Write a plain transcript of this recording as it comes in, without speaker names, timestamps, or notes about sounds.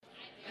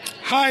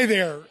Hi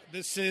there,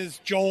 this is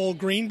Joel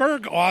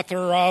Greenberg,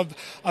 author of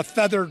A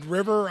Feathered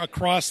River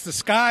Across the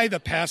Sky,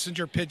 The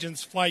Passenger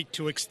Pigeon's Flight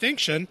to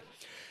Extinction,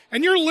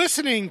 and you're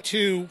listening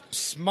to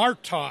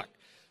Smart Talk.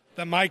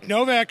 The Mike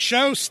Novak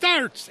Show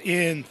starts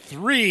in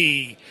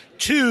 3,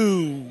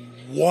 2,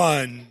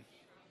 1.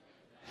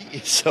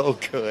 He's so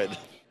good.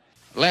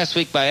 Last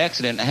week, by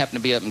accident, I happened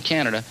to be up in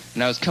Canada,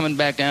 and I was coming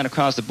back down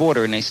across the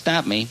border, and they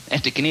stopped me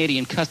at the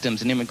Canadian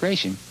Customs and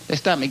Immigration. They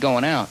stopped me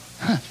going out.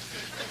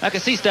 I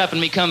could see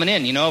stopping me coming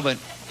in, you know, but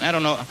I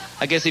don't know.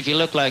 I guess if you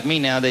look like me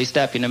now, they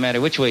stop you no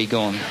matter which way you're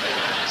going.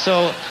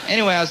 So,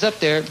 anyway, I was up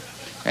there,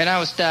 and I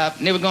was stopped,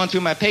 and they were going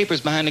through my papers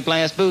behind the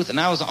glass booth,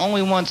 and I was the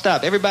only one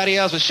stopped. Everybody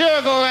else was,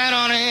 sure, go right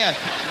on ahead.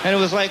 And it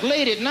was like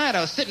late at night,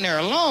 I was sitting there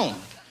alone.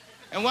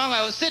 And while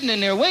I was sitting in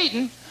there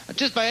waiting,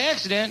 just by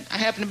accident, I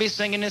happened to be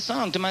singing this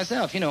song to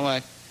myself. You know,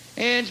 like,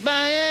 inch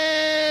by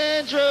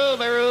inch, row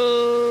by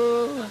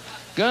row,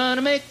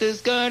 gonna make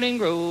this garden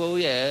grow, oh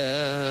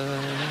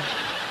yeah.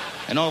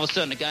 And all of a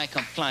sudden, the guy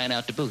come flying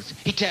out the booth.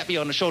 He tapped me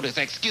on the shoulder. He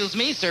said, excuse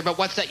me, sir, but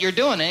what's that you're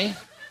doing, eh?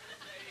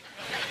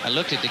 I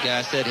looked at the guy.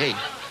 I said, hey,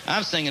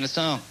 I'm singing a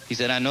song. He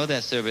said, I know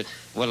that, sir, but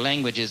what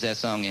language is that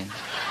song in?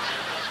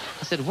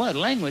 I said, what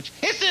language?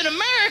 It's in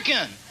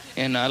American.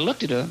 And I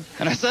looked at him,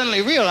 and I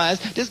suddenly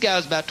realized this guy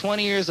was about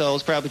 20 years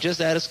old, probably just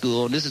out of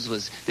school, and this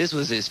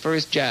was his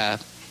first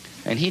job,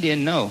 and he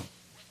didn't know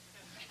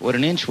what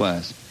an inch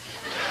was.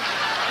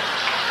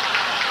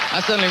 I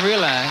suddenly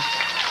realized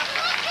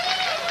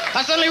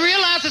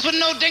this was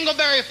no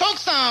Dingleberry folk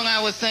song I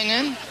was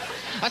singing.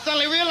 I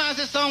suddenly realized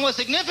this song was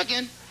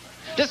significant.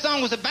 This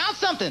song was about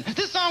something.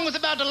 This song was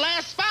about the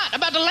last spot,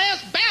 about the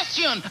last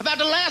bastion, about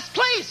the last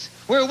place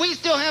where we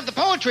still have the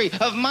poetry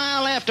of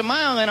mile after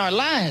mile in our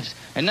lives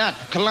and not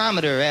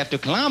kilometer after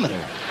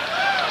kilometer.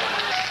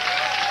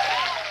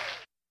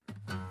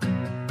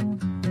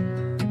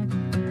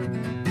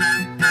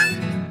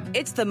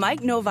 It's the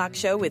Mike Novak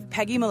Show with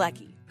Peggy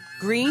Malecki.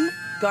 Green,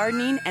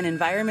 gardening, and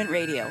environment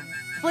radio.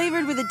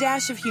 Flavored with a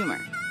dash of humor.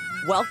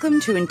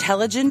 Welcome to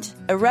intelligent,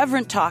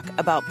 irreverent talk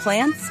about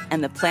plants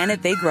and the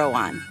planet they grow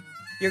on.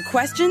 Your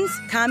questions,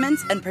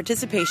 comments, and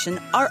participation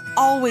are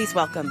always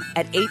welcome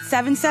at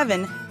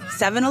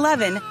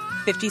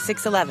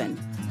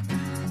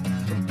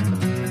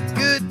 877-711-5611.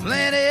 Good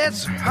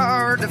planets are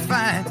hard to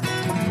find.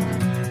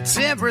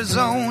 Temperate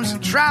zones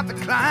and tropic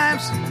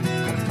climes.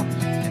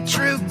 And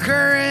true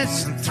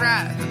currents and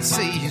thriving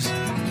seas.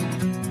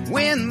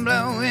 Wind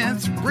blowing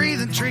through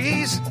breathing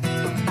trees.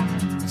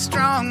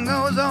 Strong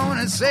ozone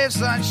and safe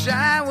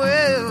sunshine.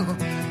 Well,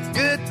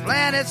 good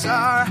planets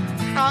are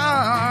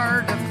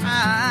hard to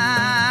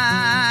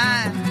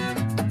find.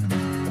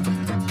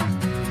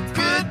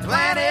 Good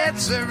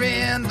planets are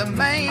in the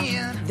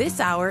main. This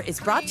hour is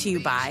brought to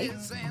you by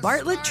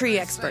Bartlett Tree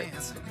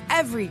Experts.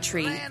 Every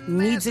tree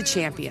needs a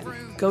champion.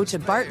 Go to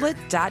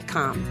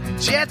bartlett.com.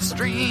 Jet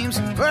streams,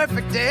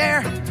 perfect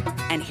air.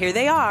 And here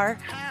they are,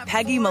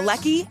 Peggy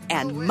Malecki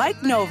and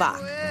Mike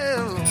Novak.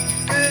 Well,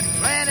 good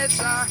planets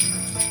are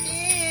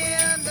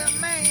in the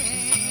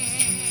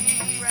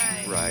main.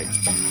 Right.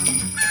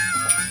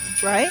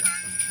 Right?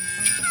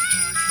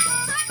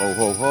 Ho,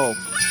 ho, ho.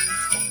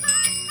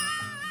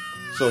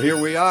 So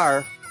here we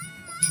are.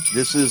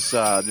 This is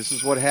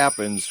what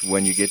happens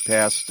when you get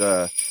past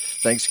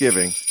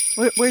Thanksgiving.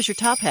 Where's your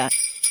top hat?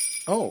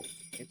 Oh,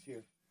 it's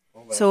here.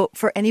 So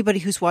for anybody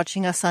who's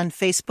watching us on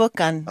Facebook,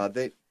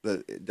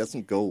 it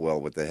doesn't go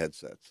well with the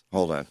headsets.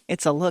 Hold on.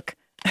 It's a look.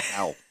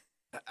 Ow.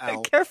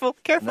 Ow. Careful.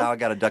 Now I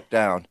got to duck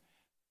down.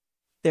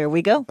 There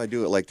we go. If I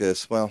do it like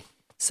this, well.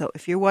 So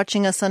if you're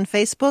watching us on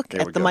Facebook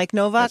at the go. Mike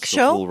Novak That's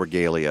Show. The full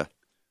regalia.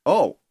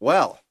 Oh,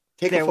 well.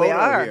 Take there a photo we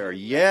are. Here.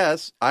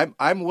 Yes.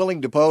 I'm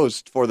willing to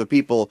post for the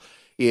people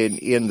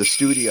in the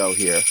studio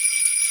here.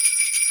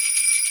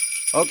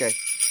 Okay.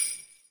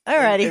 All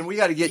righty. And we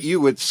got to get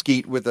you with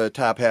Skeet with a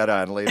top hat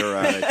on later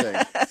on, I think.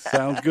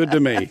 Sounds good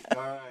to me.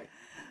 All right.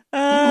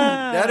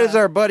 That is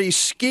our buddy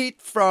Skeet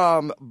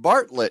from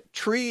Bartlett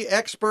Tree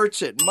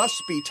Experts. It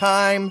must be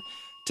time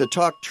to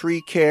talk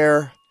tree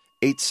care.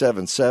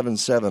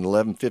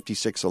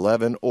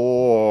 877-711-5611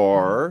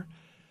 or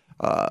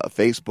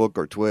Facebook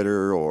or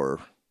Twitter or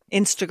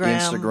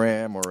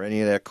Instagram or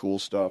any of that cool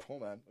stuff.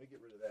 Hold on. Let me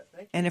get rid of that.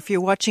 Thank you. And if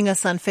you're watching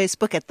us on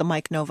Facebook at the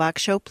Mike Novak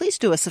Show, please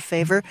do us a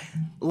favor.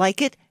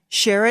 Like it,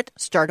 share it,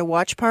 start a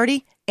watch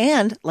party,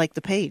 and like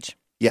the page.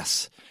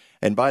 Yes.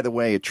 And by the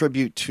way, a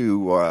tribute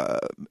to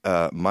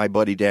my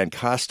buddy Dan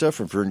Costa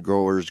from Fern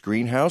Growers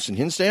Greenhouse in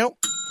Hinsdale.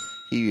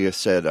 He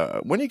said,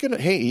 when are you going to,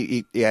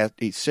 hey,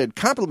 he said,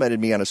 complimented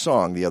me on a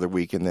song the other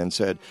week and then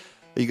said,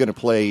 are you going to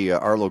play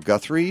Arlo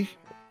Guthrie,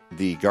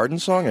 the garden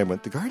song? I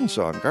went, the garden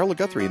song, Arlo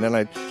Guthrie. And then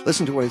I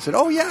listened to it and he said,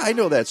 oh, yeah, I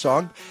know that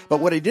song. But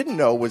what I didn't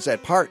know was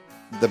that part,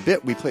 the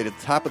bit we played at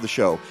the top of the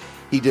show.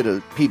 He did a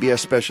PBS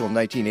special in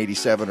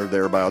 1987 or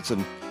thereabouts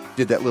and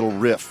did that little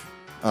riff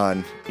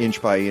on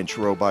Inch by Inch,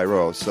 Row by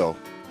Row. So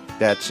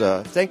that's,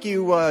 thank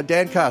you,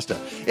 Dan Costa.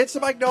 It's the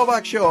Mike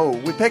Novak Show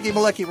with Peggy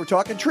Malecki. We're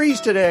talking trees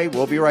today.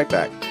 We'll be right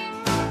back.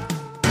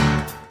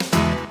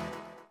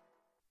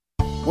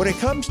 When it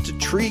comes to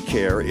tree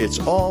care, it's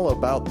all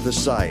about the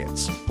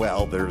science.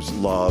 Well, there's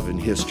love and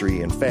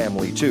history and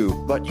family too,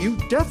 but you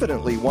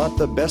definitely want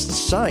the best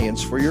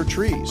science for your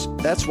trees.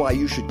 That's why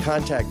you should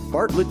contact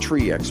Bartlett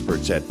Tree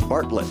Experts at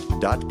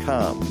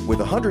bartlett.com. With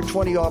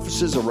 120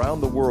 offices around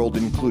the world,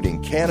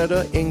 including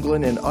Canada,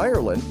 England, and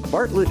Ireland,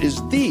 Bartlett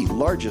is the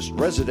largest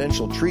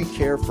residential tree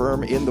care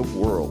firm in the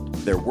world.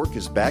 Their work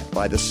is backed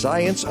by the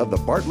science of the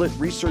Bartlett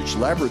Research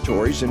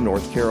Laboratories in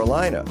North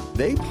Carolina.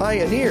 They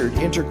pioneered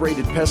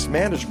integrated pest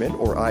management,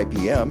 or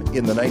IPM,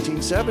 in the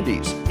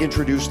 1970s,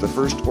 introduced the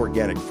first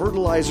organic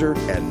fertilizer,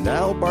 and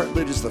now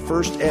Bartlett is the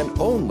first and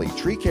only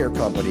tree care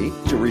company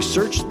to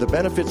research the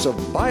benefits of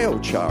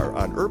biochar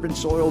on urban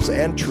soils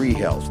and tree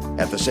health.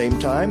 At the same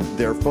time,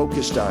 they're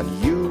focused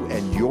on you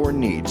and your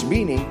needs,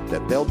 meaning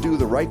that they'll do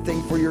the right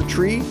thing for your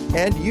tree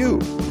and you.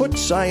 Put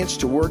science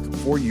to work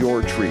for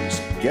your trees.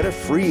 Get a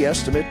free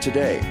estimate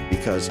today,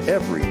 because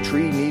every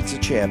tree needs a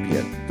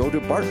champion. Go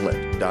to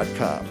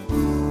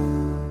bartlett.com.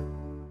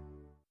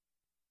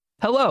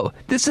 Hello,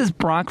 this is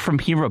Brock from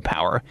Hero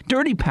Power.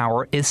 Dirty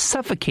power is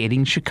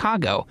suffocating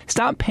Chicago.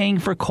 Stop paying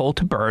for coal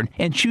to burn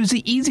and choose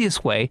the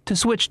easiest way to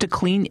switch to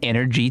clean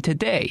energy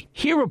today.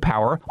 Hero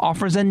Power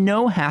offers a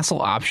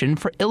no-hassle option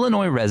for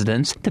Illinois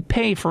residents to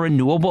pay for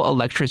renewable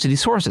electricity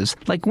sources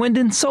like wind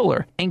and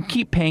solar and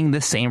keep paying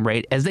the same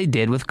rate as they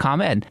did with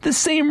ComEd. The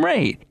same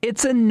rate.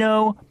 It's a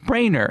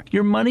no-brainer.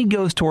 Your money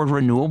goes toward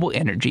renewable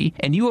energy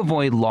and you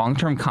avoid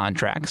long-term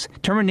contracts,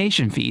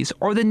 termination fees,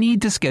 or the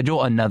need to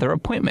schedule another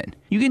appointment.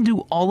 You can do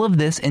all of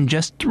this in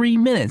just 3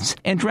 minutes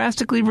and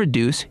drastically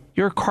reduce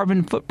your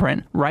carbon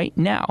footprint right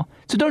now.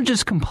 So don't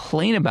just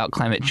complain about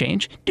climate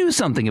change, do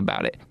something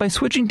about it. By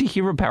switching to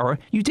Hero Power,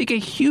 you take a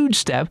huge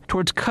step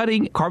towards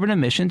cutting carbon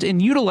emissions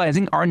and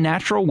utilizing our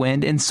natural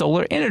wind and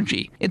solar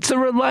energy. It's a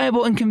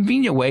reliable and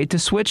convenient way to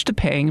switch to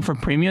paying for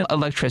premium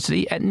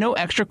electricity at no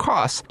extra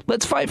cost.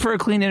 Let's fight for a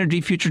clean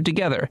energy future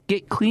together.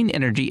 Get clean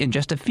energy in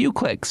just a few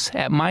clicks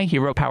at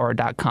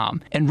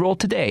myheropower.com. Enroll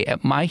today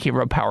at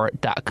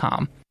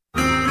myheropower.com.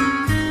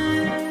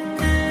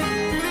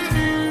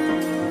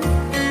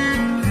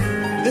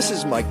 This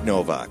is Mike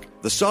Novak.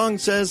 The song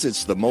says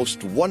it's the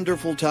most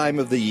wonderful time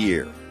of the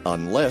year,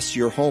 unless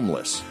you're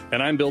homeless.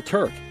 And I'm Bill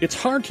Turk. It's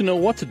hard to know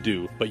what to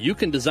do, but you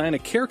can design a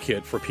care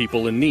kit for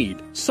people in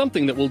need,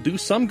 something that will do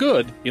some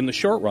good in the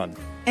short run.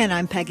 And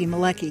I'm Peggy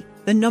Malecki.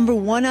 The number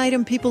one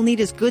item people need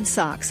is good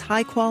socks,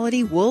 high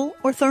quality wool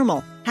or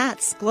thermal.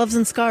 Hats, gloves,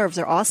 and scarves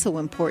are also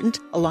important,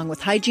 along with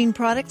hygiene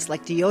products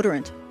like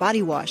deodorant,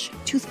 body wash,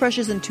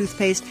 toothbrushes and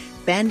toothpaste,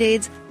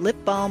 Band-Aids,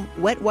 lip balm,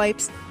 wet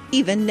wipes,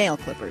 even nail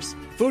clippers.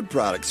 Food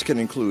products can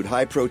include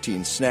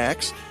high-protein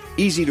snacks,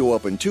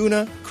 easy-to-open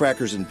tuna,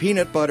 crackers and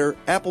peanut butter,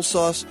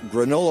 applesauce,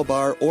 granola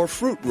bar, or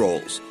fruit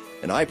rolls.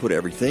 And I put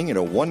everything in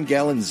a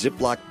 1-gallon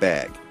Ziploc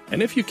bag.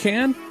 And if you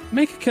can,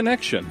 make a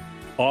connection.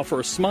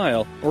 Offer a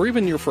smile or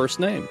even your first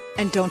name.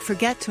 And don't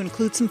forget to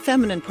include some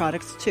feminine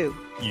products, too.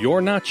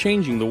 You're not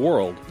changing the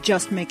world.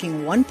 Just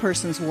making one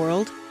person's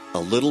world a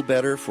little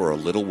better for a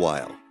little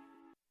while.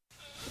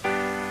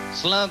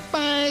 Slug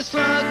by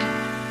slug,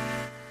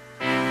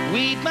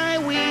 weed by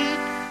weed.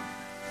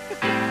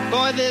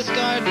 Boy, this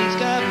garden's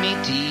got me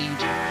teed.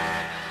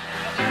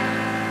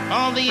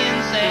 All the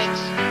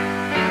insects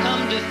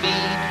come to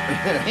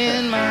feed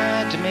in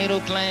my tomato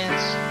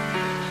plants.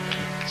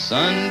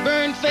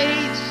 Sunburned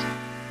face,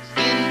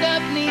 skinned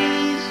up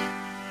knees.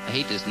 I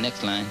hate this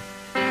next line.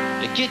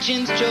 The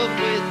kitchen's choked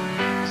with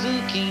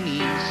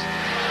zucchinis.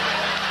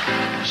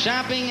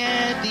 Shopping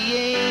at the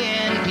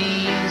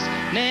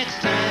A&P's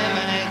next time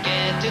I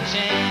get the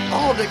chance.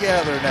 All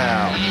together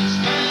now.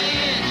 Inch by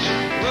inch,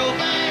 row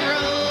by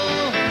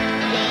row,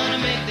 gonna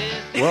make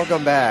this.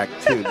 Welcome back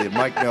to the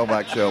Mike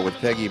Novak Show with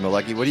Peggy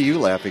Malecki. What are you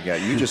laughing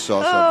at? You just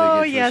saw something.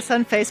 Oh, yes,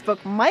 on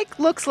Facebook. Mike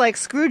looks like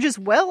Scrooge's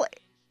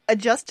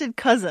well-adjusted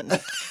cousin.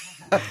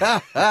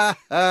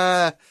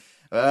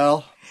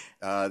 Well,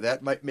 that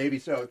might maybe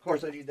so. Of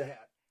course, I need the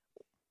hat.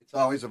 It's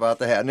always about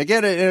the hat. And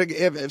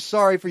again,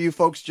 sorry for you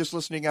folks just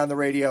listening on the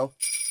radio,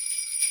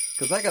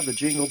 because I got the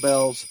jingle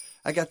bells,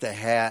 I got the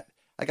hat,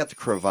 I got the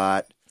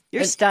cravat.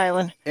 You're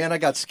styling. And I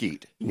got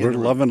Skeet. We're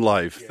loving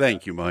life. Yeah.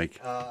 Thank you, Mike.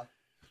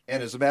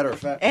 And as a matter of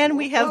fact... And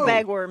we have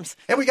bagworms.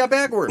 And we got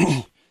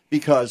bagworms.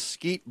 Because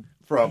Skeet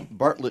from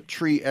Bartlett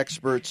Tree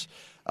Experts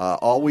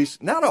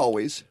not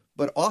always,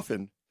 but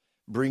often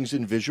brings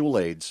in visual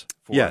aids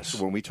for us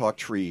when we talk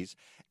trees.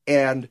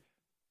 And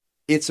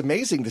it's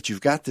amazing that you've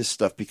got this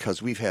stuff,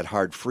 because we've had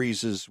hard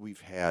freezes,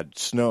 we've had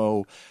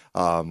snow,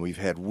 we've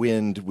had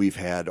wind, we've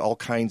had all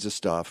kinds of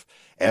stuff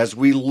as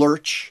we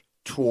lurch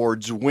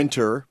towards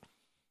winter.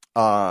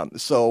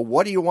 So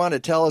what do you want to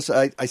tell us?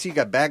 I see you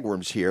got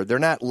bagworms here. They're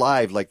not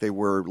live like they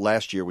were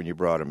last year when you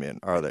brought them in,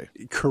 are they?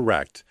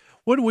 Correct.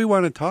 What we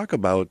want to talk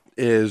about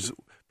is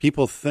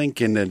people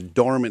think in the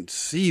dormant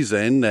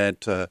season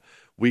that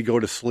we go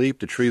to sleep,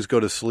 the trees go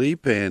to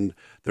sleep, and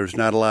there's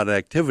not a lot of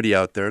activity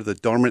out there. The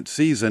dormant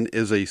season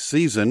is a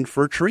season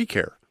for tree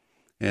care,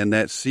 and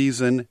that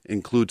season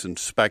includes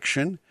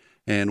inspection.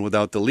 And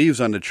without the leaves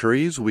on the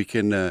trees, we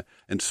can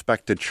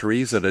inspect the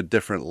trees at a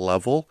different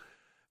level.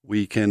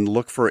 We can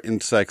look for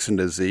insects and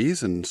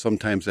disease, and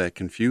sometimes that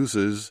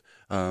confuses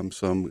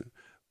some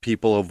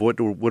people of what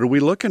are we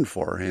looking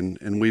for.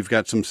 And we've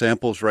got some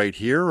samples right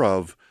here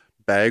of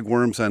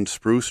bagworms on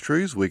spruce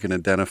trees we can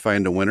identify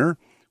in the winter.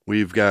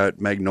 We've got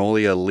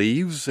magnolia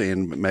leaves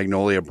and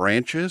magnolia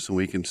branches, and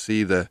we can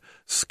see the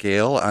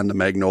scale on the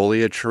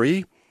magnolia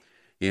tree.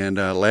 And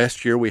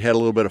last year we had a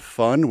little bit of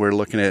fun. We're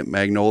looking at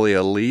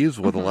magnolia leaves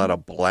with a lot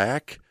of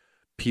black.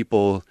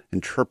 People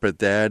interpret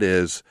that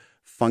as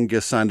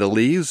fungus on the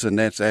leaves, and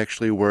that's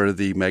actually where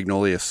the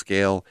magnolia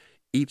scale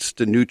eats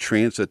the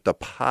nutrients it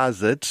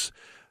deposits,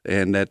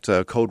 and that's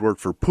a code word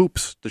for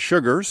poops the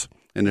sugars.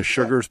 And the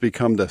sugars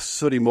become the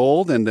sooty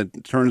mold, and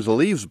it turns the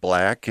leaves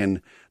black,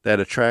 and that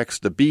attracts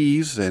the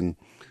bees. And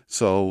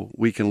so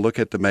we can look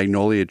at the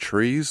magnolia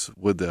trees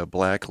with the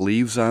black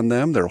leaves on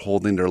them. They're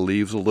holding their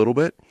leaves a little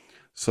bit.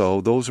 So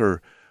those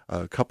are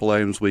a couple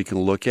items we can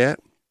look at.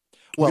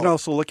 We can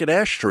also look at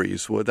ash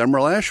trees with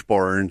emerald ash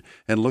borer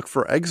and look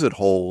for exit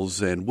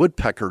holes and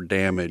woodpecker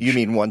damage. You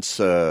mean once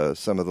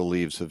some of the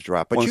leaves have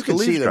dropped, but you can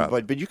see them.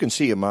 But you can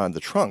see them on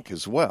the trunk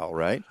as well,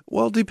 right?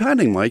 Well,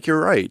 depending, Mike,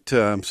 you're right.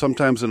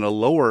 Sometimes in the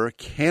lower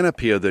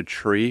canopy of the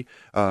tree,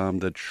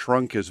 the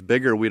trunk is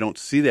bigger. We don't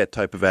see that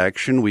type of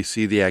action. We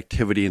see the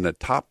activity in the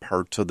top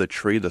parts of the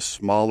tree, the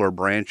smaller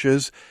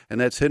branches, and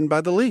that's hidden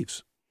by the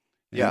leaves.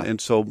 Yeah. And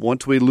so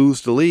once we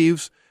lose the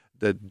leaves,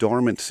 the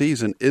dormant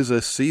season is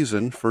a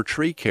season for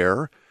tree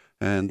care,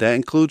 and that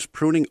includes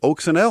pruning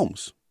oaks and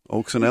elms.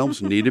 Oaks and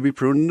elms need to be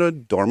pruned in the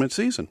dormant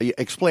season.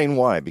 Explain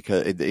why,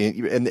 because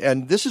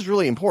and this is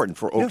really important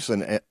for oaks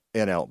and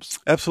elms.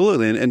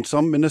 Absolutely, and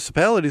some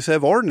municipalities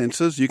have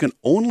ordinances. You can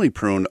only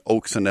prune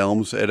oaks and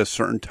elms at a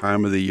certain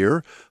time of the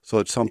year, so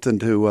it's something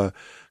to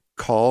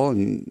call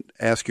and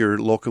ask your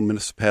local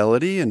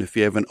municipality, and if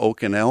you have an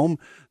oak and elm,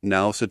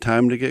 now's the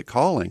time to get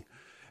calling.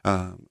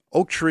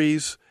 Oak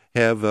trees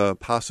have a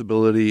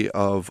possibility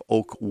of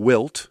oak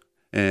wilt,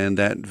 and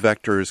that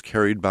vector is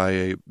carried by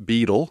a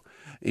beetle,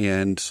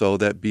 and so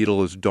that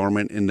beetle is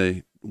dormant in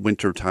the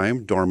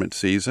wintertime, dormant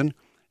season,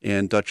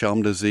 and Dutch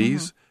elm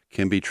disease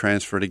can be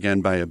transferred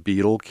again by a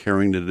beetle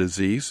carrying the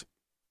disease,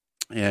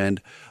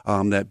 and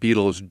that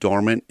beetle is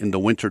dormant in the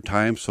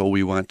wintertime, so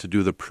we want to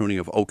do the pruning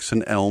of oaks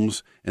and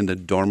elms in the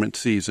dormant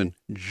season,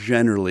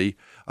 generally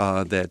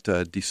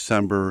that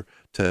December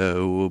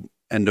to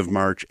end of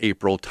March,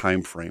 April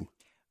time frame.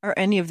 Are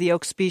any of the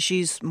oak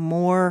species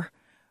more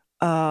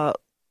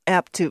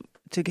apt to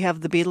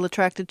have the beetle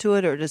attracted to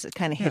it, or does it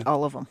kind of hit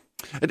all of them?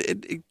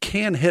 It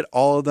can hit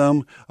all of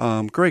them.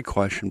 Great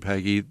question,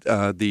 Peggy.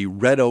 The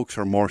red oaks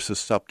are more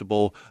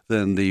susceptible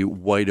than the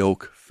white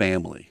oak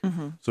family.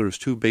 So there's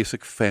two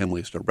basic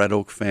families, the red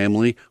oak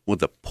family with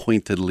the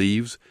pointed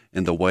leaves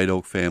and the white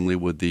oak family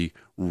with the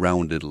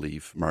rounded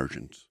leaf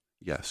margins.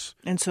 Yes.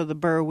 And so the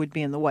burr would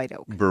be in the white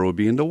oak. Burr would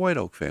be in the white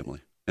oak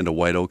family. And the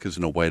white oak is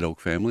in the white oak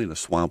family, and the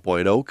swamp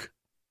white oak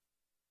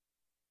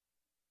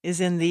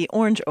is in the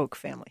orange oak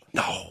family.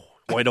 No,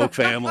 white oak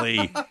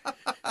family.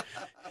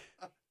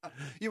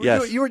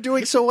 You were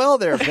doing so well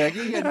there,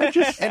 Peggy, and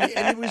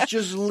it was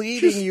just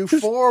leading you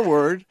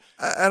forward.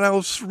 And I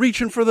was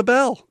reaching for the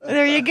bell.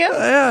 There you go.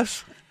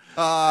 Yes.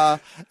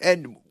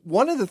 And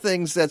one of the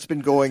things that's been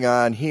going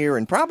on here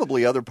and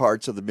probably other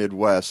parts of the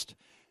Midwest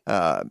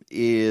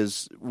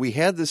is we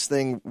had this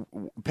thing,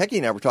 Peggy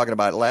and I were talking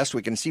about it last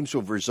week, and it seems to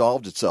have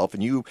resolved itself,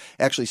 and you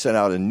actually sent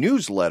out a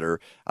newsletter.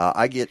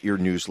 I get your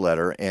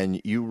newsletter,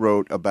 and you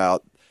wrote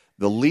about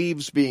the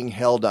leaves being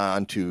held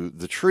on to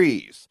the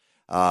trees.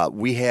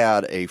 We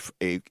had a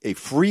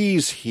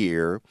freeze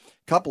here, a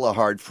couple of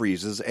hard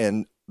freezes,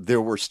 and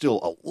there were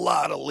still a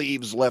lot of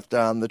leaves left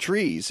on the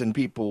trees, and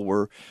people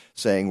were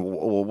saying,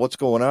 well, what's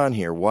going on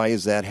here? Why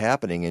is that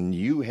happening? And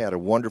you had a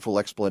wonderful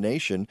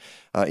explanation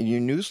in your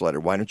newsletter.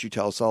 Why don't you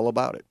tell us all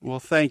about it? Well,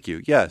 thank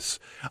you. Yes.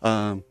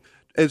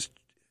 As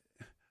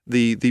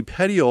the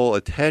petiole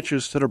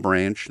attaches to the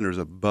branch, and there's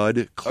a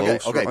bud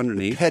closer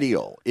underneath. The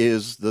petiole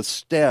is the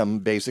stem,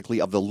 basically,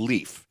 of the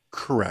leaf.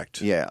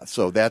 Correct. Yeah,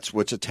 so that's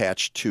what's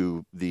attached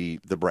to the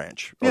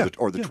branch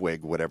or the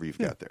twig, whatever you've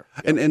got there.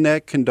 Yeah. And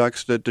that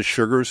conducts the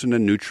sugars and the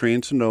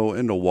nutrients in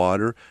the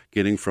water,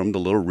 getting from the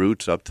little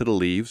roots up to the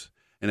leaves.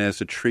 And as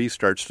the tree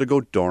starts to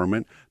go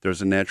dormant,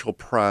 there's a natural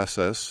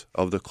process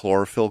of the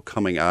chlorophyll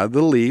coming out of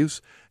the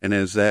leaves. And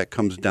as that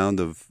comes down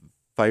the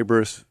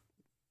fibrous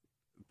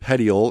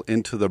petiole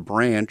into the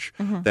branch,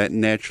 that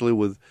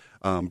naturally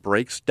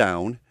breaks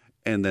down,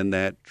 and then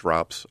that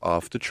drops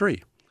off the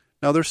tree.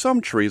 Now, there's some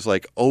trees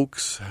like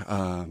oaks,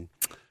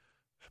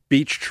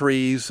 beech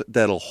trees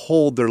that'll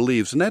hold their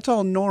leaves, and that's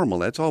all normal.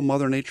 That's all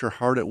Mother Nature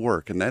hard at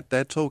work, and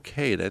that's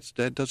okay.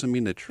 That doesn't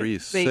mean the tree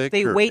is sick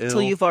They or wait ill.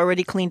 till you've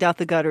already cleaned out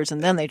the gutters,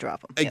 and then they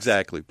drop them.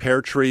 Exactly.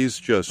 Pear trees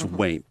just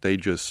wait. They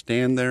just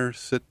stand there,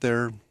 sit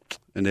there,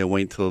 and they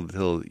wait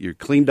till you're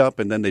cleaned up,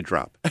 and then they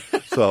drop.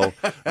 So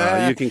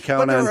you can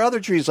count on. But there are other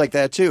trees like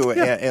that too,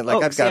 Yeah. and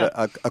I've got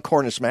a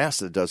Cornus mass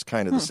that does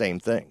kind of the same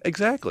thing.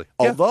 Exactly.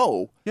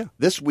 Although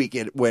this week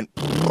it went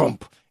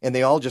brump, and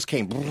they all just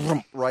came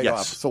right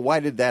off. So why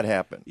did that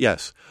happen?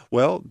 Yes.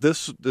 Well,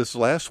 this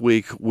last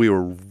week we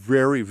were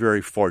very,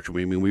 very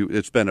fortunate. I mean,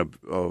 it's been a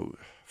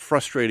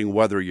frustrating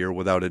weather year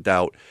without a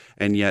doubt,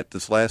 and yet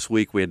this last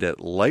week we had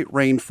that light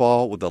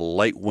rainfall with a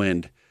light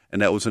wind,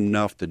 and that was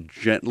enough to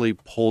gently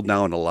pull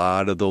down a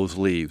lot of those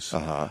leaves.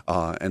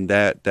 And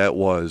that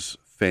was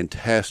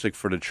fantastic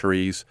for the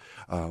trees.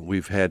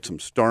 We've had some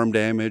storm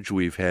damage.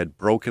 We've had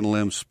broken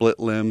limbs, split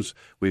limbs.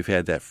 We've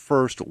had that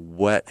first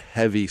wet,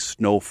 heavy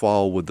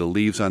snowfall with the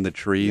leaves on the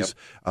trees.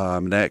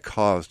 That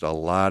caused a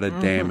lot of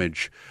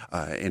damage.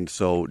 And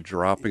so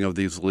dropping of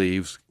these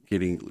leaves,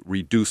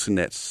 reducing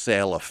that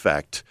sail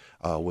effect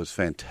was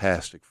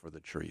fantastic for the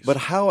trees. But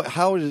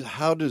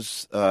how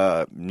does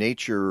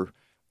nature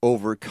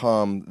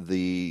overcome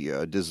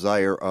the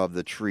desire of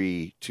the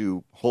tree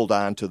to hold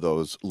on to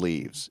those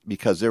leaves?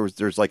 Because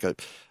there's like a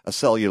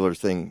cellular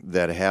thing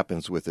that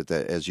happens with it,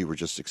 that, as you were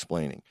just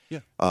explaining.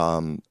 Yeah.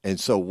 And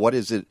so what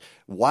is it?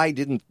 Why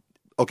didn't?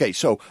 Okay,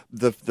 so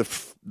the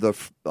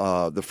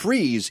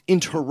freeze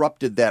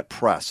interrupted that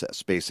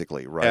process,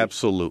 basically, right?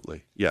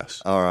 Absolutely.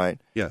 Yes. All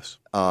right. Yes.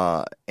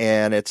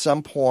 And at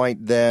some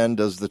point, then,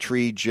 does the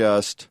tree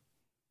just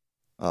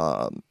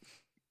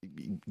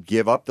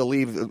give up the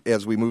leaf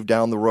as we move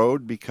down the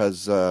road,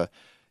 because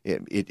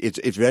it's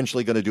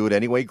eventually going to do it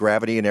anyway?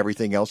 Gravity and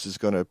everything else is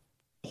going to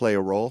play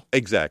a role?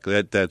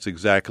 Exactly. That's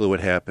exactly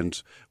what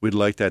happens. We'd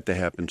like that to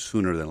happen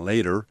sooner than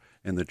later,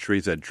 and the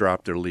trees that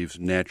drop their leaves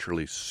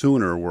naturally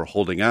sooner were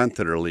holding on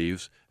to their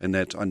leaves, and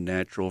that's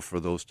unnatural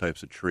for those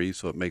types of trees,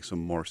 so it makes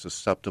them more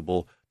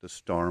susceptible to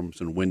storms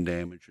and wind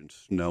damage and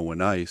snow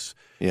and ice.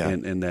 Yeah.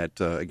 And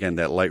that, again,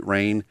 that light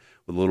rain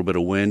with a little bit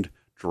of wind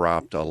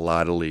dropped a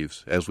lot of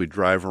leaves. As we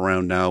drive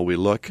around now, we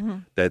look,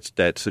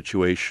 that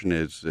situation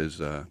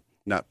is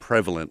not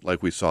prevalent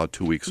like we saw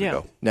 2 weeks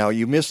ago. Now,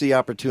 you missed the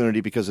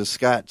opportunity because, as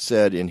Scott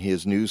said in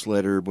his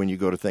newsletter, when you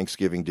go to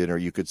Thanksgiving dinner,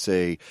 you could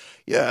say,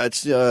 yeah,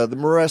 it's the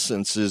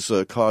morescence is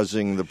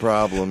causing the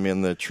problem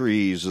in the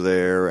trees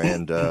there.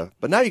 And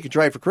but now you can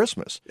try it for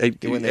Christmas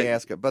when they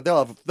ask it. But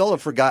they'll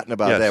have forgotten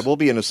about that. We'll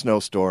be in a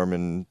snowstorm,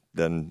 and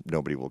then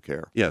nobody will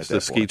care. Yes,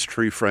 the Skeet's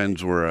tree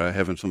friends were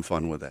having some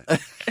fun with that.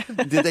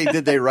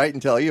 Did they write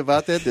and tell you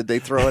about that? Did they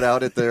throw it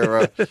out at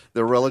their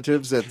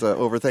relatives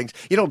over things?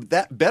 You know,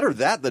 better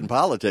that than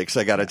politics,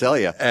 I got to tell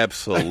you.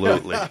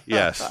 Absolutely,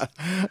 yes.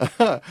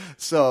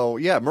 So,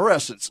 yeah,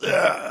 morescence.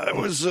 I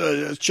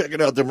was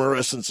checking out the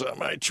morescence on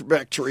my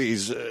back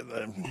trees.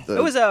 It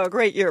was a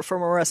great year for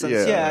morescence.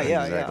 Yeah,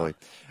 exactly.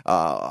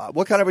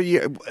 What kind of a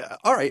year?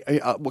 All right.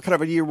 What kind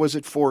of a year was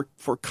it for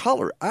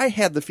color? I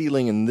had the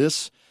feeling in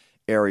this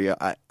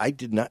area, I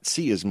did not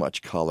see as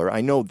much color.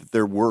 I know that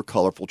there were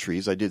colorful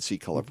trees. I did see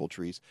colorful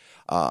trees.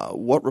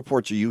 What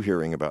reports are you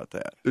hearing about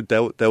that?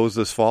 That was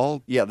this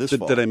fall? Yeah, this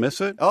fall. Did I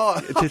miss it?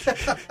 Oh,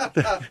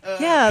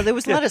 yeah, there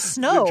was a lot of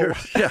snow.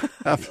 Yeah,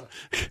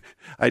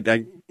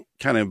 I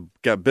kind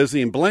of got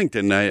busy and blinked,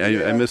 and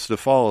I missed the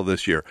fall of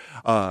this year.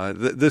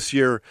 This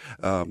year,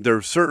 there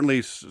are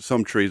certainly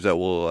some trees that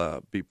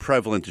will be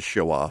prevalent to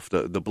show off.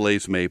 The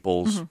blaze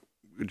maples,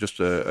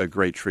 just a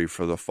great tree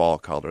for the fall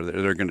color.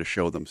 They're going to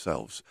show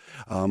themselves.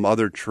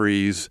 Other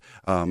trees,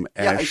 ash.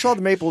 Yeah, I saw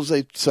the maples.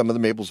 Some of the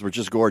maples were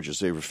just gorgeous.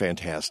 They were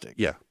fantastic.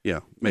 Yeah.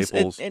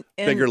 Maples, and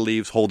bigger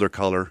leaves, hold their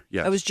color.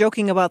 Yes. I was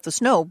joking about the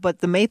snow, but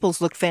the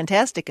maples looked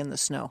fantastic in the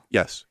snow.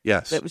 Yes.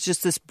 It was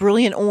just this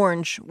brilliant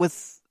orange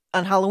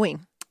on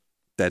Halloween.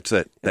 That's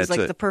it. It was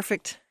like the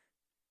perfect.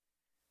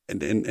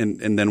 And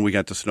then we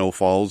got the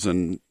snowfalls,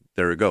 and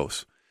there it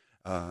goes.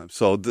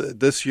 So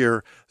this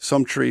year,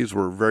 some trees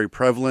were very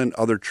prevalent.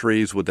 Other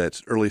trees with that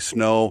early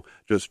snow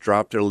just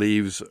dropped their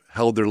leaves,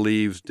 held their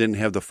leaves, didn't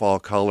have the fall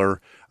color.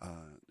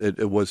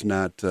 It was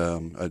not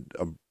a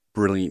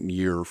brilliant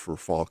year for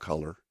fall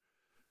color.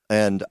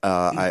 And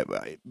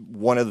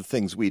one of the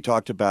things we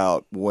talked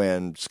about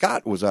when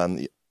Scott was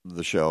on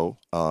the show,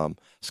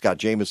 Scott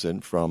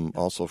Jameson from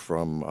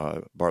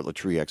Bartlett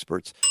Tree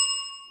Experts.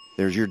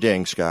 There's your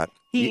ding, Scott.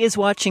 He is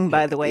watching,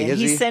 by the way, and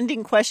he's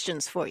sending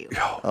questions for you.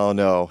 Oh,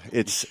 no.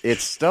 It's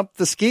Stump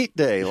the Skeet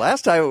Day.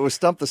 Last time it was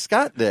Stump the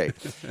Scott Day.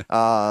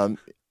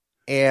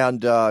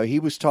 And he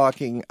was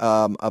talking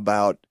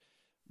about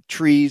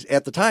trees.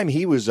 At the time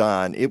he was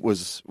on, it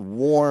was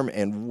warm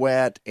and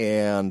wet,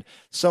 and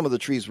some of the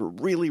trees were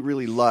really,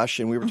 really lush,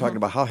 and we were talking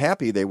about how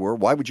happy they were.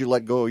 Why would you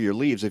let go of your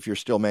leaves if you're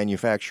still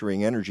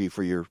manufacturing energy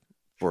for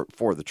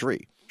the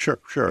tree? Sure.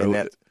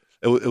 And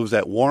it was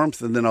that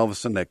warmth, and then all of a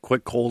sudden that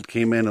quick cold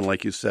came in, and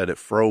like you said, it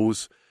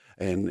froze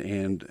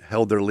and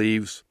held their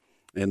leaves,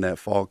 and that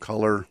fall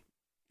color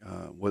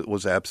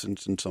was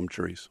absent in some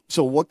trees.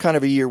 So what kind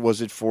of a year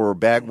was it for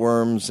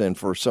bagworms and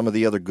for some of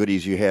the other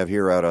goodies you have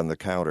here out on the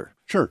counter?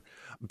 Sure.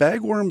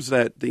 Bagworms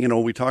that,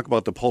 we talk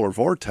about the polar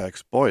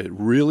vortex, boy, it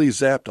really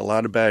zapped a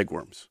lot of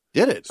bagworms.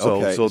 Did it? So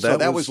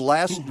that was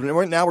last,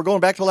 now we're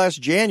going back to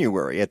last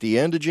January, at the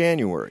end of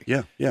January.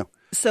 Yeah.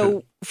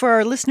 So for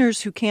our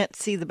listeners who can't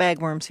see the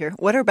bagworms here,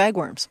 what are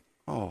bagworms?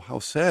 Oh, how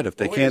sad if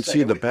they can't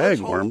see the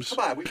bagworms.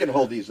 Come on, we can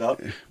hold these up.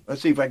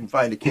 Let's see if I can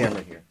find a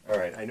camera here. All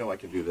right, I know I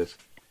can do this.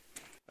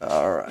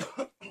 All right.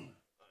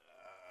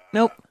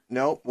 Nope.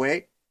 No,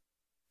 wait.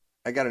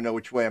 I got to know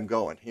which way I'm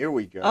going. Here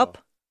we go. Up.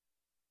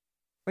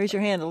 Raise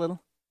your hand a little.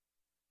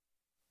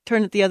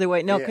 Turn it the other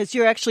way. No, because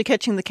you're actually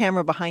catching the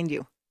camera behind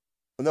you.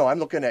 No, I'm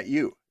looking at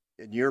you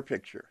in your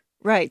picture.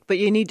 Right, but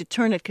you need to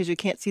turn it because you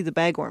can't see the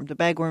bagworm. The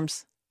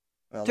bagworms.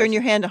 Well, turn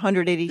your hand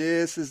 180.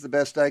 This is the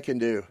best I can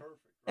do.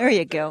 There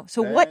you go.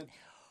 So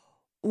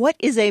what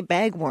is a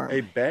bagworm?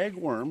 A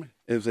bagworm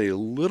is a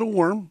little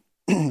worm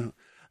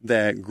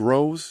that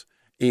grows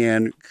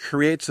and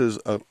creates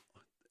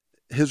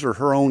his or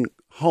her own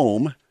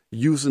home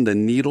using the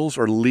needles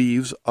or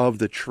leaves of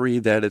the tree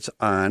that it's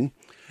on,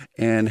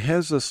 and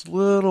has this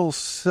little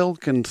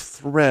silken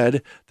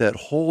thread that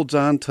holds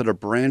on to the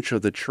branch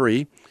of the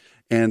tree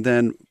and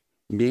then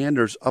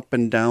meanders up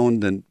and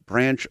down the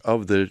branch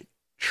of the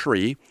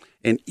tree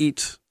and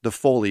eats the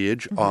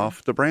foliage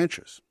off the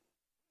branches.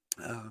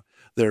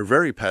 They're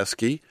very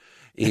pesky,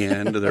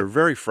 and they're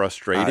very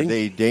frustrating. Are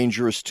they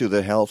dangerous to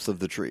the health of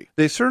the tree?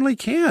 They certainly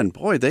can.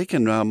 Boy, they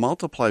can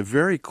multiply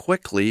very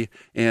quickly.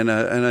 And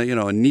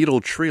a needle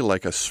tree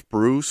like a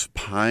spruce,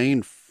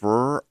 pine,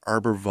 fir,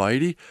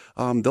 arborvitae,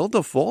 they'll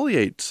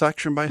defoliate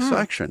section by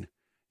section.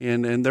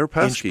 And they're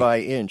pesky.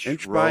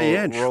 Inch by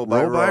inch. Row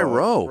by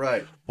row.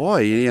 Right.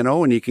 Boy,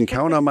 and you can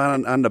count them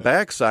on the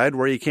backside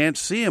where you can't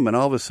see them, and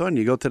all of a sudden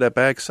you go to that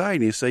backside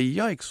and you say,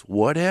 yikes,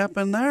 what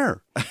happened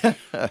there?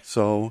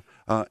 So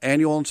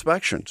annual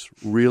inspections,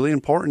 really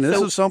important.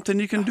 This is something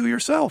you can do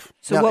yourself.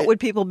 So now, what would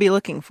people be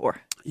looking for?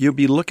 You'd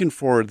be looking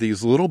for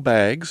these little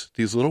bags,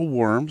 these little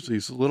worms,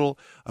 these little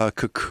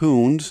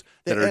cocoons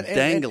that are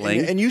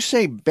dangling. And you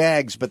say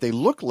bags, but they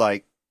look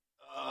like,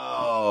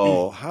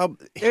 how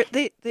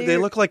they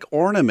look like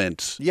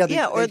ornaments.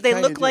 Or they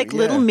look like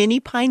little mini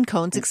pine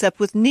cones, except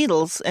with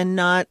needles and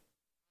not.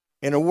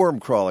 And a worm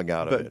crawling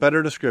out of it.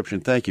 Better description.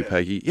 Thank you,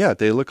 Peggy. Yeah,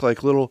 they look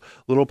like little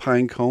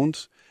pine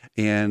cones,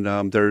 and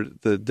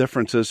the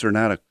difference is they're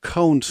not a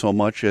cone so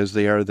much as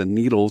they are the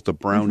needles, the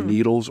brown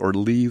needles or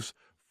leaves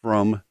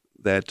from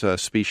that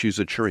species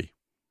of tree.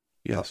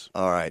 Yes.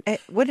 All right.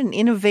 What an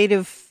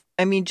innovative,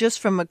 just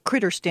from a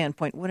critter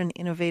standpoint, what an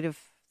innovative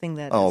thing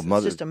that is.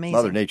 It's just amazing.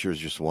 Mother Nature is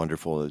just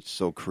wonderful. It's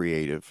so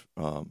creative,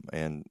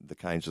 and the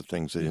kinds of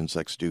things that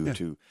insects do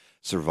to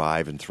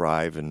survive and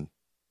thrive and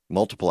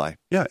multiply.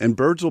 Yeah, and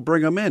birds will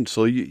bring them in.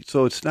 So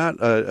it's not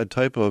a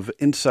type of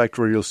insect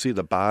where you'll see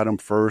the bottom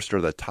first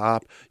or the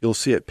top. You'll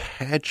see it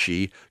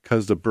patchy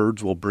because the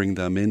birds will bring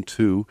them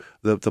into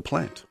the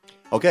plant.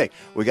 Okay,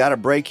 we got a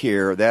break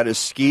here. That is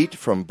Skeet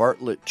from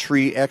Bartlett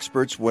Tree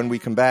Experts. When we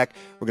come back,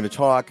 we're going to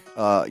talk,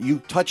 you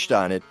touched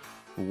on it,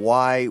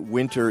 why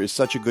winter is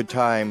such a good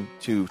time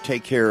to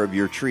take care of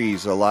your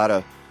trees. A lot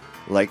of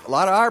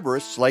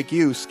arborists like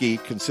you,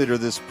 Skeet, consider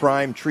this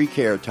prime tree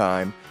care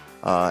time,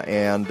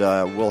 and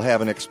we'll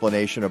have an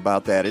explanation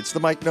about that. It's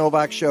the Mike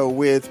Novak Show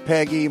with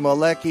Peggy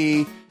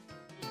Malecki.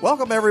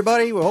 Welcome,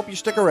 everybody. We hope you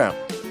stick around.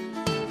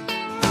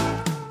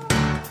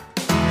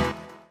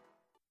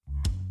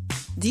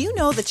 Do you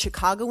know that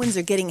Chicagoans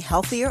are getting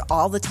healthier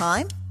all the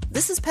time?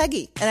 This is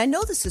Peggy, and I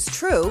know this is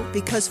true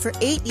because for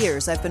 8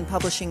 years I've been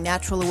publishing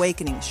Natural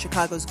Awakenings,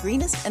 Chicago's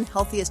greenest and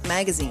healthiest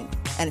magazine.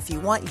 And if you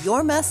want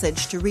your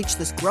message to reach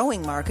this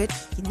growing market,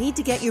 you need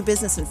to get your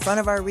business in front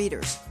of our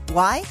readers.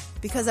 Why?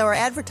 Because our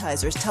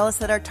advertisers tell us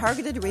that our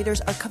targeted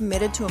readers are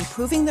committed to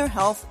improving their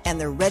health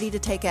and they're ready to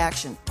take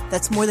action.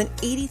 That's more than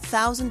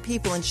 80,000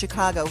 people in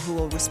Chicago who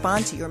will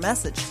respond to your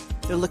message.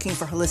 They're looking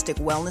for holistic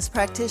wellness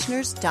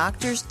practitioners,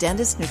 doctors,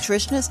 dentists,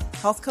 nutritionists,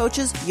 health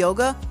coaches,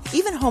 yoga,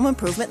 even home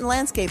improvement and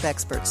landscape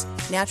experts.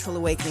 Natural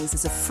Awakenings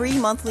is a free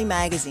monthly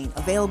magazine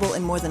available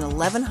in more than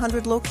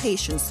 1,100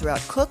 locations throughout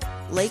Cook,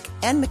 Lake,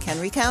 and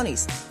McHenry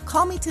counties.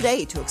 Call me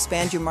today to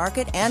expand your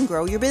market and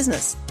grow your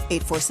business.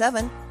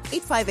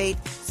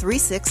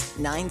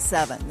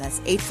 847-858-3697. That's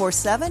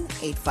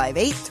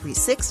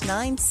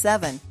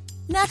 847-858-3697.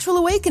 Natural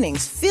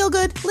Awakenings. Feel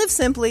good, live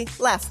simply,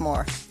 laugh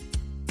more.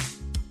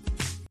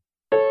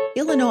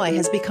 Illinois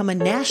has become a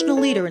national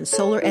leader in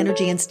solar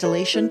energy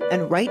installation,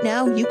 and right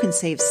now you can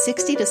save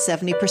 60 to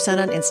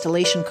 70% on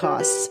installation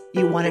costs.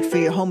 You want it for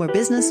your home or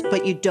business,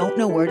 but you don't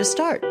know where to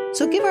start.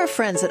 So give our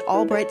friends at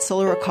Albright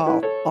Solar a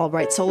call.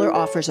 Albright Solar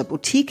offers a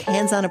boutique,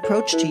 hands-on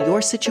approach to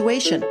your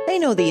situation. They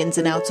know the ins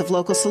and outs of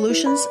local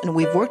solutions, and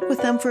we've worked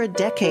with them for a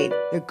decade.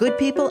 They're good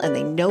people, and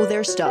they know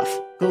their stuff.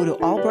 Go to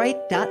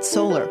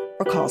albright.solar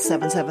or call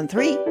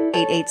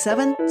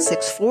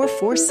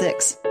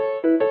 773-887-6446.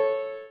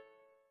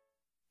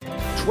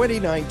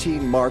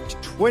 2019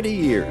 marked 20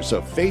 years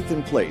of Faith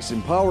in Place,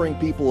 empowering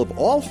people of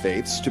all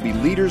faiths to be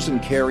leaders in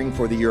caring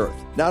for the earth.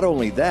 Not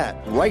only that,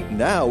 right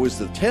now is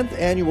the 10th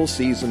annual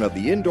season of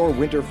the Indoor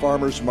Winter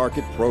Farmers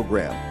Market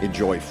program.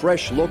 Enjoy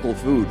fresh local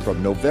food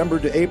from November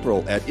to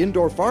April at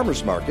indoor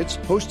farmers markets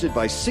hosted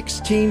by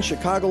 16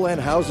 Chicagoland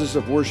houses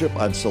of worship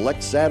on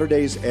select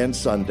Saturdays and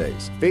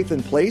Sundays. Faith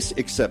in Place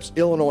accepts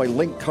Illinois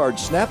Link Card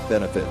SNAP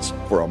benefits.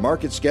 For a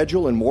market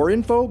schedule and more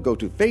info, go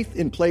to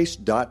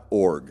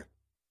faithinplace.org.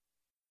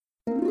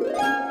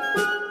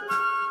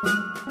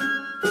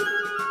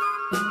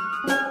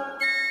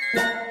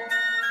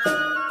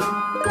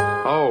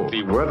 Oh,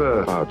 the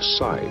weather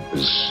outside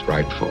is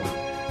frightful,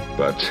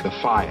 but the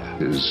fire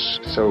is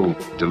so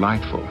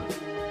delightful.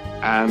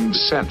 And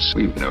since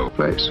we've no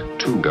place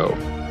to go,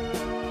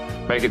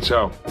 make it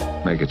so,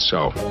 make it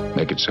so,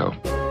 make it so.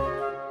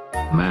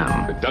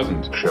 Man, it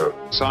doesn't show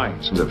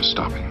signs of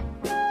stopping.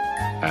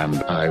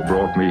 And I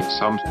brought me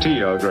some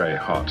tea Earl Grey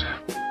hot.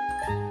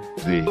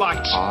 The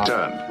lights are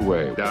turned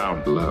way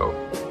down low.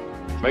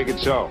 Make it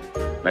so,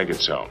 make it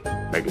so,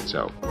 make it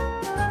so.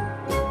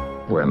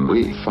 When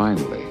we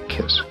finally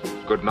kiss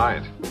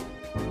goodnight.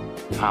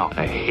 How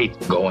I hate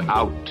going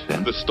out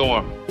in the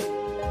storm.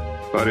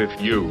 But if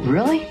you...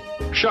 Really?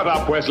 Shut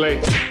up, Wesley!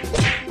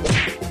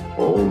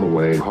 All the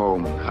way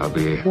home, I'll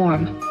be...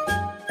 warm.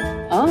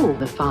 Oh,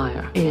 the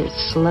fire is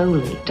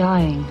slowly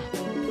dying.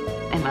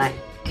 And my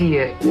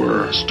dear...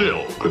 We're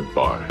still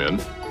goodbye,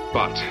 then.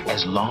 But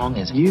as long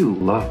as you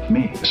love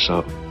me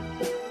so,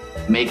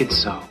 make it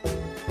so.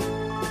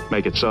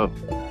 make it so.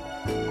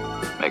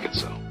 Make it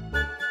so.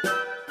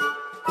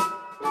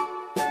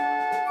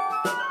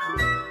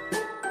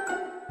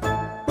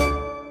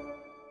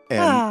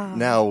 And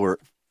now we're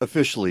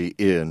officially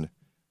in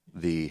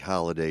the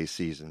holiday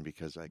season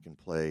because I can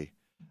play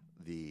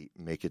the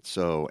Make It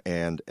So.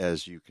 And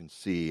as you can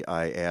see,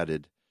 I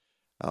added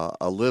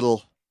a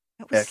little...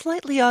 It was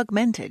slightly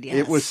augmented,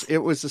 yes.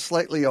 It was a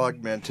slightly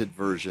augmented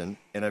version,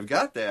 and I've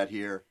got that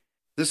here.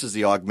 This is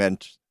the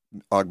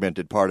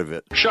augmented part of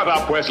it. Shut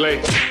up, Wesley!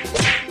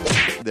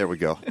 There we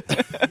go.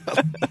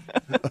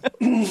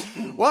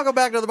 Welcome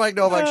back to the Mike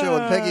Novak Show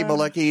with Peggy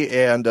Malecki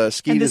and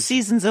Skeet. And the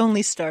season's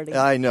only starting.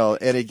 I know,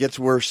 and it gets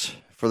worse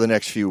for the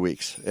next few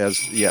weeks.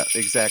 Yeah,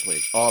 exactly,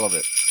 all of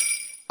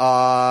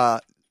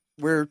it.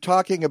 We're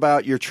talking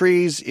about your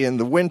trees in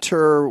the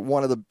winter,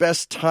 one of the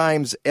best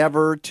times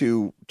ever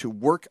to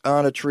work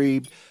on a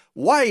tree.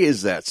 Why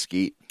is that,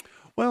 Skeet?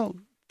 Well,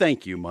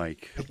 thank you,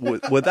 Mike.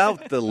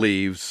 Without the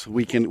leaves,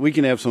 we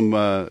can have some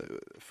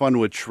fun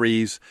with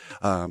trees.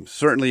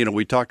 Certainly,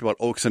 we talked about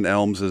oaks and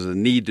elms as a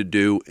need to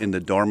do in the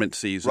dormant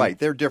season. Right,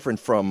 they're different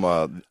from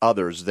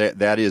others.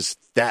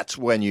 That's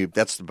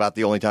about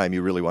the only time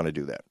you really want to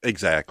do that.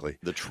 Exactly,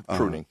 the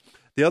pruning.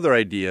 The other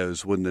idea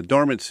is when the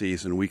dormant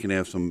season, we can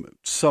have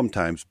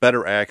sometimes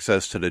better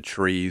access to the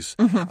trees.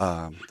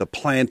 Mm-hmm. The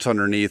plants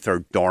underneath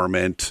are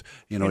dormant.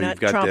 You're not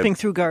tromping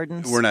through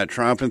gardens. We're not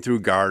tromping through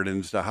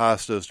gardens. The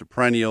hostas, the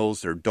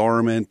perennials, they're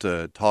dormant.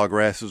 Tall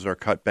grasses are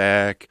cut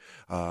back.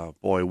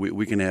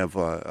 We can have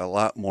a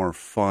lot more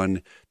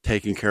fun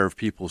taking care of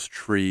people's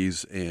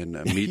trees and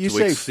meet you to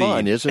say exceed.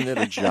 Fun, isn't it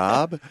a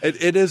job?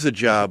 It is a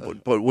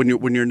job, but when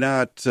you're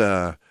not.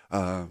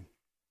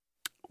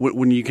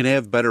 When you can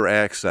have better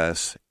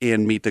access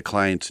and meet the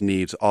client's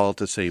needs all at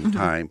the same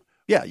time.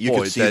 Yeah, you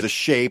can see the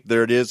shape.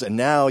 There it is. And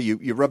now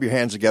you rub your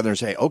hands together and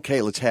say,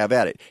 okay, let's have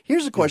at it.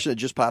 Here's a question that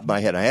just popped in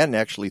my head. I hadn't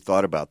actually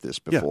thought about this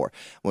before.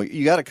 Yeah. Well,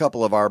 you got a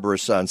couple of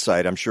arborists on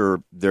site. I'm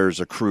sure there's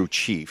a crew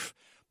chief.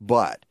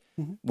 But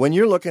when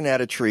you're looking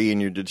at a tree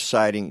and you're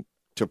deciding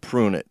to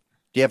prune it,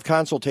 do you have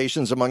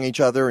consultations among each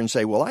other and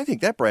say, well, I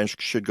think that branch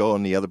should go,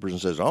 and the other person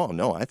says, oh,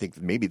 no, I think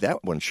maybe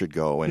that one should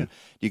go. And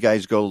you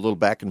guys go a little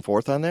back and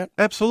forth on that?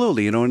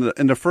 Absolutely. And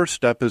the first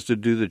step is to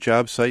do the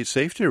job site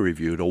safety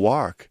review, to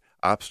walk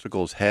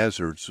obstacles,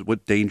 hazards,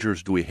 what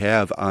dangers do we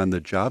have on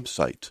the job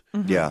site?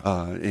 Mm-hmm. Yeah.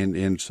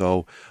 And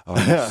so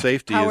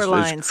safety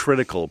is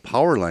critical.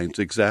 Power lines,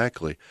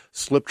 exactly.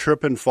 Slip,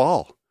 trip, and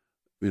fall.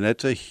 I mean,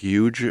 that's a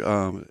huge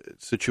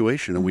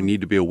situation, and we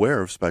need to be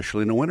aware of,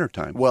 especially in the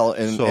wintertime. Well,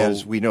 and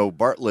as we know,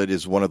 Bartlett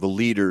is one of the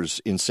leaders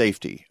in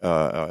safety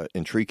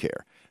in tree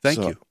care. Thank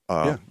you.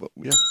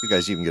 You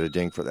guys even get a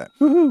ding for that.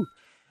 Woohoo!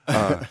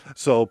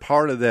 So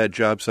part of that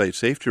job site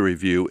safety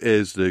review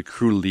is the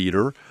crew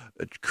leader,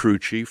 crew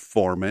chief,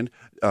 foreman,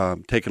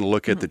 taking a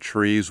look at the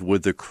trees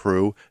with the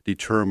crew,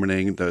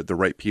 determining the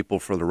right people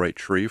for the right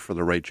tree, for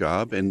the right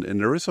job, and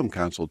there is some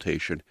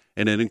consultation,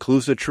 and it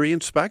includes a tree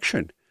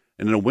inspection.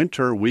 And in the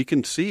winter, we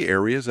can see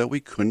areas that we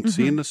couldn't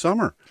see in the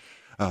summer.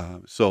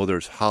 So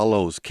there's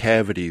hollows,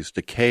 cavities,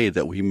 decay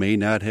that we may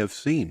not have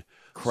seen.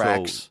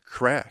 Cracks.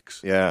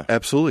 Yeah.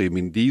 Absolutely. I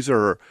mean, these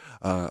are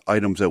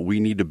items that we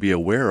need to be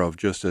aware of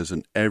just as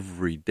an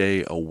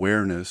everyday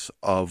awareness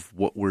of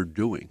what we're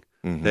doing.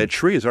 Mm-hmm. That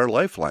tree is our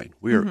lifeline.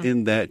 We are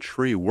in that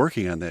tree,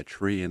 working on that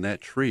tree, and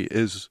that tree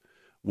is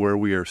where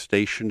we are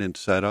stationed and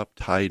set up,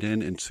 tied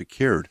in, and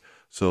secured.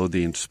 So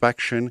the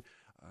inspection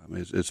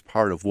is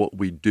part of what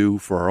we do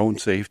for our own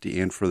safety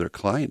and for their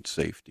client's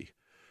safety.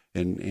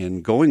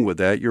 And going with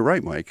that, you're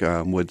right, Mike.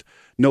 With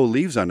no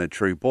leaves on a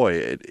tree,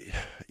 boy,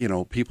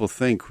 people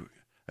think,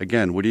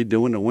 again, what do you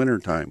do in the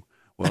wintertime?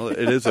 Well,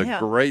 it is a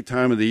great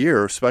time of the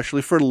year,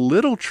 especially for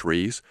little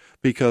trees,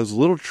 because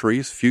little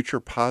trees feature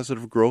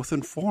positive growth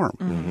and form.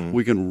 Mm-hmm.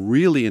 We can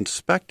really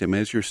inspect them,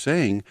 as you're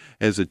saying,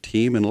 as a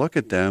team and look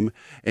at them.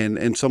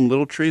 And some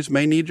little trees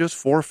may need just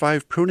 4 or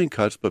 5 pruning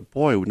cuts, but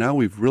boy, now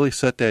we've really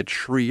set that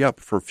tree up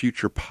for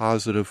future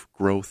positive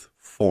growth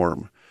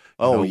form.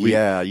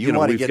 You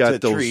want to get to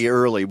the tree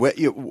early.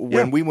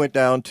 When we went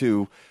down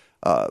to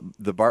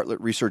the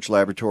Bartlett Research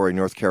Laboratory in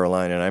North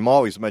Carolina, and I'm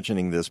always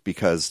mentioning this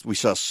because we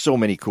saw so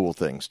many cool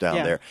things down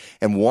there.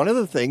 And one of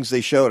the things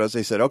they showed us,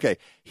 they said, okay,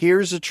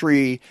 here's a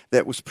tree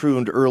that was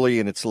pruned early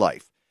in its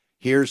life.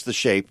 Here's the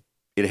shape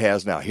it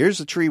has now. Here's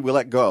the tree we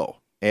let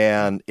go,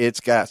 and it's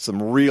got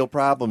some real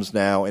problems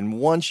now. And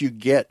once you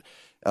get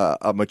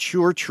a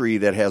mature tree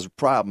that has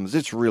problems,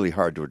 it's really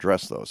hard to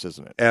address those,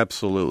 isn't it?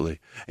 Absolutely.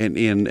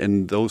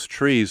 And those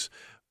trees,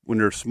 when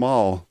they're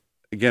small,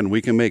 again,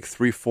 we can make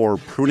 3-4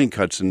 pruning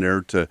cuts in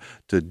there to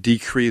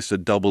decrease the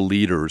double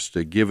leaders,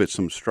 to give it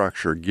some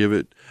structure, give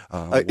it...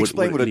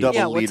 explain what a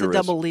double leader is. What's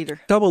a double leader?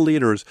 Double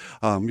leaders,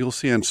 you'll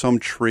see on some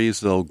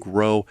trees they'll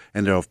grow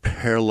and they'll have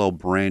parallel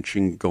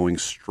branching going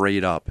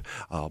straight up.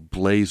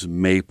 Blaze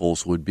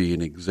maples would be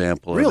an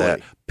example of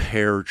that.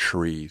 Pear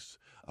trees.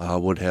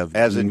 Would have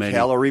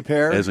calorie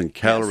pear? As in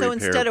calorie pear. So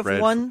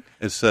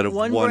instead of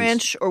one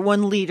branch or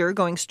one leader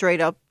going straight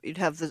up, you'd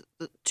have the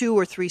 2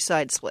 or 3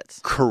 side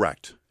splits.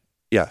 Correct.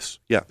 Yes.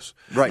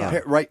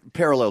 Right, right,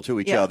 parallel to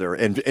each other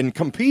and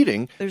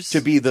competing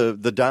to be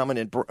the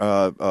dominant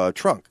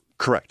trunk.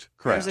 Correct.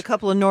 There's a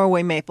couple of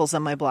Norway maples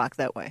on my block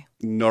that way.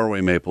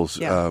 Norway maples,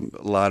 a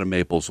lot of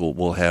maples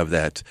will have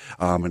that.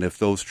 And if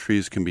those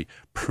trees can be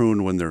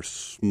pruned when they're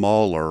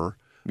smaller...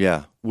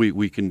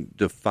 we can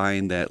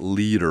define that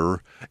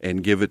leader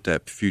and give it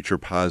that future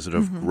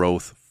positive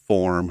growth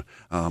form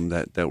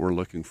that we're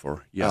looking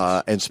for.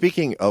 Yes. And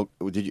speaking,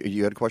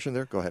 you had a question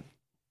there? Go ahead.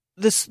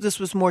 This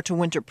was more to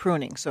winter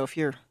pruning. So if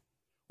you're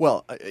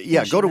go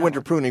to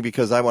winter pruning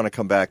because I want to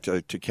come back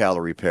to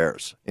calorie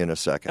pears in a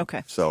second.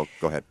 Okay. So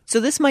go ahead. So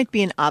this might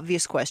be an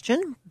obvious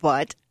question,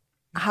 but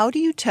how do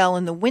you tell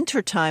in the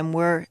wintertime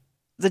where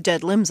the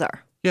dead limbs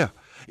are? Yeah.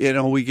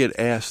 We get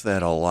asked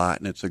that a lot,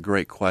 and it's a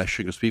great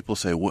question because people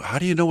say, well, how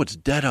do you know it's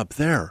dead up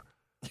there?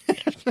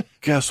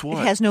 Guess what?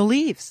 It has no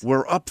leaves.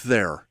 We're up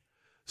there.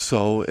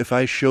 So if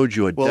I showed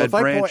you a dead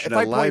branch and a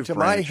live branch. If I point to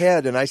my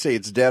head and I say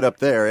it's dead up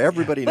there,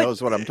 everybody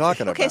knows what I'm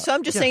talking about. Okay, so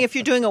I'm just saying if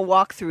you're doing a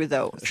walkthrough,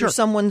 though, through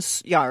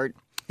someone's yard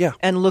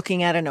and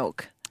looking at an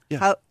oak,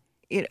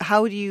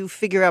 how do you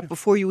figure out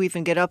before you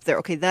even get up there,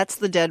 okay, that's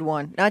the dead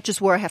one, not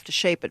just where I have to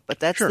shape it, but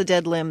that's the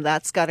dead limb,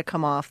 that's got to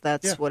come off,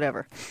 that's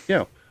whatever.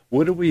 Yeah.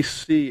 What do we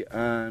see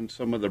on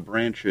some of the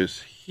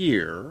branches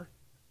here?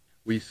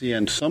 We see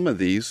on some of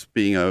these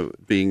being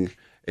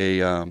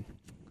a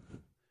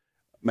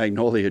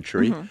magnolia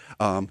tree.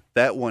 Mm-hmm.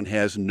 That one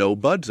has no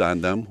buds on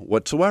them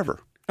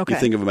whatsoever. Okay. You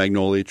think of a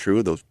magnolia tree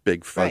with those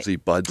big fuzzy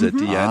buds at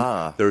the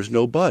end. There's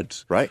no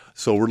buds. Right.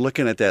 So we're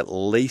looking at that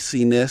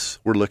laciness.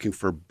 We're looking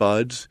for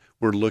buds.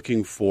 We're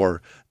looking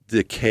for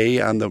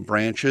decay on the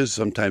branches.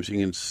 Sometimes you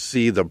can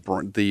see the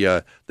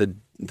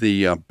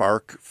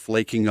bark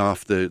flaking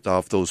off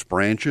those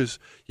branches.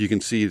 You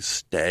can see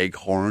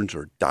staghorns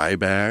or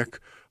dieback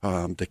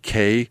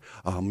decay.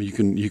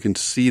 You can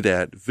see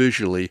that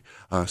visually,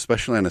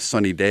 especially on a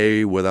sunny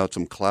day without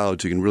some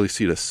clouds. You can really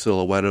see the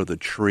silhouette of the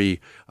tree.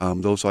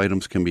 Those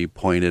items can be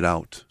pointed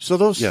out. So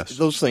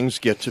those things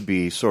get to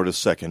be sort of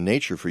second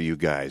nature for you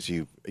guys.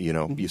 You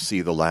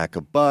see the lack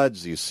of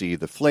buds, you see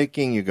the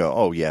flaking, you go,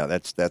 oh yeah,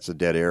 that's a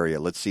dead area.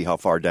 Let's see how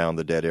far down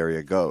the dead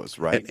area goes,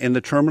 right? And the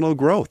terminal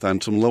growth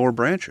on some lower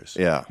branches.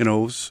 Yeah.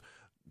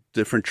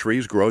 Different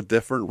trees grow at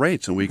different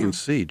rates, and we can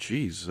see,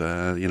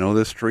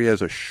 this tree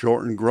has a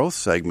shortened growth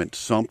segment.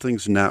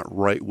 Something's not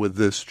right with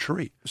this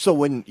tree. So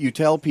when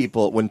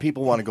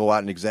people want to go out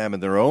and examine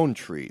their own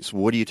trees,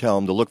 what do you tell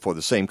them to look for?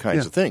 The same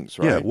kinds of things,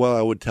 right? Yeah, well,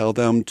 I would tell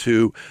them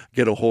to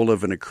get a hold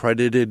of an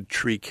accredited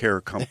tree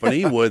care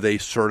company with a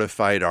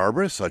certified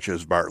arborist, such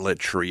as Bartlett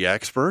Tree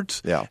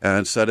Experts,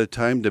 and set a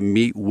time to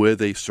meet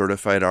with a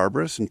certified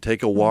arborist and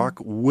take a walk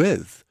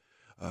with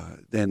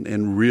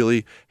and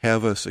really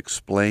have us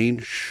explain,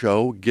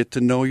 show, get to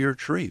know your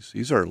trees.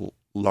 These are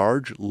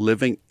large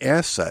living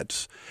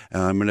assets,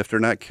 and if they're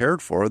not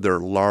cared for, they're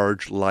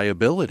large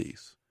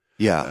liabilities.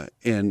 Yeah,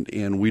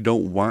 and we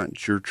don't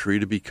want your tree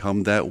to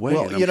become that way.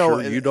 Well, and I'm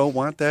sure you don't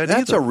want that either.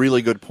 That's a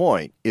really good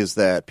point, is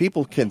that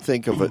people can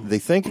think of it, they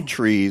think of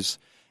trees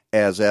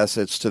as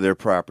assets to their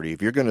property.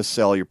 If you're going to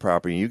sell your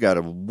property and you got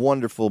a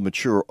wonderful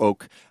mature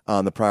oak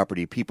on the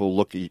property, people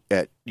look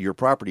at your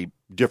property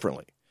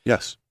differently.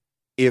 Yes.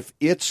 If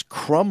it's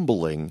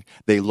crumbling,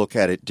 they look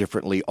at it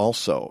differently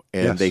also.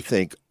 And they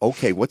think,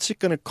 okay, what's it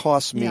going to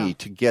cost me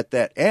to get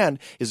that? And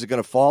is it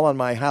going to fall on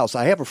my house?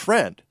 I have a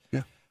friend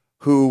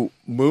who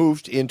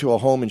moved into a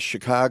home in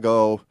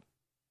Chicago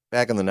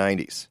back in the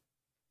 90s.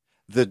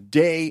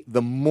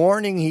 The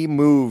morning he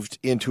moved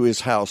into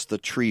his house, the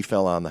tree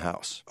fell on the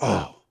house.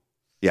 Oh.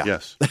 Yeah.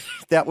 Yes.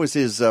 That was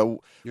his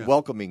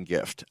welcoming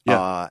gift.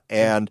 Yeah.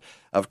 And,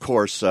 of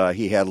course,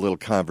 he had a little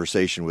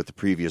conversation with the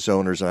previous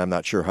owners, and I'm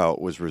not sure how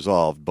it was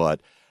resolved,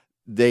 but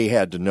they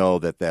had to know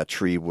that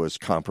tree was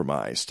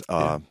compromised.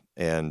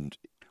 And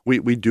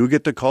we do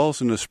get the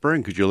calls in the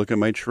spring. Could you look at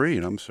my tree?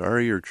 And I'm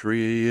sorry, your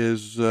tree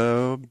is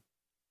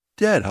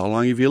dead. How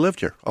long have you lived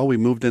here? Oh, we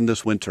moved in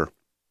this winter.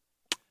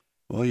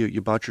 Well,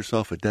 you bought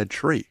yourself a dead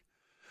tree.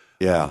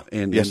 Yeah.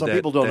 And some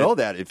people don't know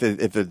that if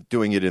they're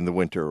doing it in the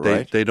winter,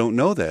 right? They don't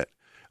know that.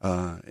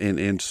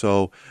 And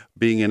so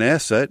being an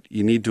asset,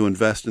 you need to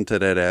invest into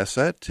that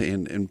asset.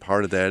 And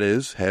part of that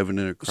is having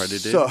an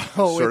accredited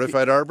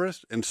certified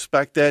arborist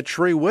inspect that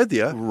tree with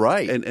you.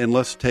 Right. And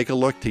let's take a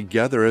look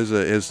together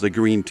as the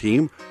green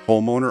team,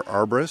 homeowner,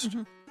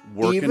 arborist,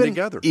 working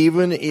together.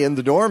 Even in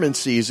the dormant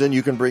season,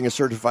 you can bring a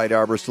certified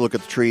arborist to look at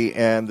the tree,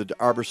 and the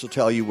arborist will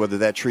tell you whether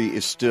that tree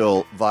is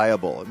still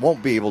viable. It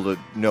won't be able to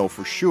know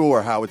for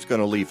sure how it's going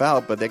to leaf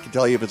out, but they can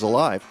tell you if it's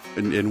alive.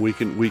 And we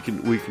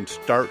can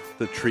start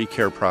the tree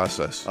care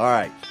process. All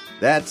right.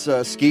 That's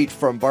Skeet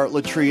from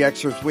Bartlett Tree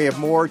Experts. We have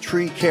more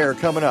tree care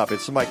coming up.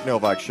 It's the Mike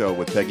Novak Show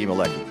with Peggy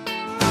Malecki.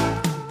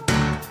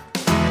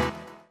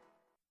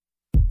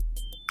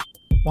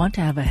 Want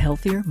to have a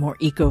healthier, more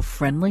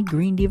eco-friendly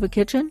Green Diva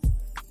kitchen?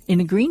 In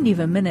a Green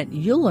Diva Minute,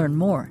 you'll learn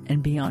more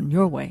and be on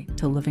your way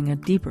to living a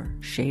deeper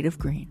shade of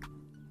green.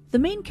 The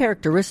main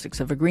characteristics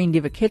of a Green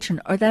Diva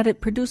kitchen are that it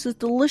produces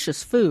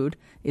delicious food,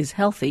 is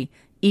healthy,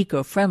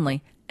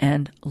 eco-friendly,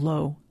 and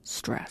low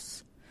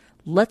stress.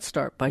 Let's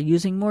start by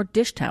using more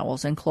dish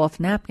towels and cloth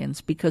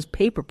napkins because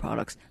paper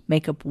products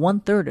make up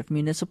 1/3 of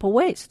municipal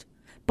waste.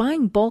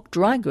 Buying bulk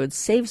dry goods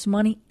saves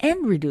money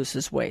and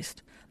reduces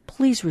waste.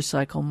 Please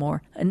recycle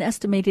more. An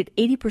estimated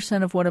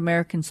 80% of what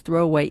Americans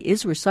throw away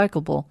is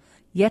recyclable,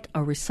 yet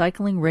our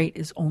recycling rate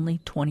is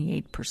only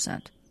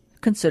 28%.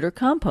 Consider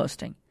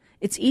composting.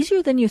 It's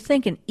easier than you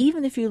think, and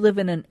even if you live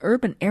in an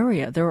urban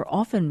area, there are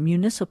often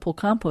municipal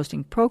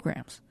composting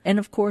programs. And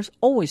of course,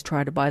 always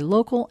try to buy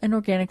local and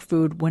organic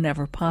food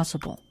whenever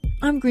possible.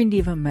 I'm Green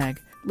Diva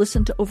Meg.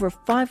 Listen to over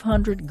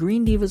 500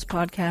 Green Divas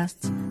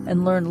podcasts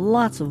and learn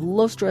lots of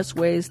low-stress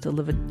ways to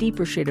live a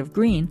deeper shade of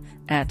green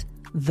at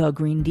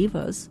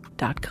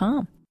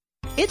thegreendivas.com.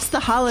 It's the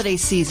holiday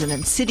season,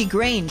 and City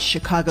Grange,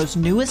 Chicago's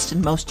newest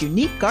and most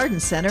unique garden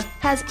center,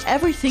 has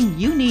everything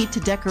you need to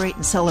decorate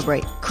and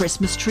celebrate.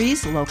 Christmas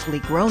trees, locally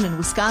grown in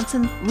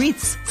Wisconsin,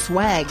 wreaths,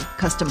 swag,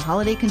 custom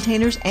holiday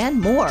containers, and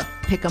more.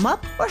 Pick them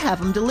up or have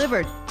them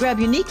delivered. Grab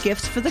unique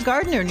gifts for the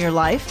gardener in your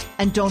life.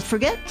 And don't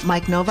forget,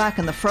 Mike Novak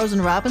and the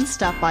Frozen Robins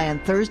stop by on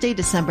Thursday,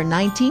 December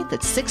 19th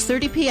at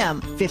 6:30 p.m.,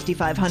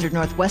 5500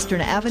 North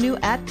Western Avenue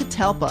at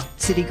Catalpa.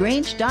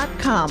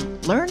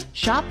 CityGrange.com. Learn,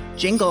 shop,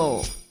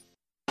 jingle.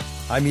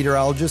 I'm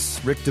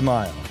meteorologist Rick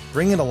DeMaio.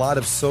 Bringing a lot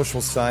of social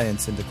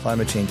science into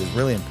climate change is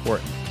really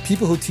important.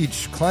 People who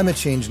teach climate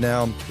change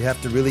now, you have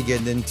to really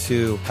get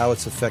into how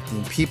it's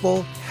affecting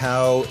people,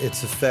 how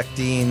it's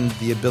affecting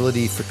the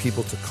ability for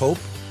people to cope,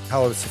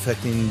 how it's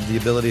affecting the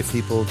ability of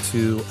people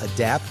to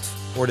adapt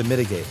or to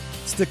mitigate.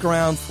 Stick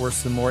around for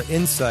some more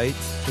insight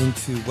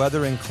into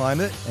weather and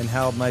climate and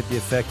how it might be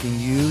affecting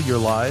you, your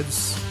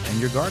lives, and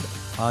your garden.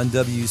 On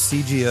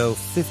WCGO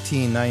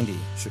 1590,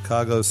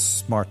 Chicago's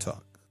Smart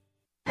Talk.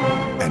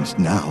 And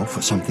now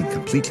for something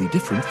completely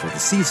different for the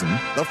season,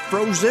 the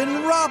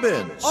Frozen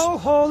Robins. Oh,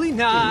 holy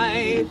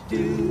night,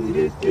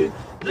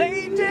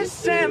 late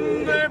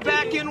December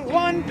back in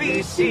 1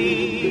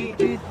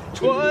 BC.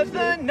 'Twas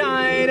the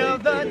night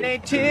of the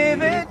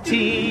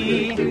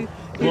nativity.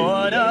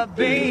 What a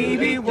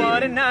baby,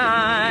 what a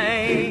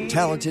night.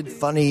 Talented,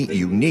 funny,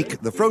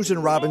 unique, the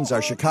Frozen Robins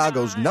are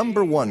Chicago's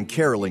 #1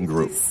 caroling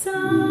group.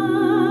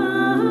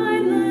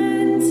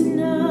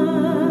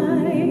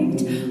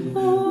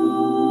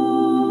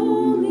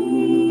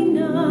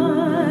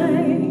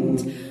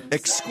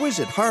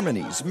 Exquisite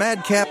harmonies,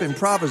 madcap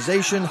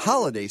improvisation,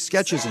 holiday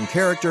sketches and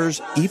characters,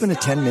 even a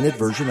 10-minute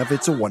version of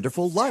It's a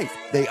Wonderful Life.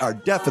 They are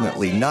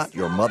definitely not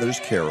your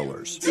mother's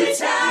carolers.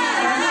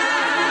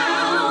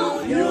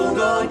 You'll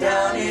go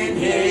down in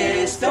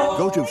history.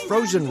 Go to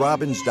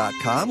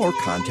frozenrobins.com or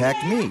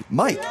contact me,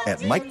 Mike, at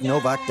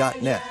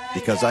MikeNovak.net,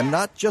 because I'm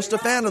not just a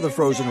fan of the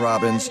Frozen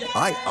Robins,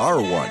 I are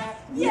one.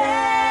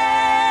 Yeah!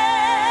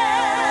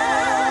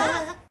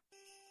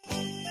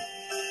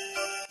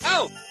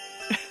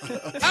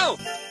 Oh!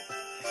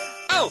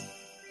 Oh!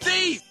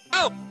 These!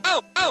 Oh!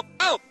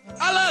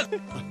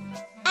 Alan!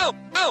 Oh!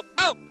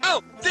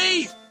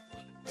 These!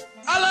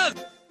 Alan!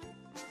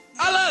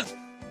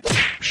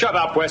 Shut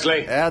up,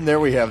 Wesley. And there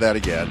we have that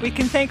again. We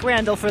can thank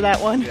Randall for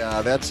that one.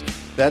 Yeah,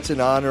 that's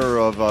in honor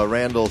of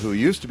Randall, who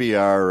used to be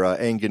our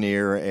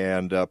engineer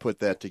and put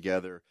that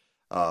together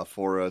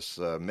for us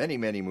many,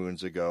 many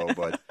moons ago.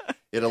 But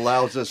it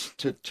allows us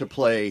to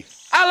play...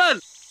 Alan!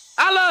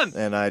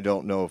 And I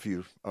don't know if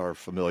you are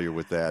familiar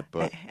with that,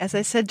 but... As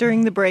I said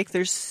during the break,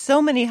 there's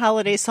so many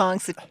holiday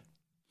songs that...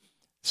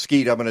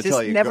 Skeet, I'm going to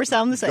tell you. Never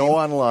sound the same. Go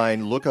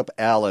online, look up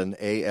Alan,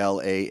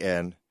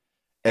 A-L-A-N.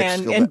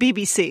 And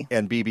BBC.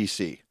 And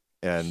BBC.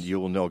 and you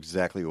will know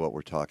exactly what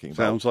we're talking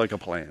about. Sounds like a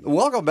plan.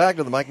 Welcome back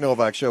to the Mike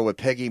Novak Show with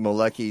Peggy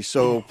Malecki.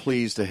 So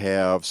pleased to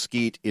have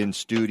Skeet in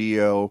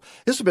studio.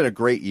 This has been a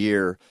great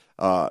year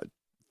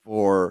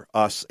for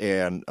us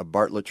and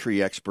Bartlett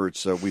Tree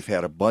Experts. We've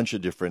had a bunch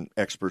of different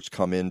experts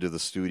come into the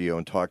studio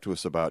and talk to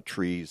us about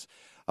trees.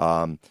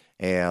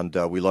 And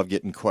we love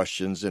getting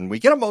questions, and we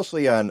get them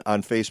mostly on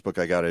Facebook,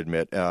 I got to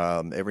admit.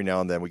 Every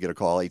now and then we get a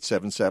call,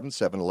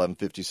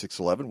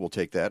 877-711-5611. We'll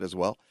take that as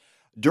well.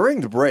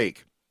 During the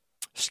break,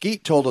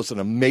 Skeet told us an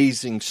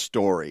amazing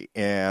story,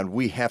 and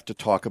we have to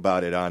talk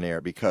about it on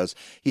air because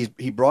he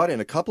brought in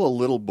a couple of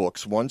little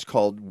books. One's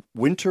called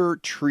Winter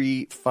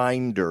Tree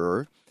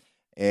Finder,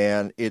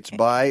 and it's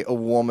by a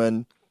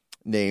woman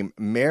named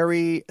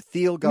May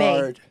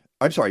Thielgard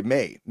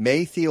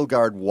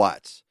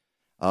Watts.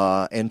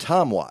 And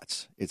Tom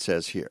Watts, it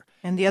says here.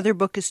 And the other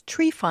book is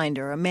Tree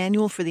Finder, a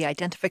manual for the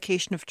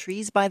identification of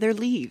trees by their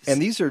leaves.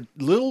 And these are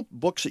little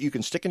books that you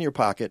can stick in your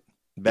back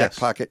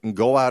pocket, and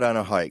go out on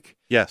a hike.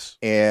 Yes.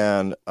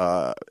 And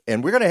we're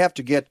going to have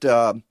to get,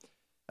 Ellie,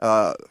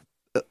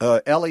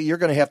 you're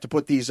going to have to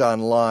put these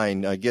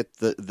online, get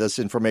this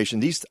information.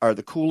 These are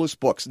the coolest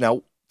books.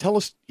 Now, tell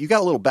us, you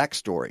got a little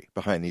backstory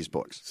behind these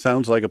books.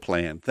 Sounds like a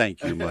plan.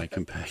 Thank you, Mike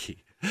and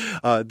Peggy.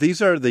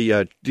 These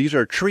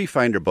are Tree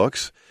Finder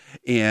books,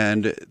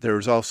 and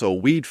there's also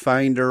Weed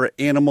Finder,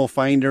 Animal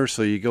Finder.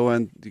 So you go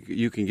on,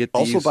 you can get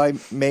these. Also by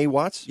May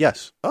Watts?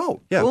 Yes.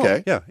 Oh, yeah. Cool.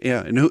 Okay.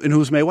 Yeah. And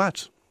who's May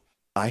Watts?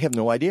 I have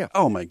no idea.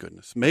 Oh my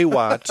goodness, May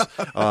Watts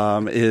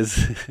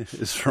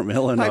is from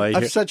Illinois.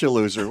 I'm such a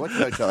loser. What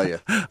can I tell you?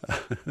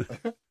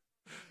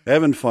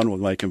 Having fun with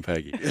Mike and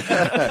Peggy.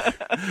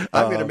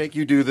 I'm going to make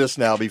you do this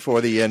now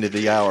before the end of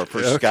the hour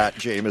for Scott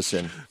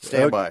Jameson.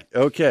 Stand by.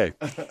 Okay.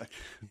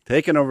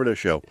 Taking over the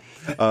show.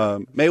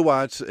 May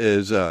Watts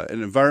is an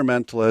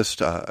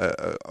environmentalist,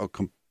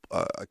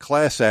 a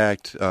class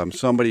act,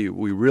 somebody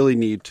we really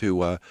need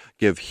to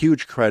give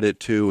huge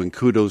credit to and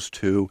kudos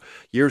to.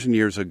 Years and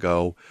years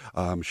ago,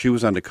 she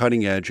was on the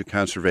cutting edge of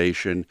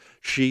conservation.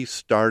 She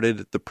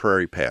started the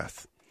Prairie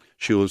Path.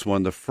 She was one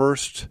of the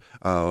first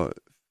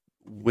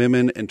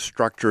women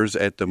instructors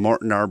at the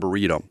Morton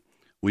Arboretum.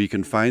 We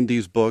can find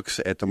these books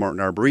at the Morton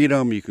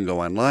Arboretum. You can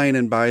go online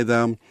and buy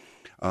them.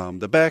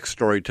 The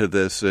backstory to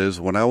this is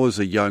when I was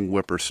a young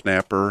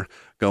whippersnapper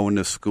going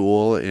to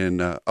school in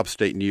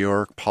upstate New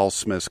York, Paul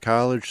Smith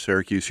College,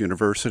 Syracuse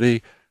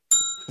University.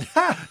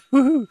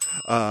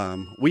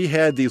 We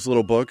had these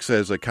little books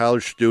as a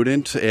college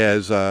student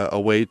as a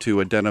way to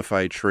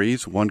identify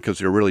trees. One, because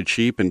they were really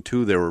cheap, and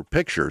two, they were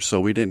pictures, so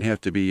we didn't have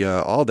to be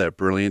all that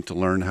brilliant to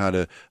learn how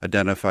to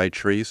identify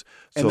trees.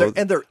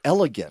 And they're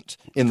elegant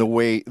in the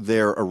way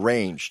they're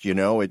arranged. You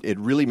know, it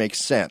really makes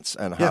sense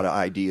on how to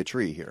ID a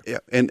tree here. Yeah,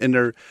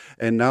 and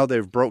now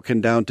they've broken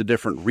down to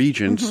different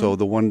regions. So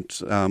the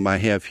ones I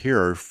have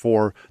here are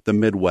for the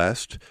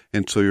Midwest,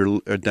 and so you're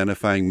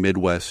identifying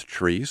Midwest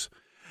trees.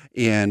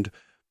 And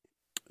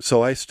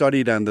so I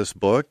studied on this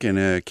book,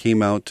 and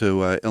came out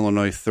to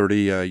Illinois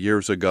 30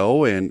 years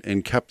ago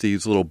and kept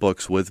these little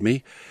books with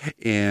me,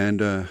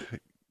 and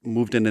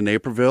moved into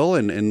Naperville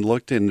and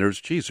looked, and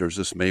there's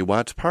this May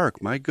Watts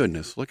Park. My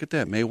goodness, look at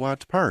that, May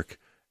Watts Park.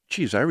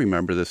 Geez, I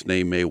remember this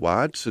name, May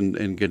Watts,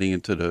 and getting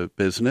into the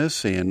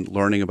business and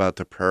learning about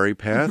the Prairie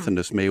Path and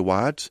this May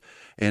Watts.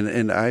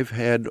 And I've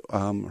had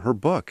her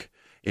book,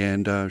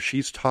 and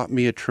she's taught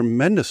me a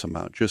tremendous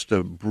amount, just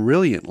a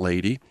brilliant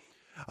lady.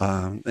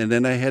 And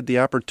then I had the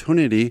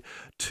opportunity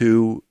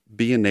to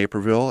be in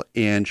Naperville,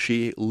 and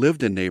she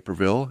lived in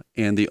Naperville,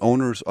 and the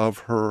owners of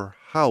her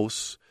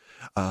house,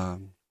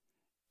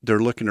 they're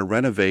looking to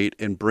renovate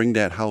and bring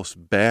that house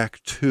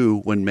back to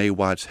when May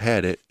Watts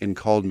had it, and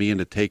called me in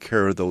to take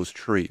care of those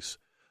trees.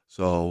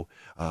 So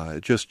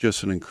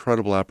just an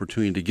incredible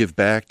opportunity to give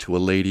back to a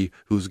lady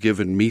who's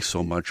given me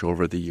so much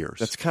over the years.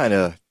 That's kind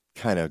of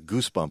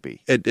goosebumpy.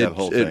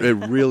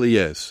 It really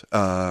is.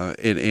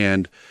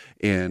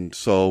 And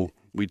so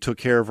we took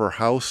care of her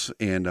house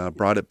and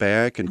brought it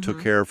back and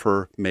took care of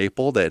her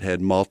maple that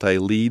had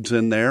multi-leads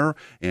in there,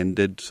 and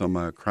did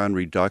some crown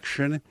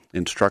reduction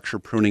and structure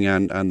pruning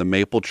on the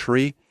maple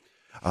tree.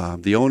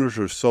 The owners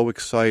were so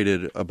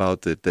excited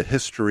about the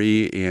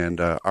history and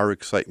our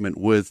excitement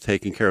with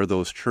taking care of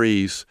those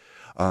trees.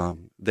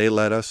 They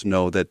let us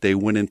know that they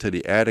went into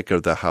the attic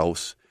of the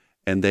house,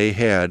 and they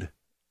had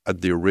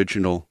the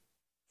original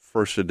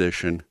first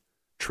edition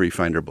Tree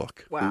Finder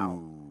book.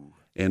 Wow.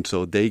 And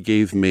so they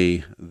gave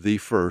me the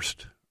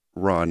first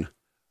run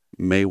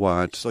May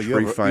Watts. So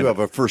you have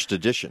a first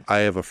edition. I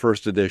have a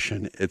first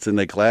edition. It's in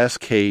a glass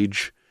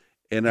cage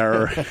in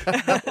our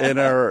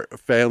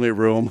family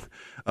room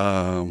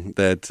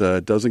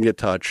that doesn't get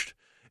touched,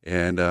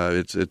 and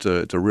it's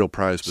a real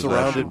prized possession.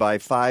 Surrounded by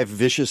 5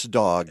 vicious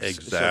dogs,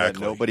 exactly. So that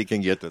nobody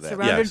can get to that.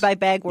 Surrounded by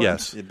bagworms.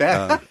 Yes.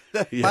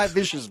 5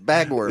 vicious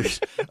bagworms.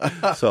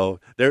 So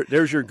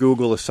there's your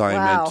Google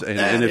assignment. Wow.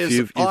 And if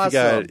you've got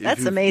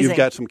That's amazing. You've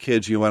got some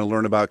kids, you want to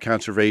learn about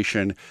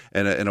conservation,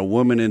 and a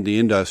woman in the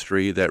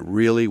industry that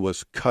really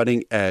was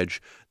cutting edge,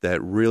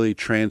 that really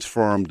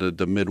transformed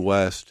the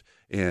Midwest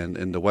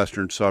and the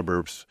western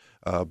suburbs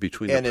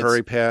between the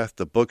Prairie Path,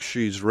 the books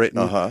she's written,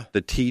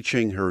 the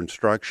teaching, her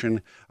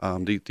instruction.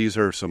 These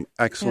are some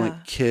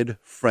excellent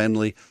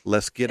kid-friendly,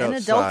 let's get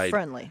outside.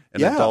 Adult-friendly.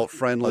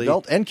 Adult-friendly.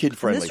 Adult and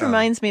kid-friendly. And this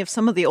reminds me of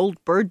some of the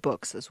old bird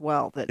books as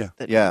well that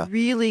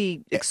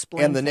really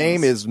explain And the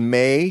name is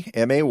May,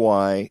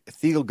 M-A-Y,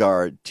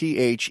 Thielgard,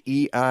 T-H-E-I-L-G-A-A-R-D,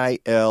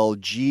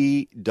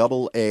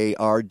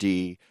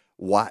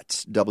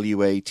 Watts,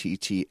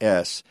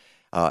 W-A-T-T-S.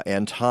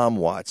 And Tom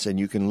Watts, and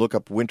you can look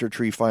up Winter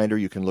Tree Finder,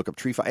 you can look up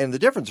Tree Finder, and the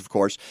difference, of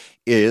course,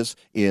 is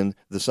in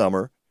the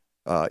summer,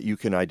 you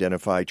can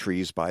identify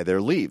trees by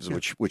their leaves,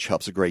 which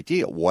helps a great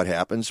deal. What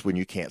happens when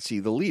you can't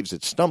see the leaves?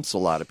 It stumps a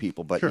lot of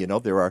people, but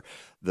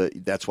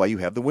that's why you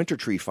have the Winter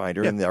Tree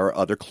Finder, and there are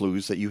other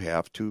clues that you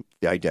have to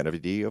the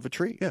identity of a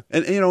tree. Yeah,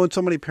 and and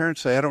so many parents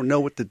say, I don't know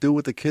what to do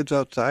with the kids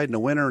outside in the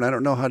winter, and I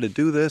don't know how to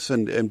do this,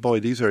 and boy,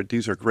 these are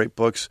great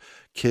books.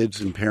 Kids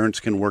and parents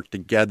can work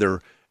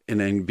together and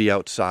then be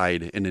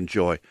outside and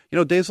enjoy.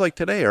 Days like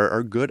today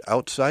are good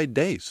outside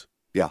days.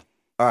 Yeah.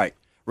 All right.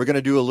 We're going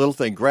to do a little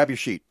thing. Grab your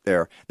sheet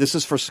there. This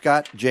is for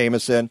Scott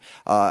Jameson.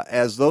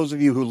 As those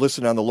of you who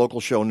listen on the local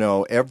show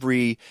know,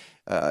 every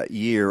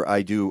year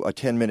I do a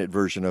 10-minute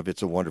version of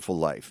It's a Wonderful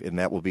Life, and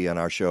that will be on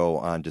our show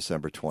on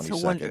December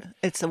 22nd.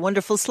 It's a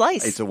wonderful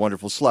slice. It's a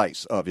wonderful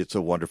slice of It's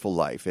a Wonderful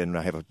Life, and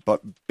I have a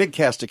big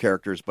cast of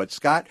characters, but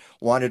Scott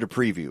wanted a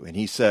preview, and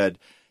he said,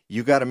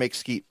 you got to make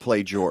Skeet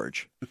play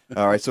George.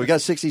 All right, so we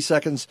got 60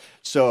 seconds.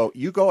 So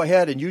you go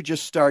ahead and you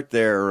just start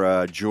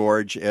there,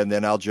 George, and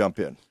then I'll jump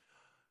in.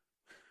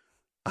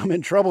 I'm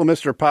in trouble,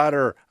 Mr.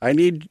 Potter. I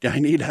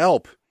need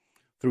help.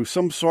 Through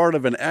some sort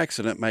of an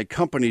accident, my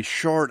company's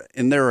short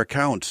in their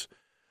accounts.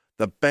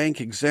 The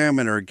bank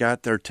examiner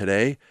got there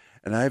today,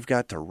 and I've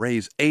got to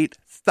raise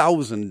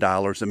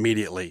 $8,000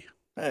 immediately.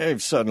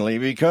 I've suddenly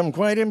become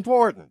quite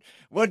important.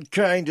 What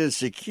kind of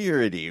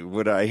security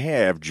would I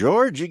have,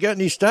 George? You got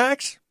any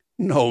stocks?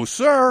 No,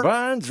 sir.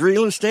 Bonds,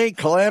 real estate,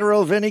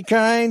 collateral of any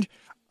kind?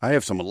 I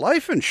have some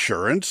life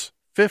insurance,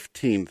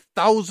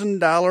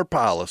 $15,000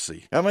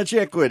 policy. How much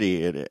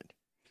equity in it?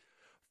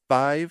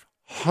 $500.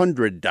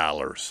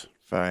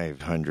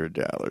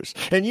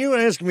 $500. And you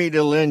ask me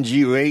to lend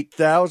you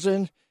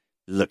 $8,000?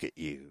 Look at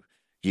you.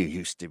 You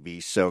used to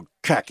be so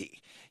cocky.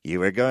 You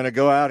were going to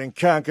go out and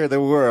conquer the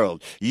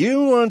world.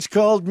 You once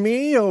called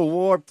me a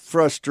warped,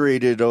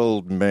 frustrated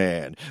old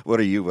man.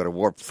 What are you but a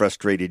warped,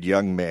 frustrated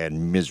young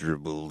man?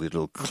 Miserable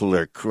little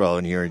clerk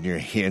crawling here on your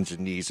hands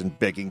and knees and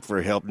begging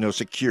for help. No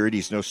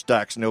securities, no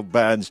stocks, no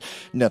bonds.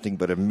 Nothing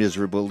but a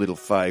miserable little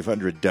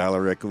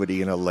 $500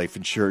 equity in a life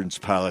insurance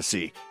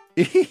policy.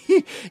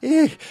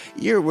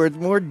 You're worth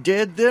more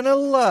dead than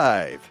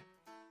alive.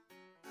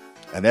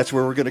 And that's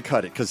where we're going to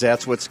cut it, because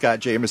that's what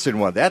Scott Jameson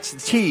won. That's the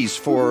tease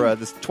for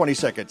the 20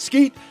 seconds.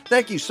 Skeet,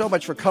 thank you so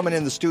much for coming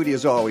in the studio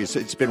as always.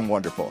 It's been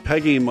wonderful.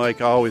 Peggy and Mike,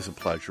 always a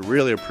pleasure.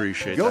 Really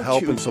appreciate the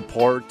help and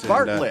support.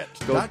 Bartlett.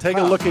 Go take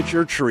a look at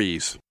your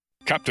trees.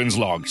 Captain's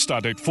log,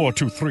 stardate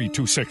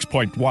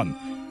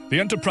 42326.1.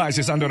 The Enterprise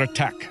is under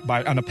attack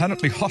by an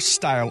apparently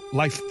hostile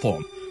life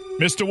form.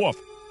 Mr. Worf,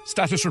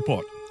 status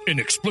report.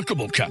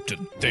 Inexplicable,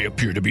 Captain. They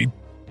appear to be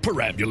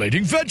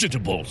perambulating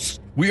vegetables.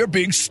 We are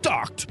being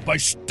stalked by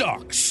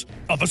stalks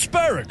of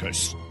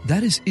asparagus.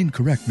 That is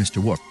incorrect,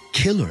 Mr. Worf.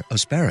 Killer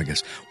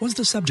asparagus was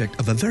the subject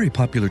of a very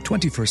popular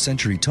 21st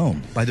century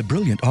tome by the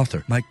brilliant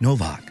author Mike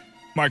Novak.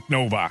 Mike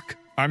Novak.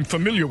 I'm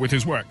familiar with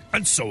his work,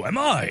 and so am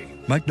I.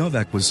 Mike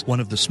Novak was one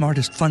of the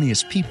smartest,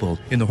 funniest people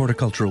in the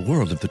horticultural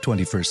world of the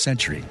 21st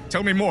century.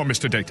 Tell me more,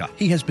 Mr. Data.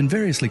 He has been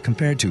variously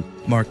compared to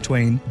Mark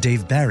Twain,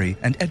 Dave Barry,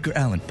 and Edgar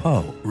Allan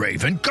Poe.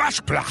 Raven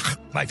Gashblach,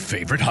 my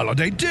favorite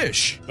holiday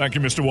dish. Thank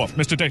you, Mr. Wolf.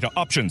 Mr. Data,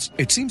 options.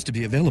 It seems to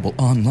be available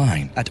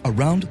online at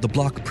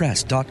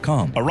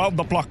AroundTheBlockPress.com.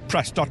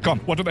 AroundTheBlockPress.com.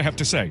 What do they have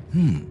to say?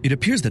 It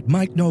appears that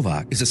Mike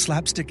Novak is a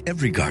slapstick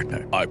every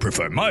gardener. I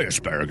prefer my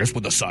asparagus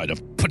with a side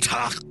of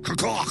patach.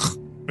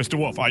 Mr.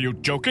 Wolf, are you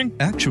joking?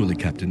 Actually,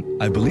 Captain,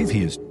 I believe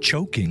he is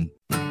choking.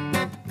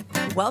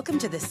 Welcome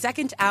to the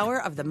second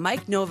hour of the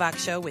Mike Novak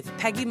Show with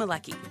Peggy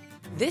Malecki.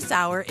 This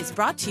hour is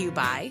brought to you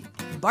by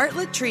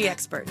Bartlett Tree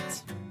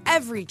Experts.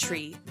 Every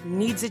tree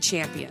needs a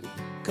champion.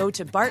 Go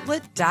to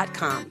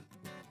bartlett.com.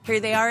 Here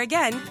they are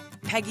again,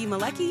 Peggy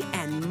Malecki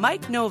and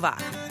Mike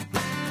Novak.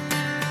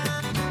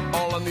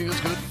 All I need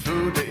is good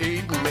food to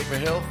eat and make me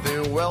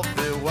healthy,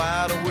 wealthy,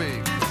 wide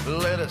awake.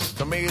 Lettuce,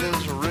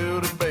 tomatoes,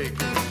 root, and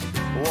bacon.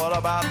 What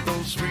about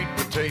those sweet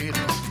potatoes?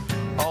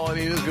 All I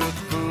need is good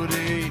food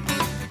to eat.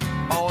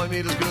 All I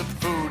need is good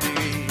food to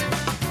eat.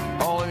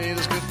 All I need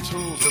is good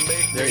tools to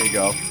make. There you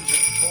go.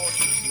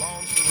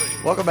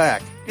 Welcome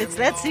back. It's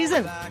that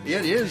season.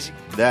 It is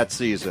that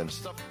season.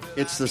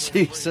 It's the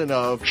season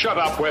of... Shut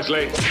up,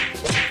 Wesley.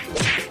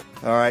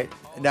 All right.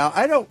 Now,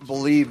 I don't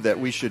believe that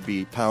we should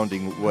be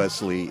pounding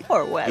Wesley,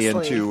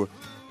 into...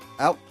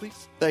 Out,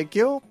 please. Thank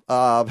you.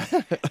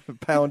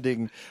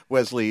 Pounding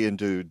Wesley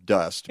into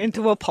dust.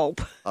 Into a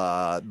pulp.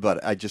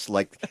 But I just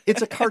like...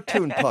 It's a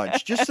cartoon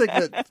punch. Just think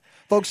that...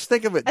 Folks,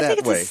 think of it that way. I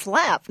think it's a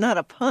slap, not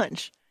a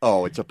punch.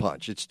 Oh, it's a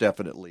punch. It's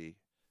definitely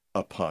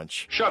a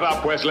punch. Shut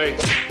up, Wesley.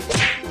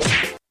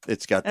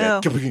 It's got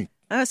that.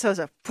 Oh, so it's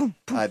a boom,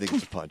 boom. I think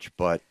it's a punch,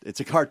 but it's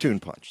a cartoon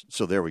punch.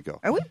 So there we go.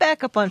 Are we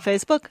back up on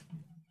Facebook?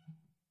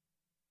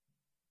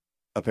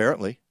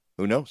 Apparently.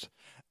 Who knows?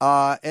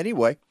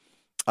 Anyway,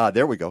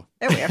 there we go.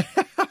 There we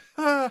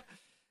are.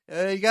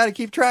 You got to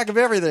keep track of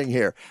everything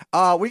here.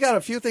 We got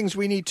a few things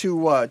we need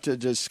to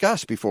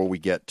discuss before we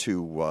get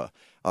to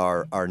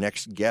our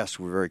next guest.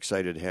 We're very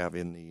excited to have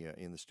in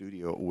the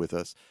studio with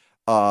us.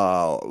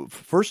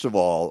 First of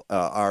all,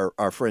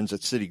 our friends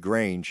at City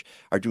Grange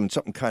are doing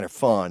something kind of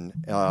fun.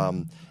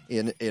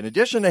 In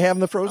addition to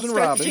having the frozen I'll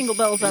start robins, the jingle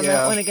bells on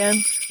that one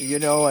again. You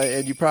know,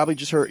 and you probably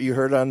just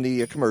heard on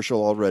the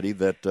commercial already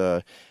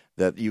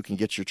that you can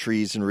get your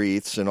trees and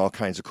wreaths and all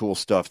kinds of cool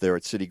stuff there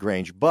at City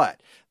Grange.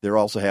 But they're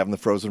also having the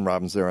frozen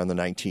robins there on the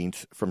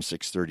 19th from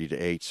 6:30 to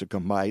 8. So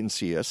come by and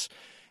see us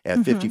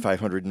at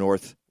 5500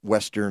 North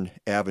Western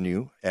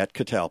Avenue at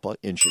Catalpa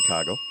in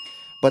Chicago.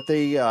 But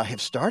they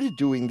have started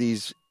doing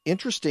these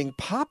interesting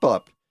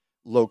pop-up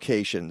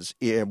locations.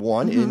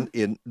 One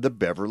in the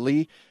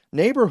Beverly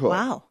neighborhood.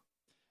 Wow.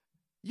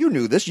 You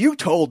knew this. You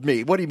told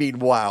me. What do you mean,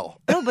 wow?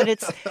 No,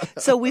 but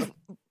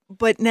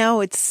but now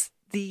it's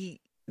the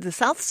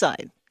South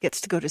Side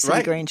gets to go to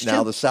City Grange, too.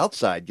 Now the South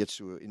Side gets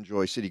to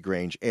enjoy City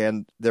Grange,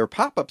 and their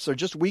pop-ups are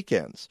just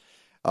weekends.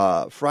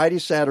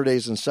 Fridays,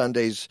 Saturdays, and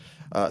Sundays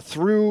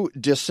through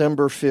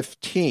December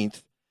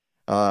 15th,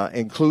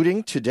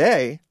 including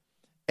today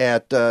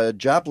at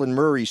Joplin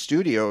Murray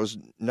Studios,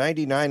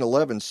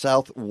 9911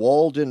 South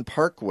Walden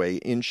Parkway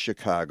in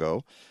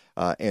Chicago.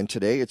 And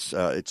today it's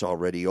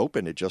already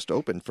open. It just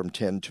opened from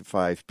 10 to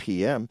 5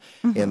 p.m.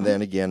 And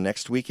then again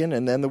next weekend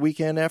and then the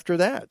weekend after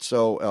that.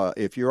 So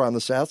if you're on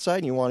the South Side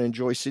and you want to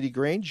enjoy City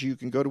Grange, you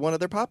can go to one of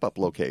their pop-up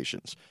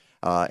locations.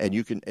 And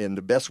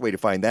the best way to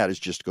find that is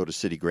just go to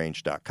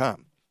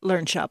citygrange.com.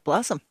 Learn Shop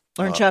Blossom.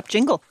 Learn Shop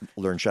Jingle.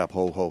 Learn Shop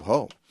Ho Ho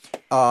Ho.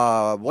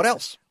 What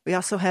else? We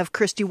also have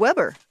Christy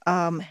Weber.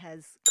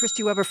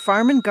 Christy Weber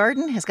Farm and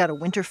Garden has got a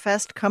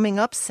Winterfest coming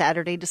up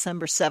Saturday,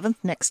 December 7th,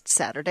 next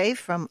Saturday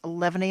from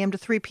 11 a.m. to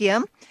 3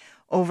 p.m.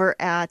 over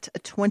at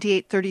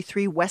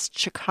 2833 West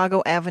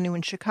Chicago Avenue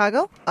in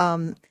Chicago.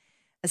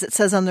 As it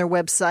says on their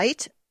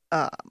website,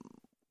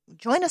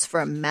 join us for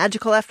a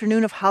magical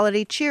afternoon of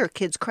holiday cheer,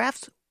 kids'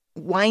 crafts,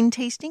 wine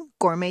tasting,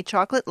 gourmet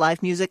chocolate,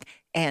 live music,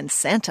 and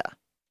Santa.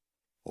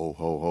 Ho,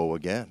 ho, ho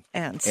again.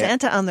 And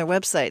Santa on their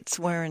website's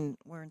wearing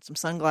some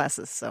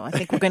sunglasses, so I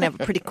think we're going to have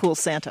a pretty cool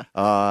Santa.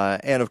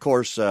 And, of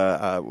course,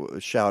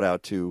 shout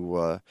out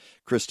to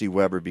Christy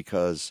Weber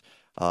because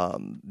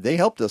they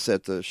helped us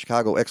at the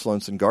Chicago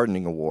Excellence in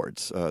Gardening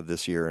Awards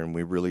this year, and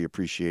we really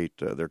appreciate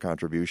their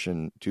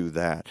contribution to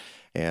that.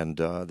 And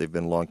they've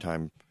been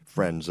longtime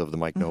friends of the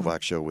Mike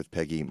Novak Show with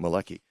Peggy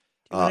Malecki.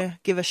 Do you want to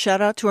give a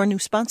shout-out to our new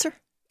sponsor?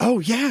 Oh,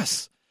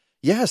 yes.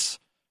 Yes.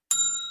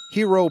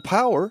 Hero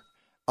Power.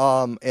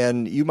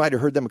 And you might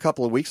have heard them a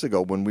couple of weeks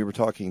ago when we were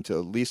talking to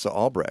Lisa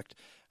Albrecht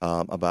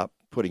about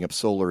putting up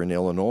solar in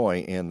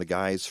Illinois, and the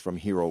guys from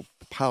Hero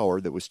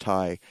Power, that was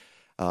Ty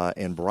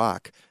and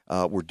Brock,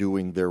 were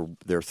doing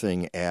their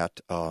thing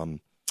at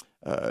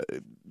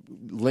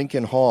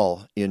Lincoln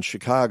Hall in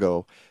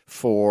Chicago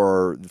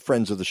for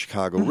Friends of the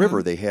Chicago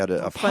River. They had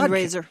a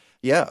fundraiser.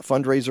 Yeah,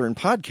 fundraiser and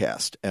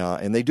podcast,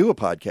 and they do a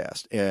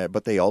podcast,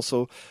 but they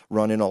also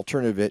run an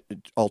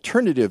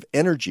alternative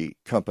energy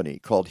company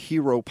called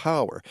Hero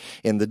Power.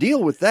 And the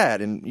deal with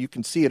that, and you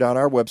can see it on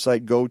our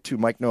website, go to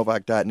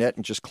MikeNovak.net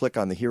and just click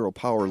on the Hero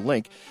Power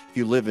link. If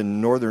you live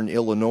in northern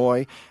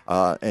Illinois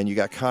and you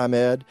got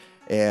ComEd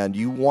and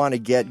you want to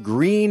get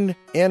green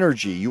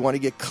energy, you want to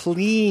get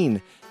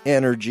clean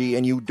energy,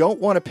 and you don't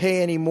want to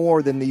pay any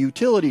more than the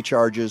utility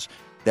charges,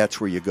 that's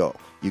where you go.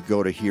 You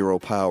go to Hero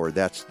Power.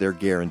 That's their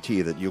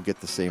guarantee that you'll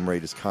get the same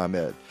rate as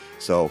ComEd.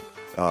 So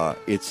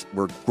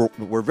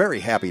we're very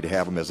happy to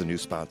have them as a new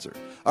sponsor.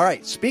 All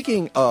right,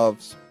 speaking of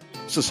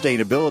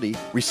sustainability,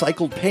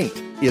 recycled paint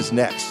is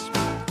next.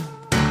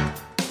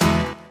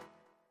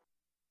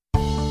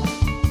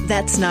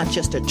 That's not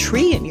just a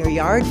tree in your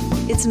yard,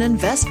 it's an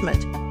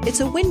investment. It's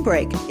a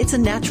windbreak. It's a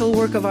natural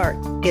work of art.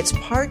 It's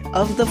part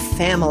of the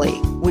family,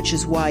 which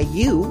is why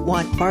you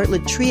want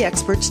Bartlett Tree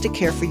Experts to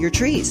care for your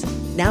trees.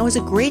 Now is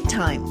a great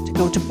time to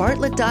go to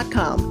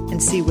Bartlett.com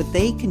and see what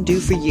they can do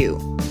for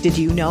you. Did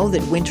you know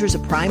that winter's a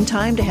prime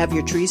time to have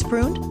your trees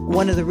pruned?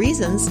 One of the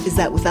reasons is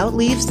that without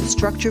leaves, the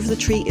structure of the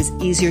tree is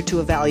easier to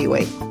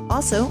evaluate.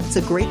 Also, it's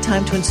a great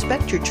time to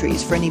inspect your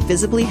trees for any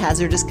visibly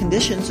hazardous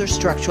conditions or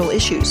structural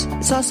issues.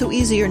 It's also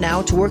easier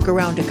now to work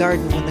around a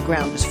garden when the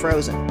ground is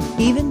frozen.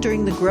 Even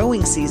during the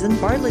growing season,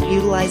 Bartlett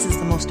utilizes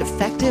the most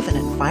effective and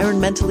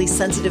environmentally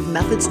sensitive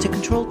methods to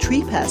control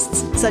tree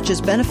pests, such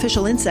as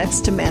beneficial insects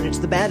to manage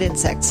the bad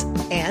insects.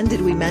 And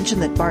did we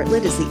mention that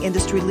Bartlett is the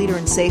industry leader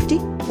in safety?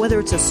 Whether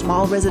it's a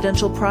small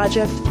residential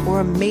project or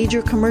a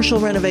major commercial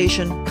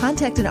renovation,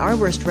 contact an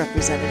arborist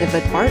representative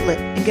at Bartlett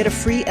and get a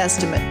free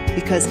estimate,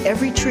 because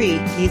every tree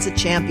needs a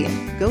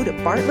champion. Go to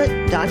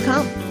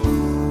Bartlett.com.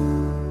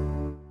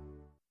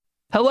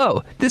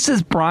 Hello, this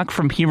is Brock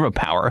from Hero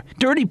Power.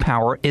 Dirty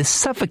power is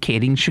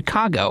suffocating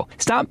Chicago.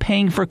 Stop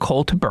paying for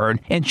coal to burn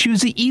and choose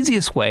the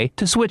easiest way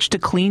to switch to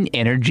clean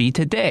energy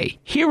today.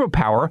 Hero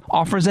Power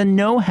offers a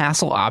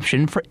no-hassle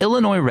option for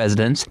Illinois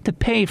residents to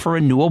pay for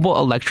renewable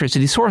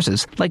electricity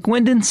sources like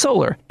wind and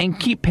solar and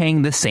keep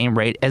paying the same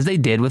rate as they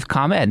did with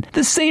ComEd.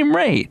 The same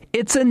rate.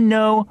 It's a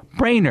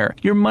no-brainer.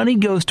 Your money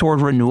goes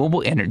toward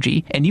renewable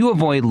energy and you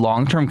avoid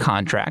long-term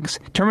contracts,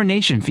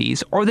 termination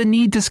fees, or the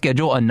need to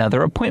schedule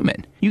another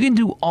appointment. You can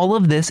do all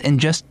of this in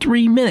just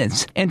 3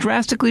 minutes and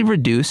drastically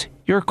reduce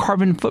your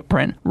carbon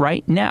footprint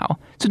right now.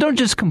 So don't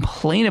just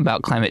complain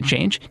about climate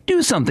change,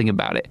 do something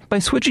about it. By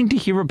switching to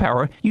Hero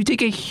Power, you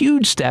take a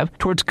huge step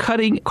towards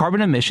cutting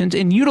carbon emissions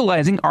and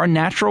utilizing our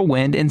natural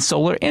wind and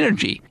solar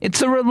energy.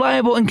 It's a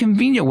reliable and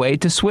convenient way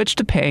to switch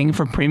to paying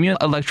for premium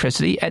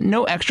electricity at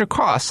no extra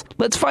cost.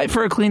 Let's fight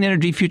for a clean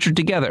energy future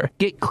together.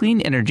 Get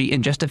clean energy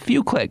in just a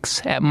few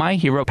clicks at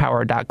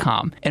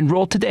myheropower.com.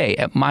 Enroll today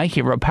at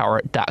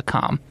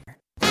myheropower.com.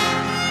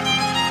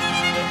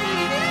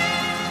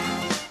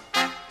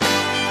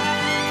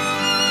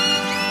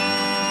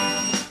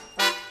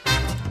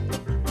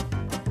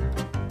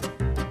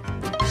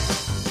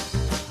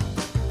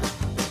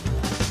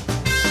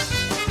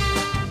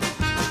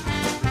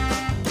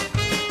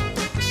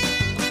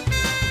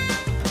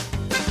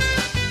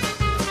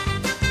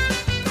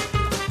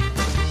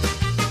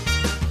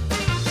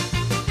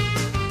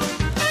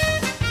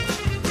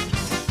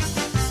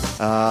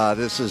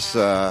 This is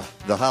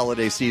the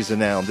holiday season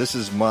now. This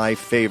is my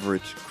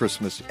favorite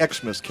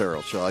Xmas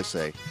carol, shall I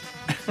say.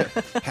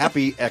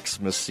 Happy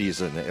Xmas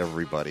season,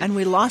 everybody. And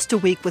we lost a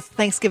week with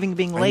Thanksgiving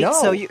being late,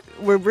 so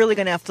we're really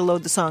going to have to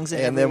load the songs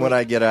in. And then when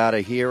I get out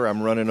of here,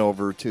 I'm running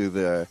over to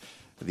the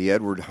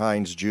Edward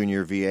Hines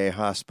Jr. VA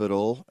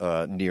Hospital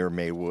near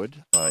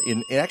Maywood.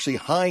 In actually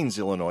Hines,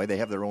 Illinois. They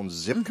have their own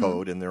zip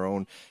code in their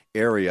own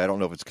area. I don't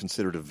know if it's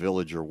considered a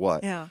village or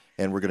what. Yeah.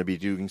 And we're going to be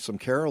doing some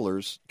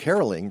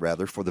caroling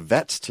for the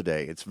vets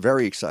today. It's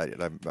very exciting.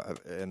 We're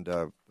going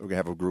to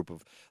have a group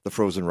of the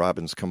Frozen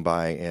Robins come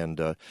by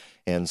and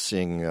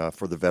sing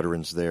for the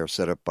veterans there,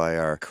 set up by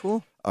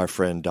our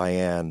friend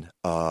Diane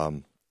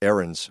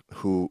Ahrens,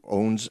 who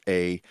owns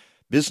a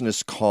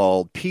business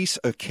called Piece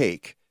of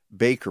Cake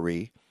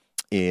Bakery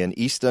in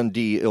East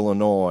Dundee,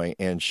 Illinois,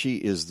 and she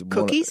is the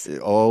cookies.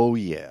 Oh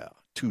yeah,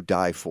 to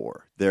die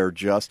for. They're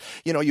just,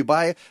 you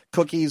buy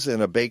cookies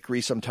in a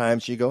bakery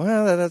sometimes. You go,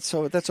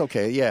 that's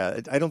okay. Yeah,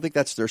 I don't think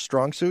that's their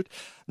strong suit.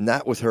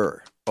 Not with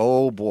her.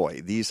 Oh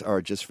boy, these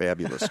are just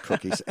fabulous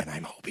cookies, and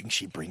I'm hoping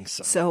she brings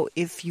some. So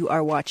if you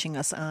are watching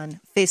us on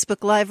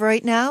Facebook Live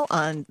right now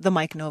on the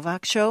Mike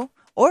Novak Show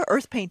or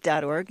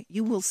earthpaint.org,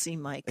 you will see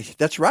Mike.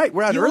 That's right.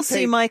 We're on You EarthPaint. will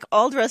see Mike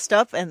all dressed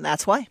up, and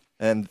that's why.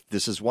 And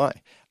this is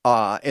why.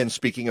 And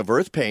speaking of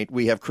EarthPaint,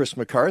 we have Chris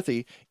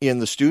McCarthy in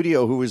the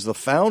studio, who is the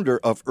founder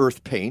of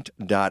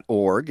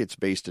EarthPaint.org. It's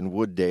based in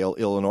Wooddale,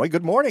 Illinois.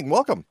 Good morning.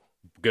 Welcome.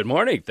 Good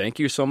morning. Thank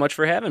you so much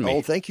for having me.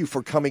 Oh, thank you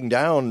for coming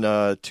down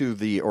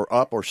or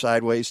up or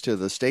sideways to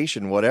the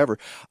station, whatever.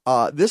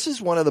 This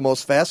is one of the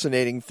most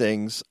fascinating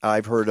things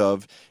I've heard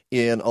of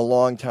in a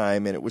long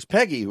time, and it was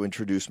Peggy who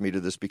introduced me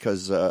to this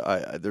because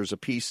there's a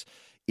piece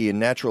in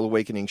Natural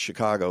Awakening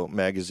Chicago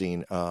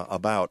magazine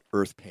about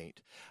EarthPaint.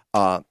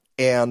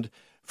 And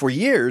for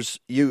years,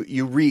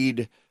 you've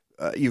read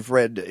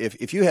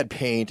if you had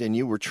paint and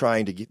you were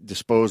trying to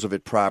dispose of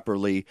it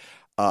properly,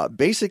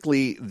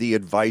 basically the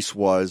advice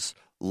was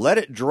let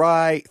it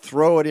dry,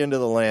 throw it into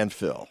the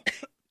landfill.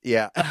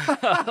 Yeah.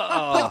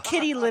 Put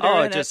kitty litter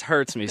in it. It just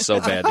hurts me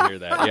so bad to hear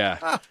that.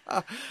 Yeah.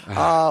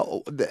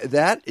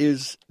 That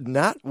is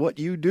not what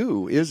you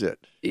do, is it?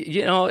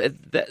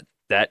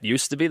 That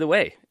used to be the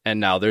way, and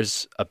now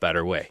there's a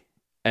better way.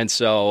 And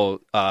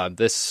so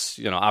this,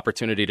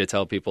 opportunity to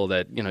tell people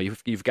that,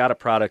 you've got a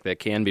product that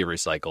can be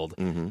recycled.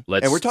 Mm-hmm.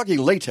 And we're talking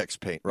latex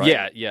paint,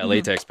 right? Yeah,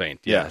 latex paint.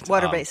 Yeah.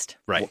 Water-based.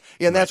 Right.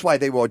 And that's why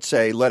they would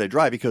say let it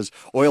dry, because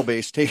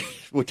oil-based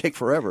would take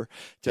forever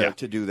to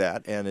do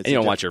that. And you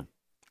don't want your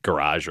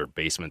garage or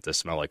basement to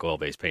smell like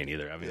oil-based paint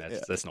either. I mean,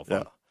 that's no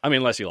fun. Yeah. I mean,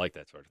 unless you like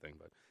that sort of thing.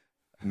 But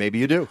maybe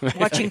you do.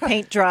 Watching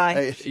paint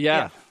dry.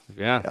 Yeah.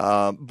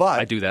 But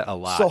I do that a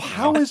lot. So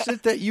how is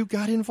it that you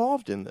got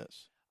involved in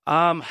this?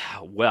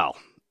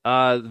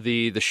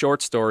 The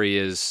short story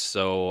is,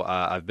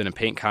 I've been a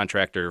paint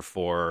contractor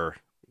for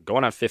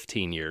going on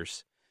 15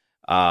 years.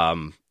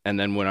 And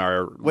then when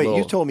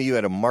you told me you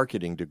had a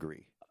marketing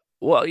degree.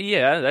 Well,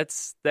 yeah,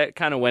 that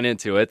kind of went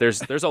into it.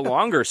 There's a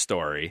longer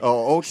story.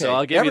 Oh, okay. So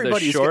I'll give you the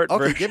short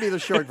version. Okay, give me the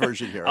short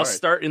version here. I'll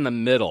start in the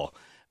middle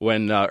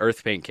when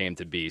EarthPaint came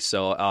to be.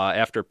 So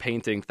after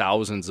painting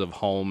thousands of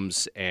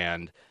homes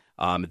and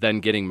then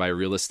getting my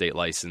real estate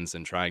license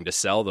and trying to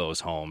sell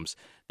those homes,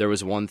 there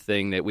was one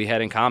thing that we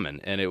had in common,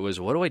 and it was,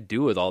 what do I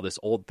do with all this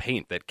old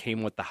paint that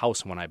came with the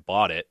house when I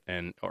bought it,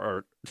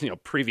 or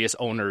previous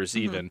owners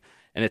even,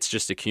 and it's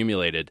just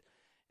accumulated.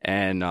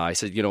 And I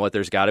said, you know what,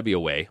 there's got to be a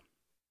way.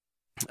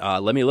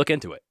 Let me look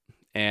into it.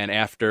 And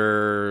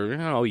after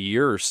a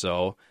year or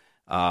so,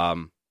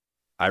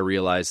 I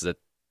realized that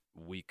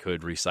we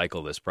could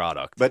recycle this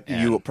product. But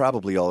you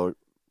probably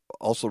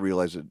also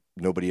realize that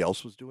nobody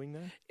else was doing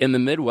that? In the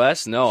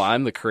Midwest, no,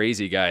 I'm the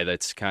crazy guy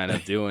that's kind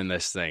of doing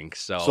this thing.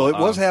 So it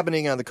was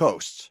happening on the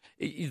coasts.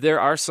 There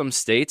are some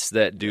states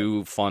that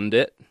do fund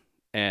it,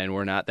 and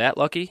we're not that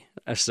lucky.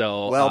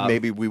 So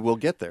maybe we will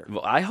get there.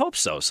 Well, I hope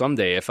so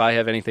someday if I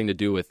have anything to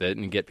do with it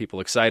and get people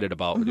excited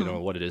about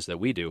what it is that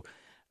we do.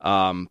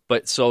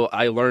 But so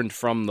I learned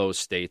from those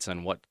states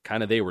on what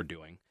kind of they were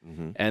doing.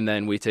 And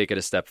then we take it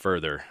a step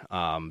further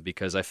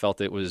because I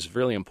felt it was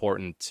really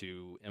important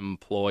to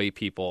employ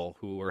people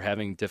who were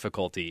having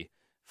difficulty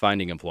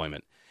finding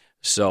employment.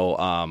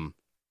 So,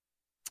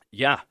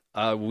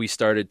 we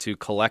started to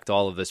collect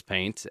all of this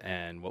paint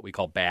and what we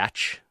call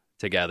batch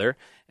together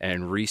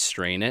and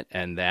restrain it,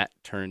 and that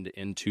turned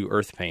into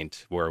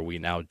EarthPaint, where we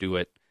now do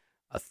it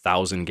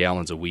 1,000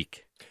 gallons a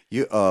week.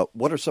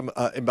 What are some?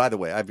 And by the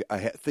way,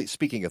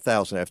 speaking of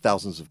 1,000, I have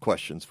thousands of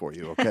questions for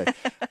you. Okay,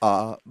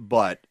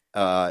 but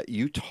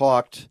you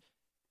talked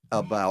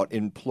about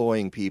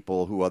employing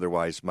people who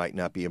otherwise might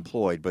not be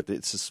employed, but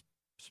it's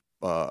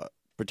a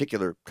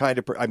particular kind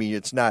of. I mean,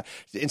 it's not.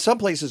 In some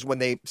places, when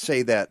they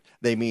say that,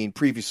 they mean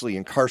previously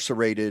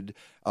incarcerated.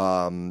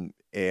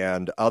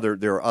 And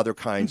there are other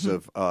kinds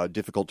of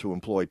difficult to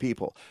employ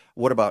people.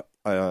 What about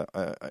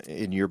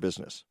in your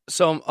business?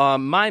 So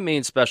my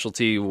main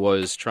specialty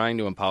was trying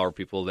to empower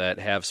people that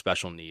have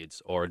special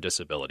needs or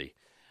disability,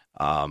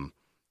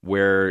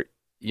 where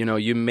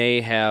you may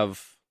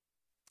have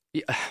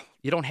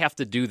you don't have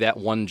to do that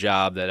one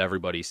job that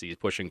everybody sees,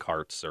 pushing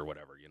carts or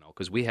whatever,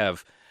 because we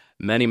have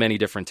many, many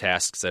different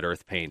tasks at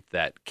EarthPaint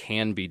that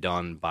can be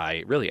done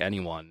by really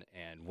anyone.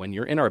 And when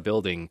you're in our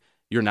building,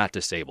 you're not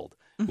disabled.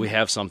 We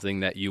have something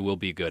that you will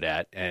be good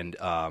at, and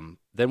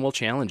then we'll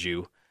challenge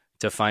you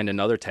to find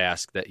another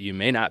task that you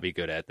may not be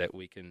good at that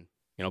we can,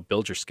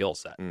 build your skill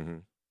set.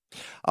 And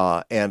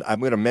I'm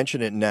going to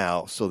mention it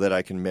now so that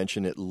I can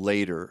mention it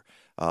later,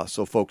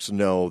 so folks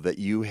know that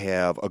you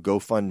have a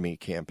GoFundMe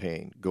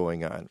campaign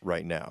going on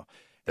right now.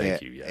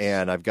 Thank you. Yes.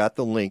 And I've got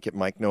the link at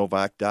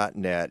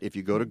MikeNovak.net. If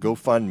you go to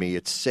GoFundMe,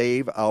 it's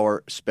Save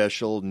Our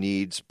Special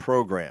Needs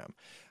Program.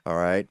 All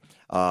right.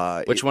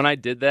 Which when I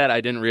did that,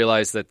 I didn't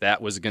realize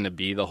that was going to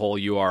be the whole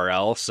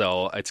URL.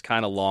 So it's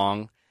kind of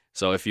long.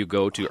 So if you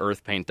go to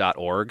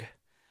earthpaint.org,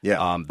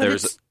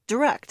 there's it's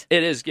direct.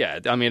 It is, yeah.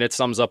 I mean, it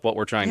sums up what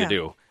we're trying to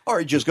do. Or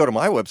you just go to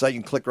my website. You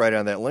can click right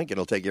on that link.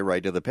 It'll take you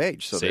right to the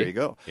page. So there you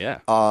go. Yeah.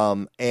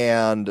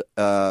 And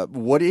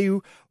what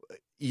do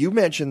you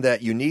mentioned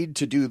that you need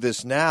to do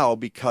this now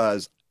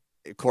because,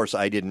 of course,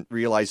 I didn't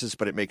realize this,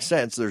 but it makes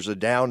sense. There's a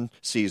down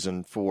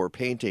season for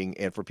painting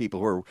and for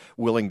people who are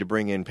willing to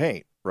bring in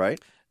paint, right?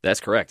 That's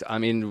correct. I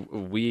mean,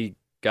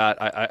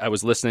 I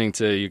was listening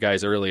to you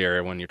guys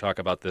earlier when you talk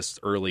about this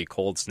early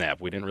cold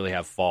snap. We didn't really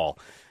have fall.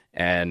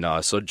 And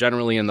so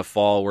generally in the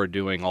fall, we're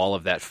doing all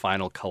of that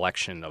final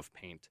collection of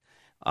paint,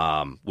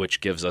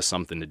 which gives us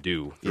something to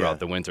do throughout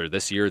the winter.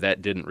 This year,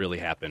 that didn't really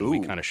happen. We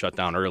kind of shut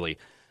down early.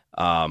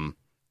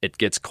 It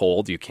gets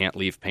cold. You can't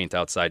leave paint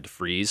outside to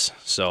freeze.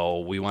 So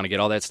we want to get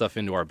all that stuff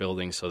into our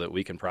building so that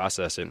we can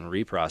process it and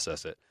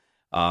reprocess it.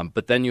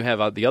 But then you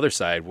have the other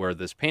side where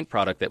this paint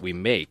product that we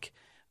make,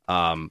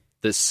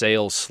 the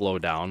sales slow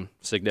down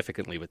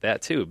significantly with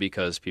that too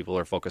because people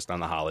are focused on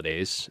the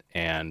holidays.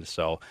 And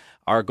so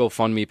our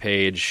GoFundMe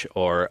page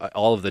or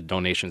all of the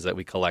donations that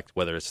we collect,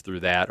 whether it's through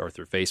that or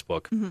through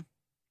Facebook,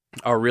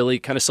 are really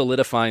kind of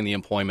solidifying the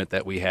employment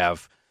that we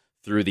have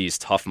through these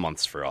tough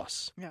months for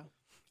us. Yeah.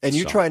 And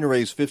you're trying to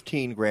raise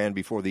 $15,000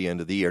 before the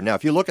end of the year. Now,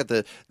 if you look at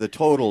the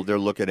total they're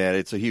looking at,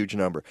 it's a huge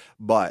number.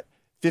 But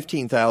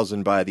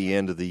 $15,000 by the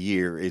end of the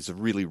year is a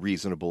really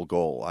reasonable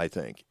goal, I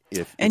think.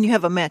 And you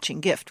have a matching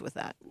gift with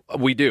that.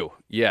 We do,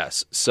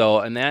 yes. So,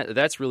 and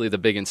that's really the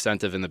big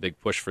incentive and the big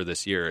push for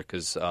this year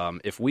because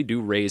if we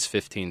do raise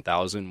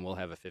 $15,000, we'll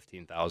have a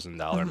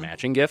 $15,000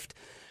 matching gift.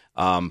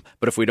 But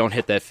if we don't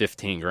hit that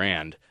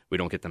 $15,000, we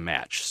don't get the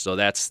match. So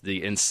that's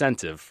the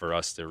incentive for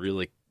us to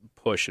really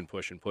push and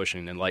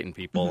enlighten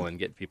people and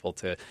get people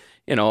to,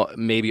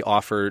 maybe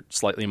offer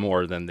slightly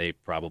more than they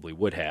probably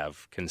would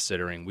have,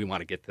 considering we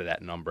want to get to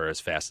that number as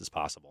fast as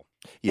possible.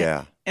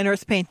 Yeah. And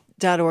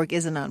earthpaint.org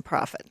is a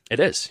nonprofit. It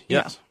is,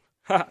 yes.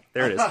 Yeah.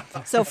 There it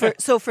is.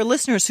 So for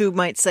listeners who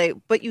might say,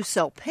 but you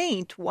sell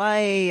paint,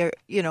 why are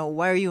you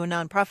a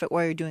nonprofit?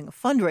 Why are you doing a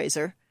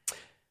fundraiser?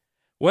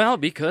 Well,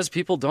 because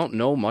people don't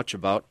know much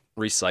about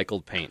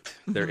recycled paint.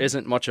 There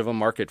isn't much of a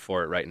market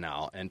for it right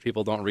now, and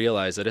people don't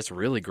realize that it's a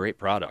really great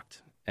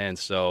product. And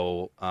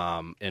so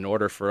in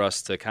order for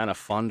us to kind of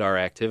fund our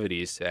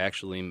activities to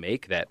actually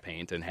make that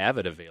paint and have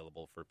it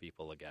available for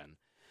people again,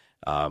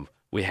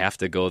 we have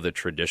to go the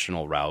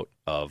traditional route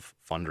of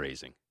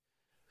fundraising.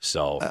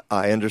 So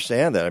I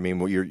understand that. I mean,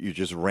 you're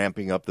just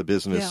ramping up the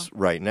business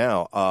right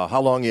now.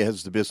 How long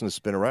has the business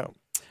been around?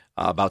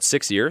 About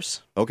 6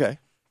 years. Okay.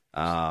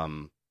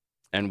 And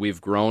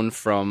we've grown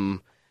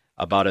from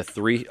about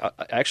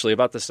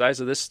about the size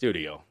of this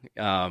studio.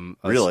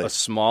 Really? A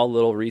small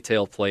little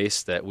retail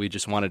place that we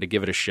just wanted to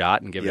give it a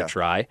shot and give it a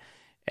try.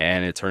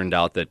 And it turned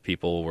out that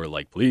people were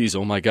like, please,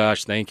 oh my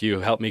gosh, thank you,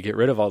 help me get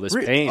rid of all this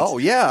paint. Oh,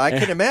 yeah, I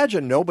can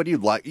imagine nobody,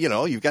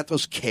 you've got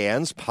those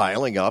cans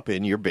piling up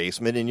in your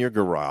basement, in your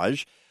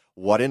garage.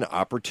 What an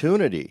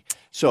opportunity.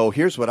 So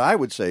here's what I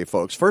would say,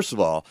 folks. First of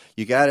all,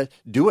 you got to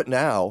do it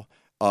now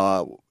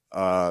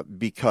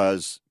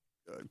because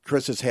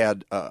Chris has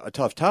had a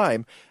tough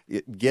time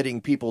getting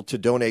people to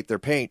donate their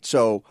paint.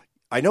 So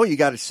I know you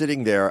got it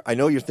sitting there. I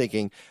know you're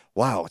thinking,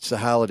 wow, it's the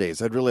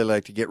holidays. I'd really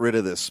like to get rid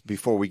of this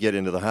before we get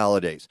into the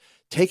holidays.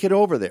 Take it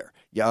over there.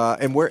 Yeah,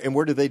 and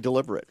where do they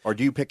deliver it? Or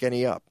do you pick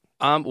any up?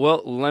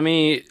 Well, let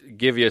me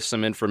give you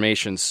some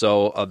information.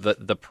 So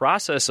the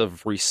process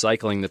of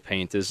recycling the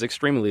paint is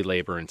extremely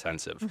labor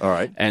intensive. All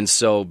right. And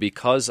so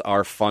because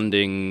our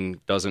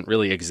funding doesn't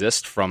really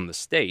exist from the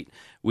state,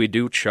 we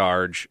do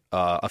charge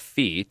a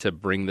fee to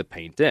bring the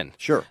paint in.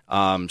 Sure.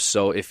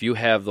 So if you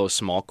have those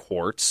small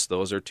quarts,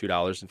 those are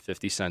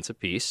 $2.50 a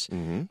piece.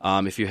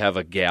 Mm-hmm. If you have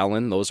a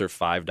gallon, those are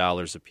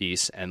 $5 a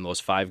piece. And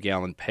those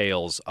 5-gallon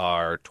pails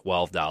are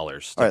 $12.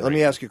 All right, let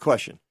me ask you a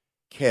question.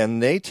 Can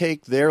they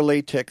take their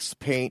latex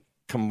paint,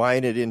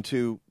 combine it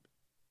into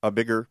a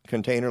bigger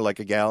container like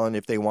a gallon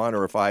if they want,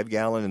 or a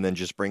 5-gallon, and then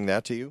just bring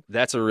that to you?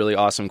 That's a really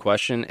awesome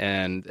question,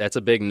 and that's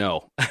a big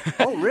no.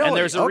 Oh, really? And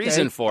there's a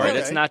reason for it. Okay.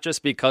 It's not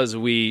just because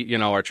we,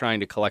 are trying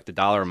to collect a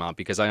dollar amount,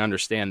 because I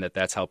understand that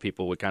that's how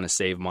people would kind of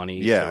save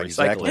money. Yeah, to recycle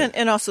exactly. it.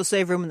 And also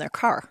save room in their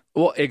car.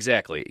 Well,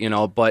 exactly.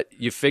 But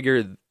you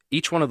figure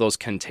each one of those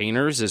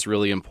containers is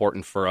really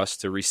important for us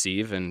to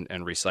receive and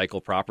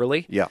recycle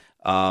properly. Yeah.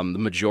 The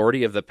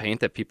majority of the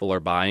paint that people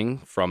are buying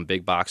from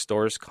big box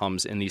stores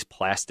comes in these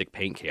plastic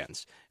paint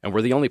cans. And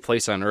we're the only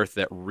place on earth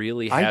that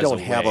really has I don't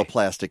have a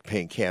plastic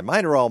paint can.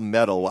 Mine are all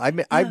metal.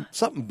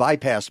 Something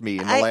bypassed me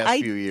in the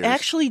last few years. I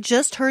actually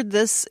just heard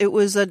this. It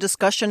was a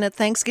discussion at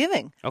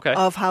Thanksgiving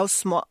of how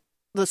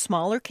the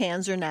smaller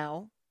cans are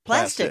now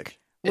plastic.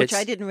 Which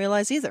I didn't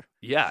realize either.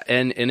 Yeah,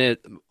 and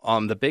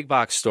the big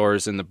box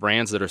stores and the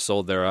brands that are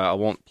sold there, I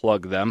won't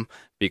plug them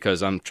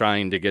because I'm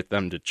trying to get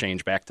them to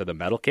change back to the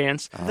metal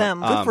cans.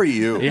 Good for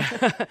you.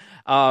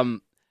 Yeah.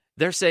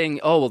 They're saying,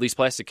 oh, well, these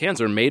plastic cans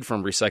are made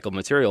from recycled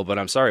material, but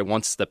I'm sorry,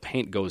 once the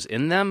paint goes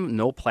in them,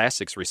 no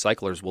plastics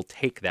recyclers will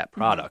take that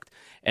product.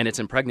 And it's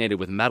impregnated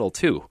with metal,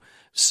 too.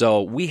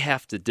 So we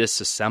have to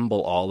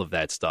disassemble all of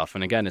that stuff.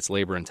 And again, it's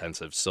labor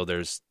intensive. So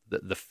there's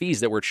the fees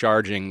that we're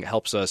charging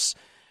helps us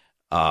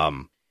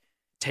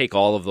take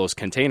all of those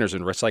containers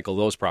and recycle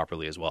those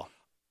properly as well.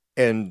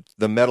 And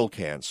the metal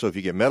cans. So if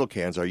you get metal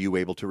cans, are you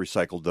able to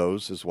recycle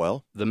those as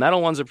well? The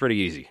metal ones are pretty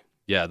easy.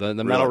 Yeah, the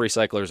metal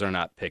recyclers are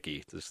not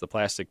picky. It's the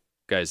plastic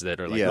guys that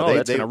are like,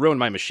 that's going to ruin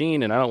my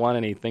machine, and I don't want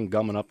anything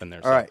gumming up in there.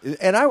 All right,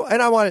 and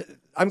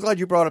I'm glad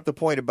you brought up the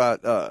point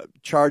about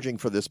charging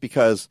for this,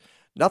 because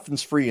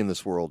nothing's free in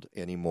this world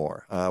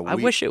anymore. I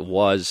wish it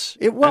was.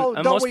 And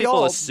most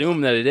people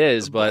assume that it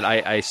is, but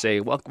I say,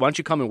 well, why don't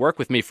you come and work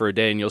with me for a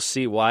day, and you'll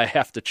see why I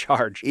have to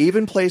charge.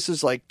 Even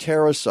places like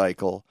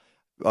TerraCycle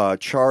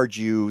charge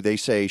you. They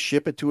say,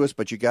 ship it to us,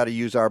 but you got to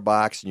use our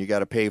box, and you got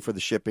to pay for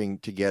the shipping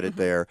to get it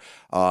there.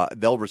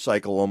 They'll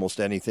recycle almost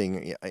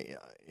anything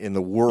in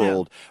the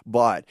world. Yeah.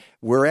 But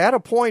we're at a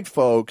point,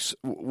 folks,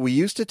 we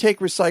used to take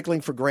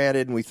recycling for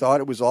granted, and we thought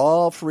it was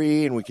all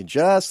free and we can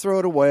just throw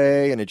it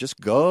away and it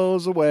just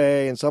goes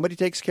away and somebody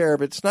takes care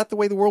of it. It's not the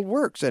way the world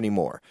works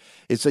anymore.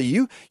 It's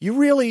you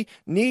really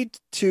need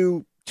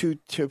to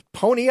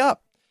pony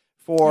up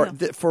for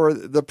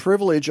the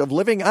privilege of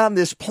living on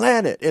this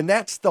planet. And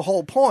that's the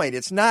whole point.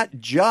 It's not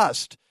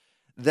just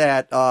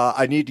that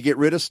I need to get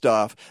rid of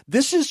stuff.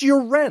 This is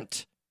your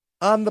rent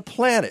on the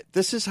planet.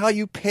 This is how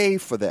you pay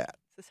for that.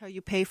 This is how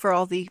you pay for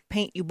all the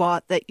paint you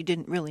bought that you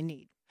didn't really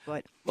need.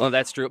 Well,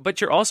 that's true.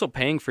 But you're also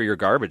paying for your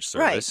garbage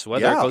service, right.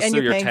 whether it goes and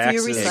through you're your paying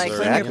taxes. For your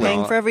recycling, you're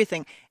paying for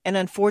everything. And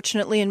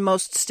unfortunately, in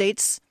most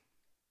states,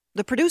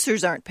 the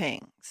producers aren't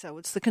paying. So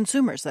it's the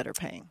consumers that are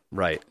paying.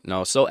 Right.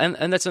 No. So,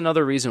 and that's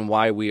another reason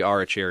why we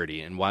are a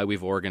charity and why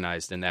we've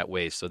organized in that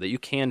way, so that you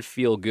can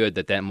feel good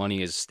that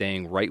money is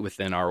staying right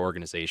within our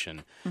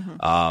organization,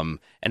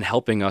 and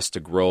helping us to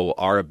grow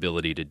our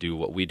ability to do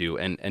what we do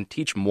and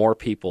teach more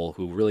people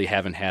who really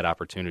haven't had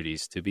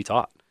opportunities to be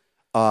taught.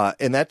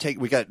 And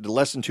we got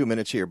less than 2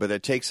 minutes here, but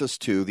it takes us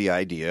to the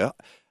idea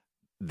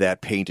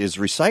that paint is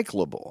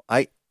recyclable.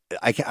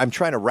 I'm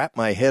trying to wrap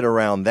my head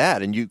around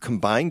that. And you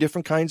combine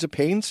different kinds of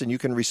paints and you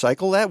can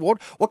recycle that.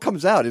 What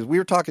comes out is, we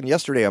were talking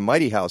yesterday on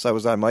Mighty House. I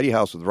was on Mighty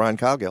House with Ron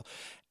Cowgill,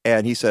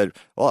 and he said,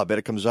 well, I bet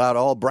it comes out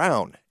all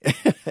brown.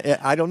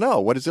 I don't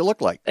know. What does it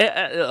look like?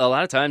 A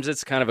lot of times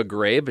it's kind of a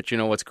gray, but you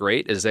know what's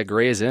great is that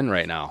gray is in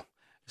right now.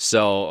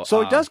 So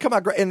it does come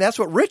out gray. And that's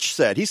what Rich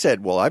said. He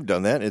said, well, I've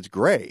done that. It's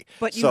gray.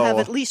 But you have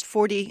at least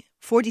 40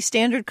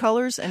 standard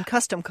colors and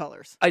custom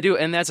colors. I do.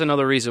 And that's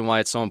another reason why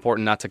it's so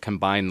important not to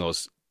combine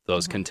those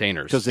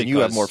containers. Because then you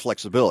have more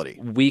flexibility.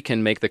 We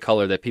can make the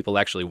color that people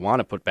actually want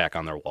to put back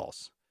on their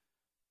walls.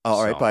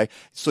 All right, bye.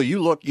 So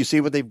you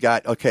see what they've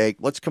got. Okay,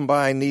 let's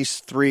combine these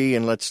 3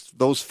 and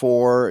those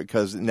 4,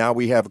 because now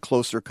we have a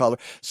closer color.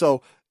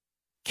 So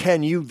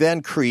can you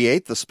then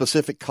create the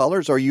specific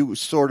colors, or are you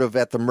sort of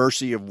at the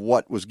mercy of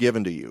what was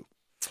given to you?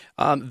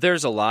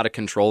 There's a lot of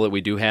control that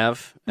we do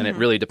have, and it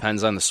really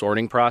depends on the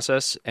sorting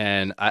process.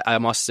 And I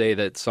must say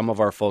that some of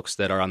our folks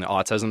that are on the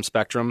autism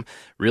spectrum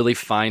really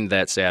find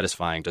that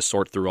satisfying to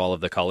sort through all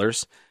of the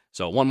colors.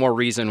 So one more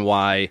reason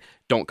why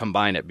don't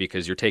combine it,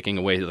 because you're taking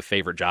away the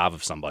favorite job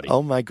of somebody.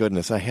 Oh, my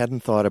goodness. I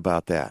hadn't thought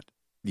about that.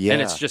 Yeah.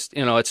 And it's just,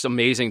 it's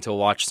amazing to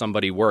watch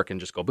somebody work and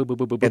just go boom, boom,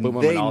 boom, boom, and boom,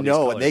 boom. They and all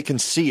know, these and they can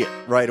see it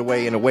right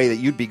away in a way that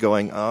you'd be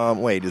going,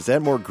 wait, is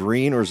that more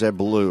green or is that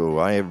blue?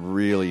 I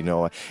really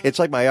know. It's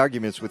like my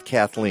arguments with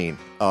Kathleen.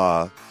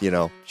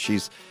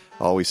 She's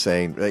always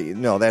saying,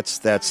 no, that's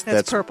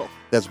purple.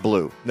 That's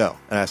blue. No.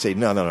 And I say,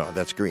 no,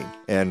 that's green.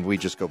 And we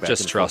just go back.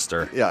 Just trust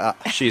her. Yeah.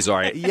 She's all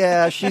right.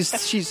 Yeah, she's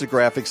the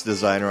graphics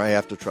designer. I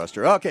have to trust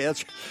her. Okay,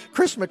 that's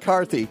Chris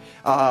McCarthy.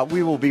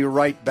 We will be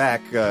right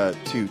back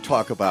to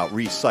talk about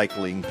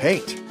recycling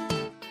paint.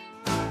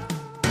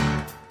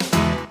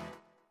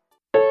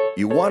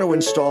 You want to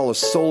install a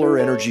solar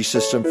energy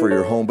system for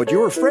your home, but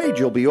you're afraid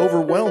you'll be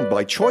overwhelmed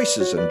by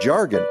choices and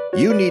jargon.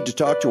 You need to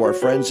talk to our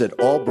friends at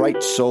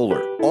Albright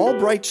Solar.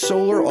 Albright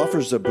Solar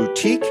offers a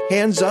boutique,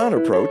 hands-on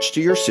approach to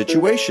your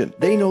situation.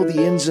 They know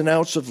the ins and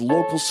outs of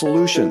local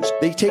solutions.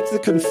 They take the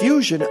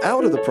confusion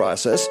out of the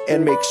process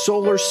and make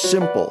solar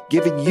simple,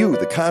 giving you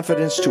the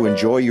confidence to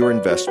enjoy your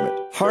investment.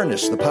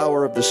 Harness the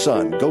power of the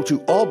sun. Go to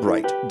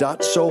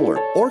albright.solar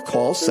or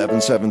call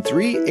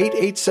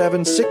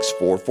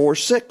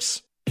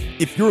 773-887-6446.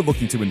 If you're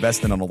looking to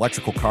invest in an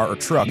electrical car or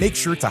truck, make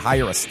sure to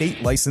hire a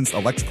state-licensed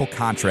electrical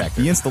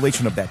contractor. The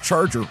installation of that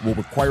charger will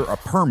require a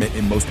permit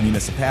in most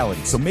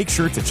municipalities, so make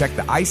sure to check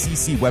the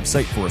ICC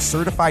website for a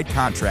certified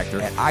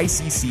contractor at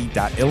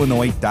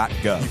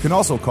icc.illinois.gov. You can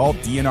also call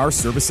DNR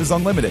Services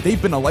Unlimited.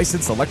 They've been a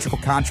licensed electrical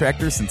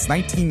contractor since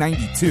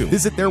 1992.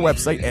 Visit their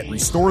website at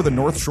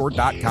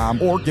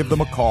restorethenorthshore.com or give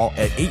them a call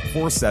at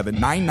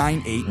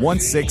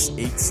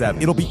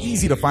 847-998-1687. It'll be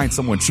easy to find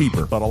someone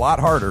cheaper, but a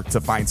lot harder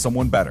to find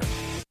someone better.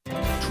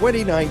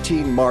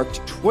 2019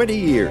 marked 20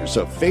 years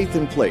of Faith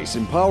in Place,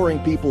 empowering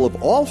people of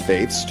all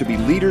faiths to be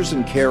leaders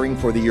in caring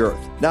for the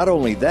earth. Not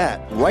only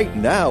that, right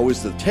now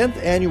is the 10th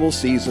annual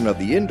season of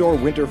the Indoor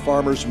Winter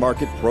Farmers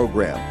Market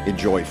program.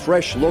 Enjoy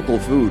fresh local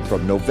food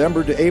from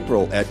November to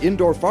April at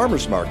indoor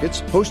farmers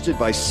markets hosted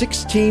by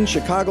 16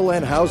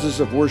 Chicagoland houses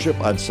of worship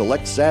on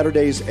select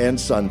Saturdays and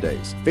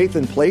Sundays. Faith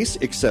in Place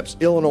accepts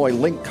Illinois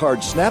Link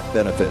Card SNAP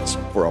benefits.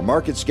 For a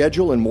market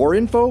schedule and more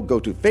info, go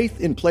to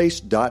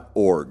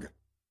faithinplace.org.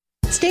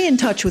 Stay in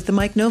touch with The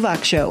Mike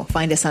Novak Show.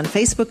 Find us on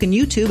Facebook and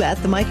YouTube at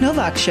The Mike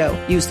Novak Show.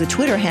 Use the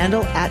Twitter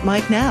handle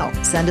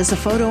 @MikeNow. Send us a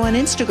photo on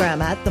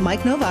Instagram at The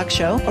Mike Novak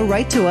Show or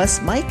write to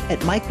us,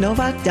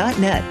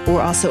 mike@mikenovak.net.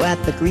 We're also at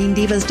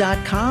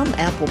thegreendivas.com,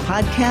 Apple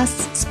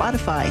Podcasts,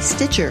 Spotify,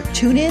 Stitcher,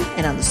 TuneIn,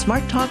 and on the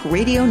Smart Talk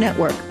Radio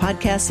Network.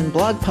 Podcasts and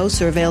blog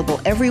posts are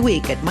available every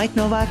week at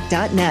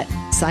mikenovak.net.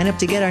 Sign up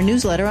to get our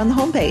newsletter on the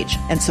homepage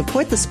and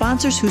support the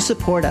sponsors who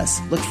support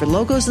us. Look for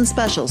logos and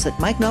specials at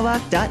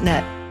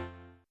mikenovak.net.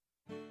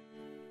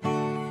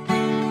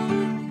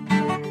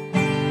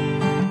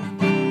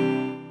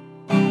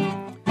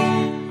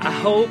 I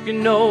hope you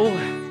know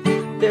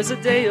there's a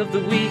day of the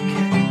week,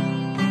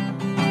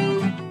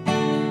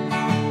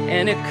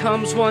 and it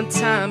comes one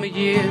time a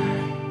year.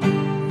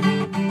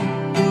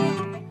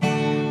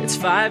 It's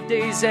 5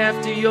 days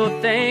after your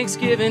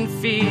Thanksgiving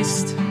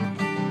feast,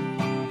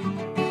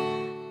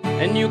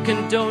 and you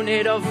can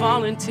donate or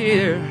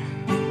volunteer,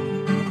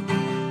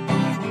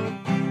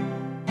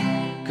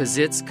 'cause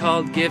it's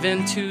called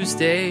Giving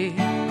Tuesday.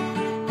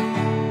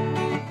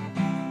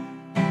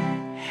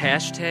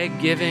 Hashtag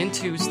Giving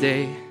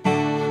Tuesday.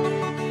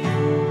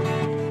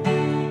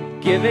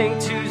 Giving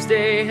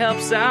Tuesday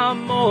helps out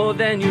more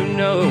than you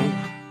know.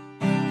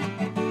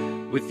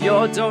 With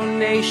your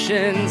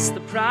donations,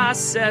 the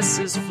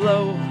processes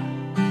flow.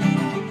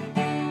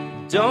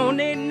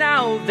 Donate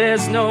now,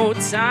 there's no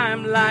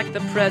time like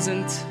the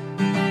present.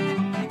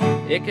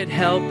 It could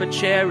help a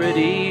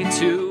charity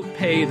to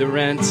pay the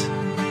rent.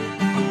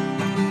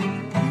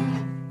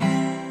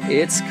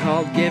 It's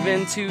called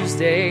Giving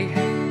Tuesday.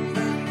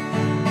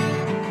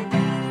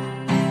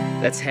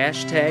 That's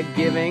hashtag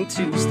Giving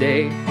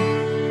Tuesday.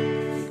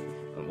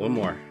 One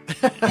more.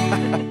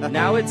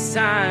 Now it's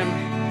time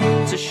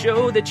to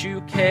show that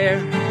you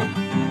care.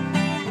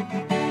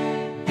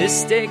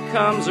 This day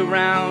comes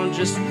around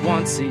just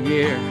once a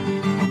year.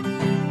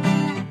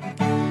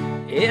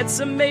 It's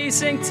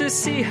amazing to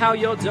see how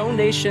your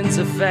donations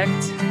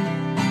affect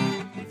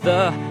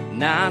the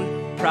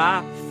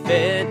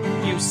non-profit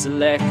you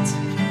select.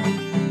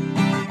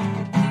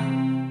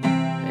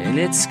 And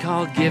it's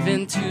called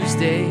Giving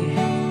Tuesday.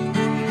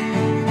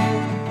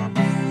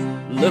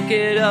 Look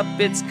it up,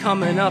 it's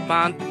coming up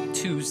on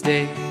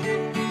Tuesday.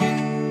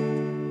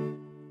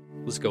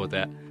 Let's go with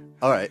that.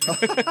 All right.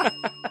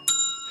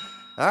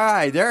 All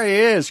right, there he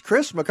is,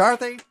 Chris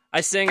McCarthy.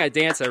 I sing, I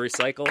dance, I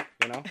recycle,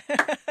 you know?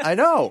 I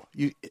know.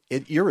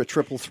 You're a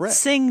triple threat.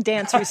 Sing,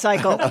 dance,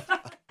 recycle.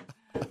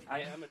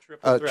 I am a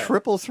triple threat.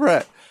 Triple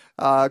threat.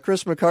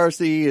 Chris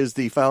McCarthy is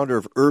the founder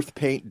of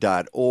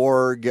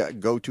EarthPaint.org.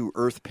 Go to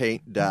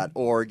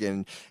EarthPaint.org.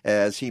 And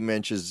as he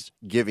mentions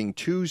Giving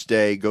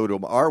Tuesday, go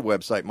to our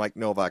website,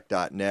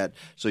 MikeNovak.net,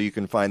 so you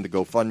can find the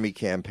GoFundMe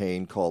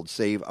campaign called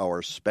Save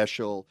Our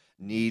Special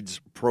Needs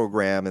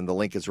Program, and the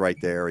link is right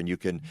there, and you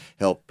can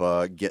help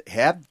get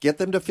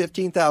them to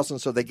 $15,000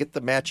 so they get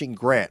the matching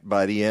grant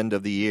by the end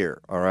of the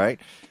year. All right.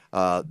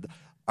 I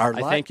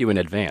thank you in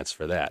advance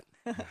for that.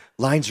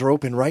 Lines are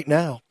open right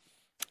now.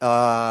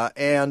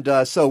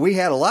 So we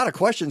had a lot of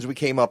questions we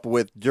came up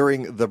with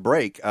during the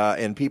break,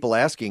 and people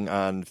asking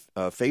on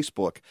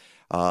Facebook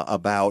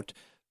about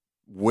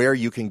where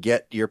you can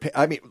get your paint.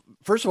 I mean,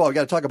 first of all, we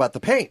got to talk about the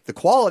paint, the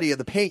quality of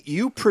the paint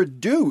you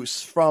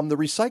produce from the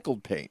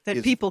recycled paint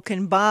that people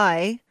can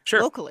buy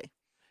locally.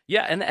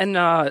 Yeah, and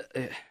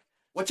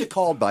what's it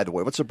called, by the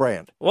way? What's the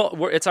brand?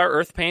 Well, it's our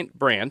EarthPaint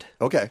brand.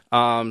 Okay.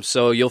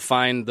 So you'll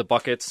find the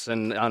buckets,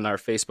 and on our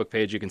Facebook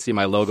page, you can see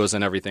my logos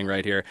and everything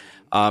right here.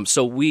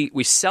 So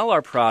we sell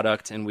our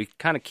product, and we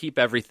kind of keep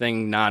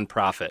everything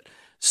nonprofit.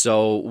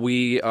 So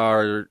we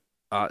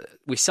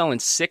sell in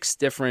 6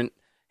 different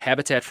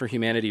Habitat for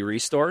Humanity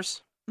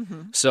restores.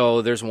 Mm-hmm.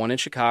 So there's one in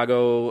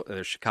Chicago,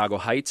 there's Chicago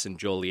Heights and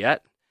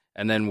Joliet,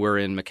 and then we're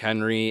in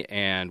McHenry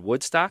and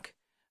Woodstock,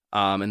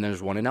 and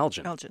there's one in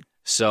Elgin.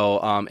 So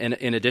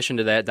in addition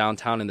to that,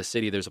 downtown in the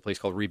city, there's a place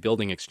called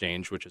Rebuilding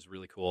Exchange, which is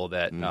really cool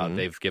that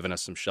they've given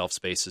us some shelf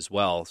space as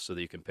well so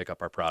that you can pick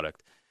up our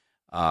product.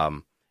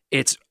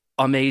 It's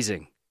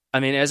amazing.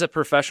 I mean, as a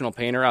professional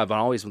painter, I've been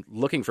always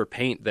looking for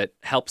paint that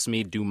helps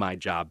me do my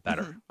job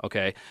better,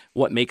 okay?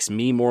 What makes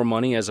me more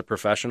money as a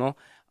professional?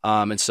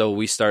 And so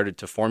we started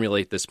to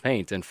formulate this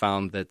paint and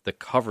found that the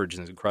coverage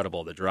is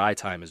incredible. The dry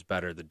time is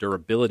better. The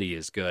durability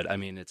is good. I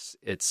mean,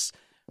 it's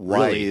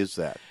Why really, is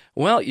that?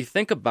 Well, you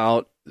think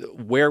about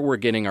where we're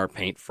getting our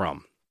paint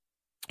from.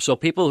 So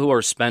people who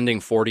are spending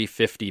 40,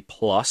 50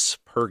 plus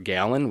per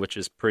gallon, which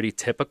is pretty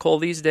typical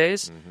these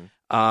days,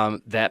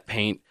 that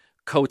paint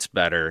coats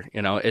better.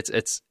 You know,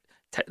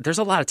 there's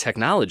a lot of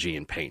technology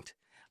in paint.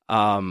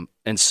 And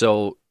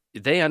so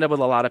they end up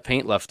with a lot of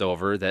paint left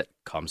over that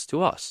comes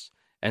to us.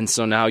 And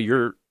so now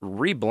you're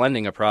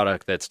reblending a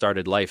product that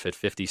started life at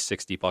 50,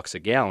 60 bucks a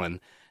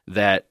gallon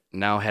that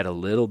now had a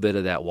little bit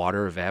of that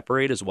water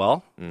evaporate as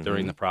well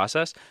during the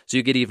process. So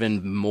you get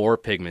even more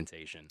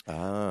pigmentation.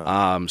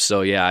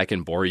 So yeah, I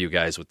can bore you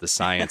guys with the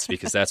science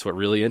because that's what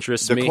really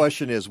interests me. The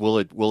question is, will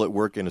it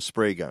work in a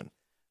spray gun?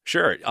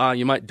 Sure.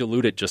 You might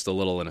dilute it just a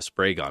little in a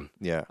spray gun.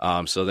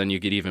 Yeah. So then you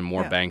get even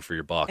more bang for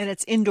your buck. And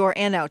it's indoor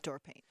and outdoor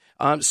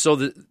paint.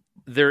 So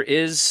there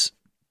is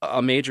a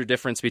major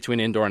difference between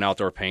indoor and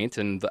outdoor paint,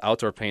 and the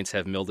outdoor paints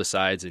have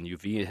mildicides and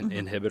UV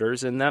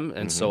inhibitors in them,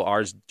 and so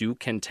ours do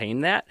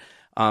contain that.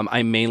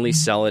 I mainly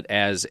sell it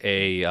as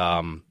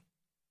an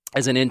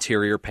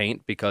interior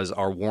paint because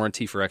our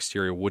warranty for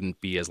exterior wouldn't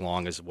be as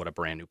long as what a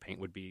brand new paint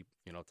would be,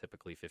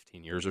 typically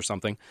 15 years or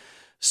something.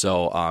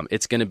 So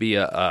it's going to be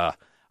a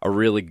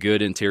really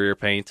good interior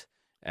paint,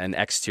 and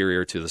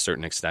exterior to a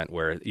certain extent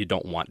where you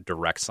don't want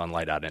direct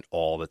sunlight on it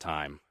all the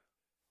time.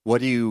 What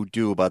do you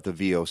do about the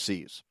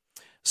VOCs?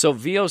 So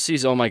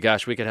VOCs, oh my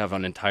gosh, we could have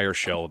an entire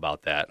show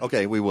about that.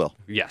 Okay, we will.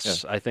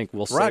 Yes, I think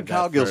we'll Ron save that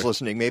Cowgill's for...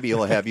 listening. Maybe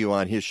he'll have you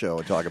on his show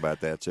and talk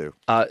about that too.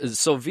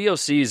 So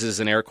VOCs is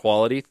an air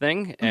quality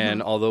thing,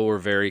 and although we're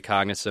very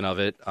cognizant of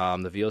it,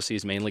 the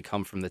VOCs mainly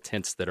come from the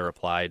tints that are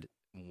applied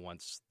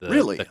once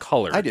the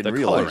color. I didn't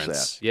realize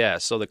that. Yeah,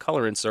 so the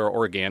colorants are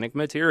organic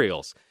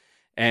materials.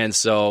 And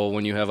so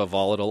when you have a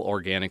volatile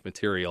organic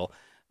material,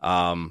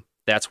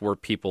 that's where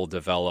people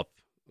develop,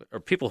 or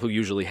people who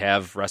usually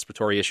have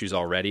respiratory issues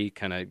already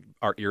kind of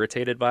are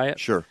irritated by it.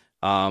 Sure.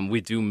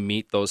 We do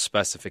meet those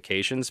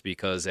specifications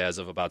because as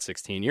of about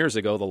 16 years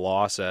ago, the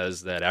law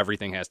says that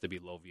everything has to be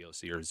low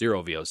VOC or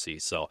zero VOC.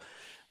 So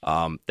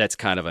that's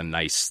kind of a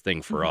nice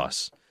thing for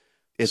us.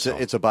 It's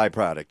a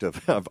byproduct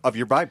of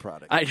your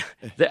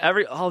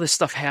byproduct. All this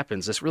stuff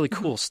happens. This really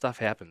cool stuff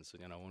happens,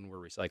 when we're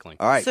recycling.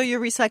 All right. So your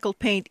recycled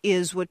paint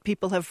is what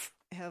people have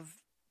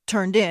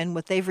turned in,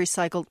 what they've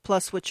recycled,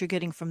 plus what you're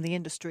getting from the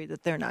industry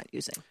that they're not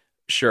using.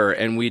 Sure,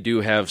 and we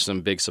do have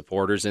some big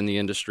supporters in the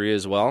industry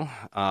as well.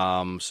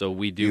 So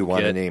we do. You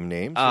want to name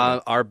names?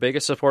 Our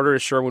biggest supporter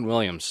is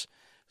Sherwin-Williams.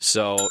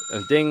 So,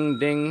 ding,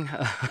 ding.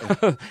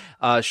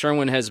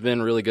 Sherwin has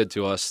been really good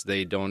to us.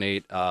 They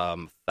donate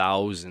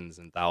thousands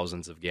and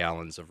thousands of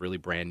gallons of really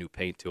brand new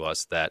paint to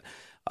us that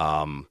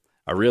are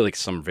really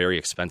some very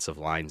expensive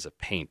lines of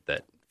paint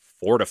that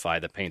fortify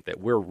the paint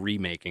that we're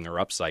remaking or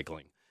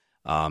upcycling.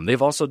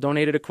 They've also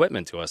donated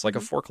equipment to us, like a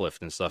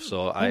forklift and stuff.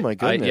 So my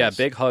goodness.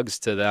 big hugs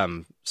to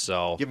them.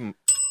 So give them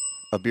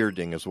a beer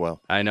ding as well.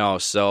 I know.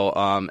 So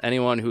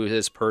anyone who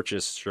has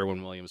purchased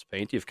Sherwin-Williams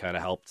paint, you've kind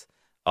of helped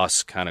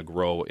us kind of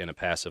grow in a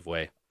passive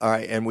way. All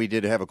right, and we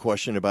did have a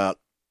question about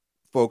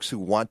folks who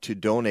want to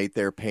donate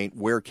their paint.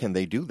 Where can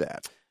they do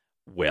that?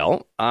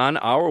 Well, on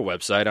our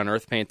website, on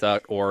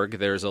earthpaint.org,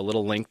 there's a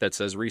little link that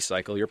says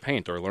recycle your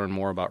paint or learn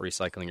more about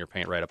recycling your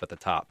paint right up at the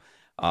top.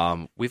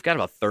 We've got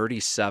about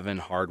 37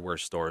 hardware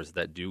stores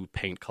that do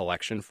paint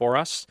collection for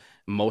us.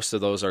 Most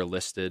of those are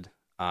listed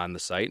on the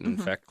site. And in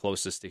fact,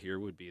 closest to here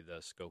would be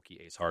the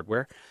Skokie Ace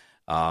Hardware.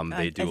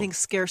 I think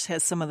Scarce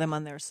has some of them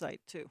on their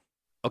site, too.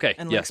 Okay.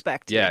 And yes.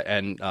 Expect. Yeah,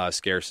 and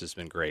Scarce has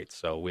been great.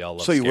 So we all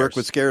love So you Scarce. work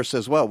with Scarce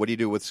as well. What do you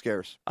do with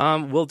Scarce?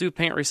 We'll do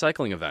paint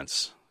recycling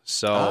events.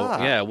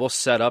 So, we'll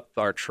set up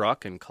our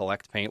truck and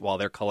collect paint while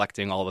they're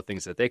collecting all the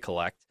things that they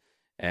collect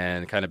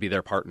and kind of be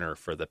their partner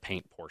for the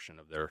paint portion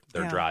of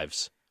their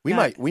drives. We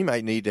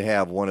might need to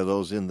have one of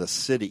those in the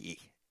city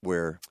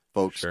where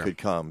folks could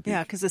come.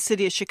 Yeah, because the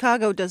city of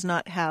Chicago does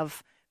not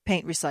have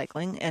paint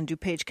recycling, and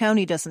DuPage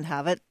County doesn't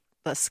have it.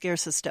 But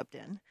Scarce has stepped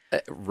in.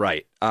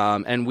 Right.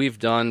 And we've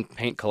done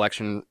paint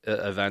collection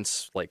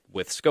events like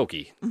with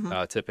Skokie.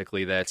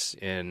 Typically that's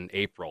in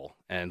April.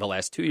 And the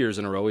last 2 years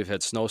in a row, we've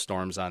had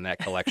snowstorms on that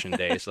collection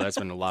day. So that's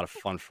been a lot of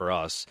fun for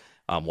us,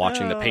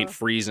 watching the paint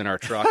freeze in our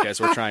truck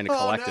as we're trying to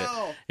collect it.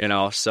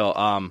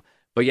 So,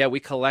 but yeah, we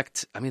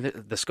collect. I mean,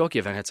 the Skokie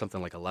event had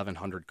something like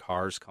 1,100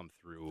 cars come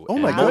through. Oh,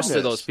 my and most goodness.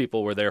 of those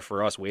people were there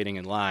for us waiting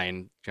in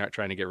line,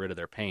 trying to get rid of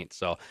their paint.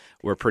 So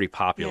we're pretty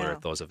popular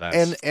at those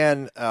events.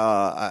 And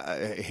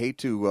I hate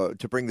to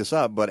bring this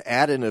up, but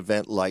at an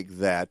event like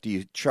that, do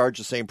you charge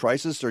the same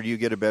prices or do you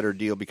get a better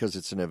deal because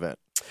it's an event?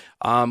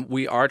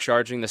 We are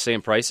charging the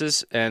same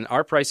prices, and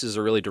our prices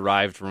are really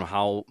derived from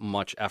how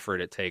much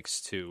effort it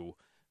takes to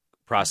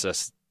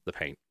process the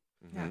paint.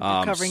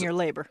 Yeah, covering your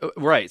labor.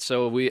 Right.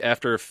 So we,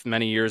 after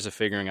many years of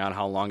figuring out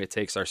how long it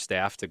takes our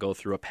staff to go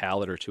through a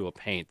pallet or two of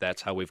paint,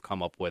 that's how we've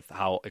come up with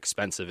how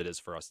expensive it is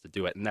for us to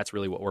do it. And that's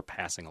really what we're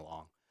passing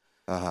along.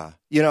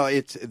 You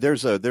know,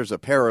 there's a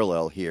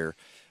parallel here,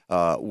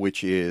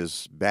 which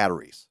is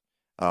batteries.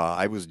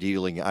 I was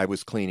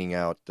cleaning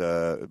out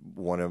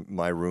one of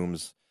my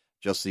rooms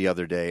just the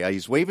other day.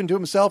 He's waving to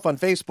himself on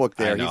Facebook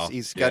there.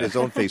 He's got his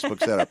own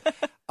Facebook set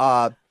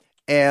up.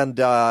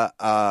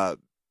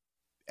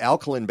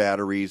 Alkaline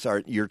batteries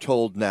you're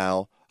told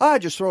now,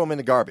 just throw them in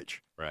the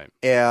garbage. Right.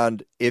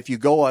 And if you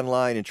go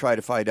online and try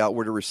to find out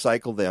where to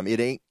recycle them, it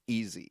ain't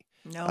easy.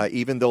 No.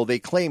 Even though they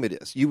claim it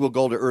is. You will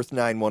go to Earth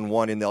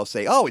 911 and they'll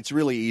say, oh, it's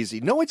really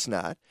easy. No, it's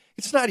not.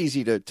 It's not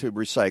easy to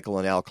recycle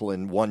an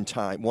alkaline one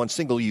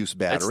single-use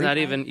battery. It's not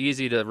even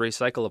easy to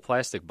recycle a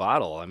plastic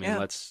bottle. I mean,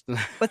 let's...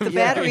 But the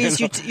batteries,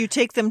 you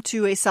take them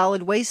to a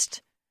solid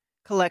waste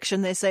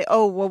collection. They say,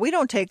 oh, well, we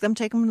don't take them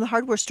to the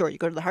hardware store. You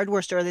go to the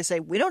hardware store, they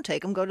say, we don't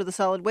take them, go to the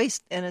solid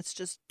waste. And it's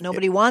just,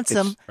 nobody wants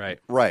them.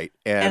 Right.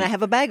 And I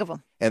have a bag of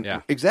them.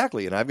 And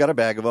exactly. And I've got a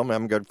bag of them.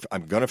 I'm going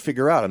to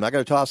figure out. I'm not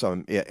going to toss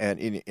them.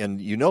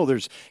 And you know,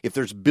 if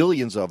there's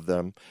billions of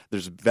them,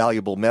 there's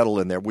valuable metal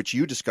in there, which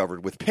you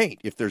discovered with paint.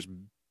 If there's,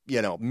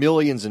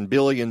 millions and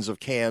billions of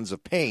cans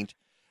of paint,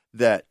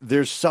 that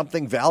there's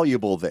something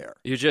valuable there.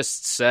 You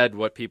just said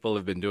what people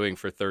have been doing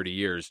for 30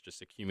 years,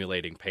 just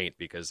accumulating paint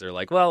because they're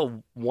like,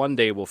 well, one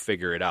day we'll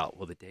figure it out.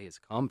 Well, the day has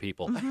come,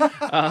 people. And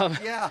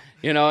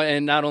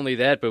not only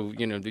that, but,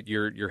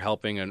 you're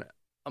helping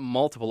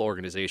multiple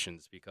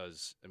organizations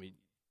because, I mean,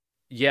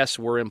 yes,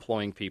 we're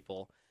employing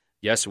people.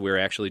 Yes, we're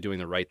actually doing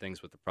the right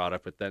things with the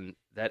product, but then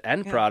that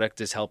end product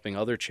is helping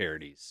other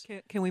charities.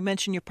 Can we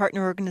mention your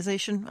partner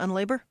organization on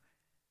labor?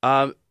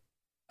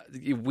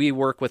 We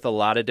work with a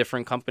lot of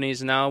different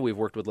companies now. We've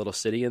worked with Little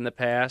City in the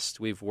past.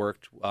 We're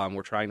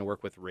trying to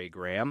work with Ray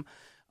Graham.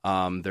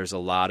 There's a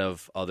lot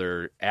of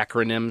other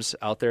acronyms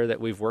out there that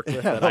we've worked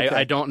with that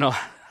I don't know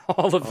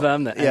all of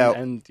them.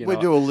 We'll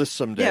do a list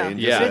someday.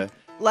 A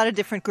lot of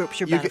different groups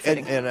you're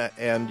benefiting.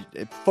 And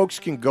folks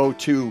can go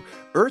to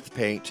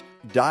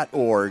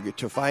earthpaint.org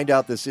to find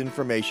out this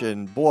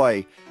information.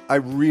 Boy, I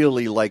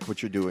really like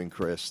what you're doing,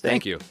 Chris.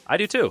 Thank you. I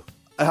do too.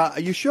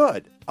 You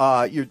should.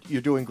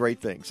 You're doing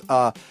great things.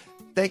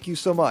 Thank you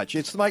so much.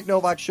 It's the Mike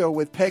Novak Show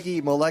with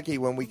Peggy Malecki.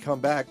 When we come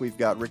back, we've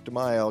got Rick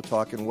DeMaio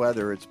talking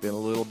weather. It's been a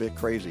little bit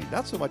crazy.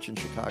 Not so much in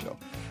Chicago.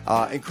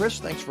 And Chris,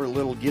 thanks for a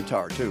little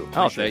guitar, too.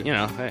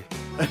 Hey,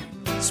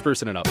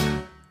 sprucing it up.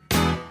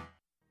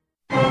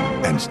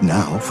 And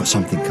now for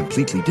something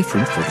completely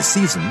different for the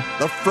season,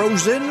 the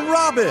Frozen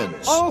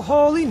Robins. Oh,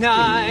 holy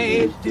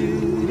night.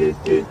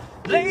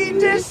 Late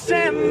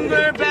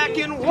December back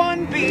in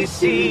 1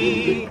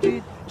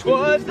 BC.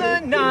 'Twas the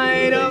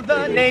night of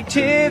the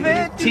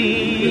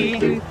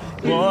nativity.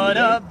 What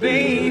a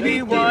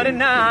baby, what a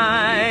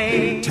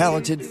night.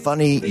 Talented,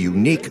 funny,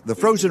 unique, the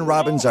Frozen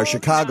Robins are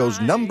Chicago's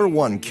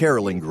 #1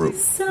 caroling group.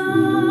 Silent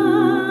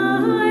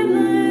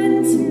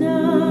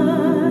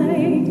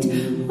night,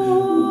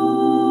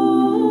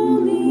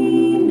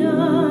 holy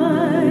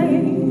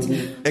night.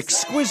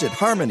 Exquisite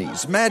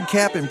harmonies,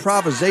 madcap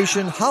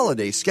improvisation,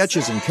 holiday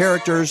sketches and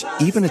characters,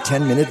 even a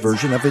 10-minute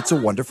version of It's a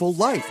Wonderful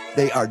Life.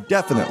 They are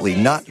definitely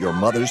not your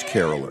mother's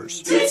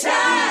carolers. To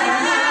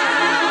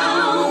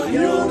town,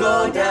 you'll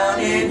go down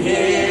in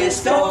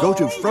history. Go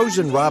to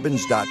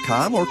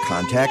frozenrobins.com or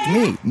contact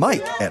me,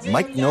 Mike, at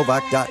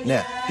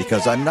MikeNovak.net,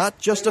 because I'm not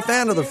just a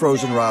fan of the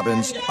Frozen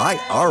Robins, I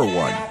are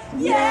one.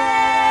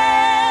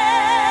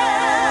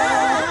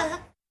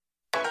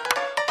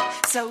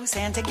 So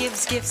Santa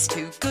gives gifts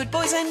to good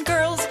boys and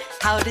girls.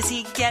 How does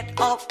he get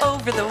all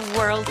over the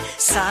world?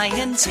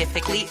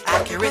 Scientifically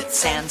accurate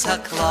Santa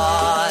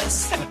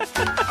Claus.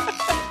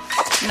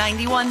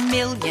 91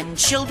 million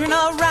children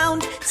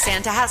around.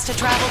 Santa has to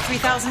travel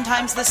 3,000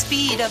 times the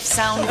speed of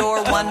sound,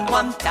 or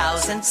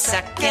 1/1,000th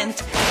second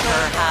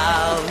per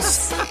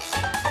house.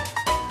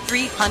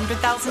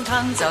 300,000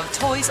 tons of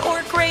toys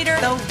or greater.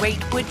 The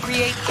weight would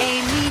create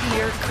a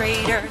meteor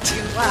crater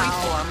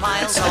 2.4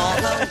 miles all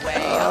the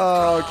way.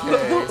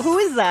 Okay. Who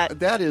is that?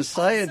 That is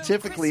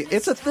scientifically,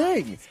 it's a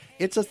thing.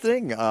 It's a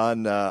thing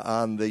on the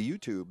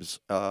YouTubes.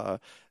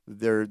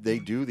 They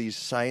do these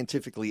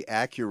scientifically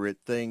accurate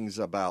things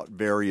about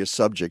various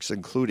subjects,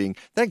 including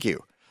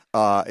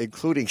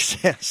including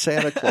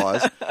Santa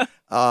Claus,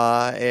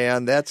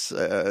 and that's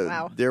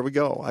wow. There we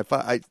go.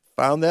 I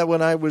found that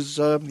when I was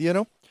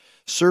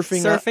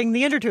surfing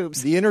the inner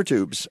tubes. The inner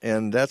tubes,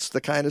 and that's the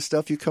kind of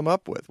stuff you come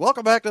up with.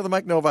 Welcome back to the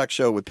Mike Novak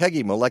Show with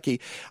Peggy Malecki.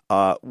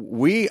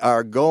 We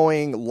are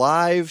going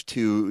live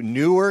to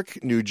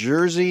Newark, New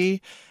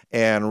Jersey,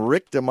 and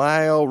Rick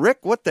DeMaio. Rick,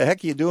 what the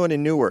heck are you doing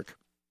in Newark?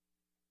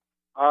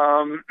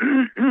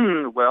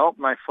 Well,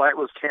 my flight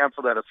was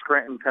canceled out of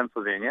Scranton,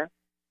 Pennsylvania,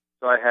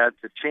 so I had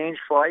to change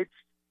flights,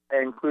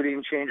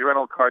 including change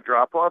rental car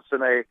drop-offs,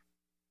 and I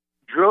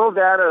drove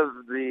out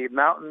of the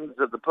mountains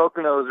of the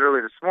Poconos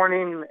early this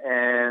morning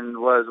and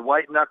was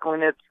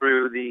white-knuckling it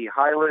through the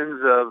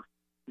highlands of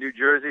New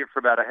Jersey for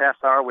about a half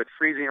hour with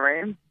freezing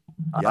rain.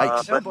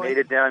 Yikes. But made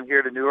it down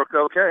here to Newark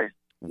okay.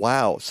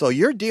 Wow. So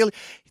you're dealing...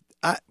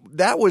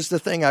 that was the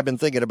thing I've been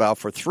thinking about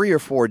for 3 or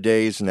 4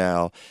 days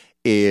now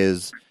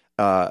is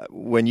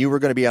when you were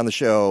going to be on the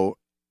show,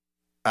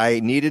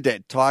 I needed to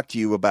talk to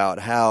you about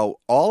how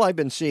all I've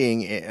been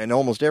seeing in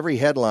almost every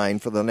headline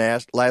for the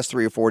last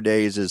 3 or 4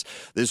 days is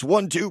this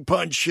 1-2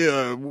 punch,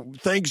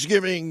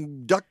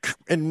 Thanksgiving duck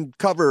and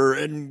cover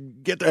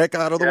and get the heck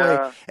out of the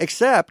way.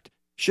 Except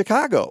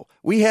Chicago.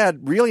 We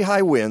had really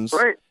high winds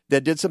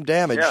that did some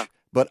damage. Yeah.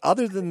 But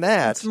other than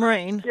that... Some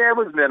rain. Yeah, it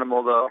was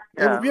minimal, though.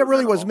 It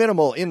really was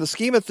minimal. In the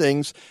scheme of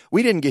things,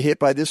 we didn't get hit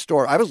by this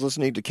storm. I was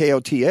listening to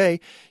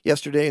KOTA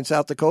yesterday in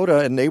South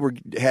Dakota, and they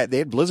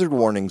had blizzard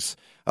warnings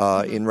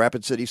in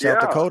Rapid City, South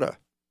Dakota.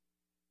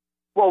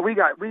 Well, we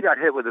got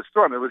hit with a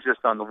storm. It was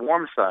just on the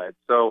warm side.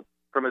 So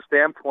from a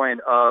standpoint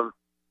of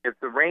if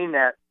the rain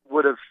that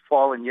would have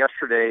fallen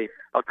yesterday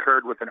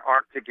occurred with an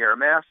Arctic air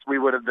mass, we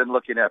would have been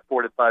looking at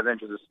 4 to 5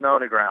 inches of snow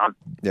on the ground,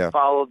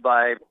 followed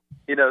by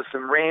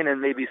some rain and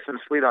maybe some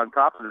sleet on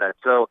top of that.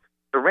 So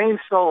the rain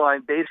snow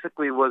line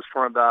basically was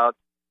from about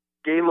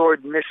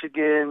Gaylord,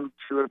 Michigan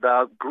to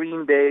about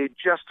Green Bay,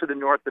 just to the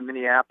north of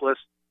Minneapolis.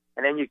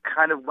 And then you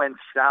kind of went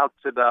south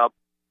to about,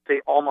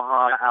 say,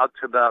 Omaha, out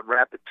to about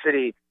Rapid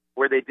City,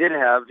 where they did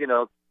have,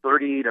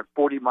 30 to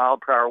 40 mile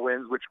per hour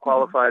winds, which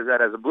qualifies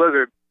that as a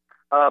blizzard.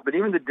 But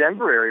even the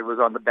Denver area was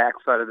on the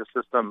backside of the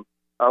system,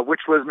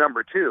 which was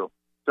number 2.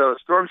 So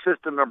storm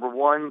system number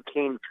 1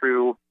 came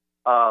through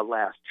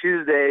last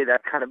Tuesday.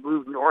 That kind of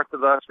moved north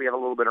of us. We had a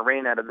little bit of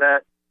rain out of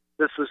that.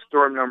 This was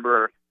storm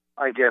number,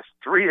 I guess,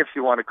 3, if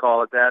you want to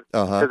call it that,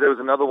 because there was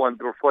another one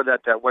before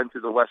that went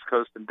through the West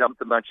Coast and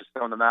dumped a bunch of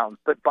snow in the mountains.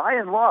 But by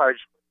and large,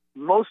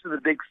 most of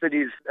the big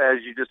cities,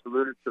 as you just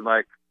alluded to,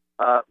 Mike,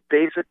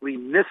 basically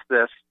missed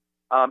this,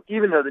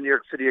 even though the New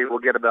York City will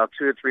get about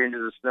 2 or 3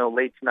 inches of snow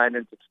late tonight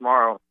into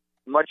tomorrow.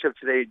 Much of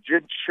today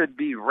should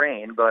be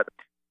rain, but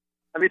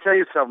let me tell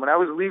you something. When I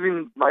was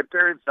leaving my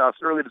parents' house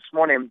early this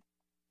morning,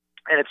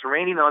 and it's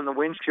raining on the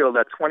windshield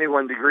at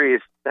 21 degrees,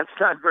 that's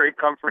not very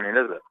comforting,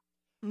 is it?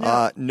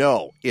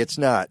 No, it's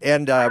not.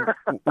 And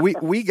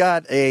we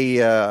got a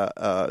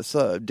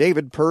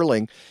David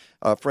Perling,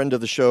 a friend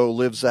of the show,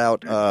 lives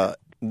out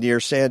near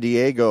San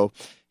Diego.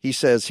 He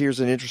says,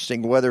 here's an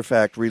interesting weather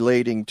fact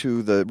relating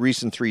to the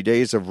recent 3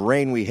 days of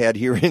rain we had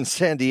here in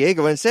San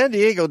Diego. And San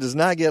Diego does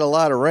not get a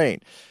lot of rain.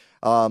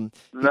 No,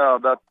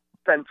 about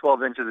 10,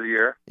 12 inches a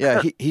year.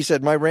 Yeah, he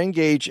said, my rain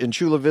gauge in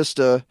Chula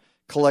Vista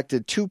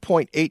collected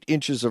 2.8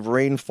 inches of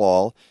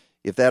rainfall.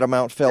 If that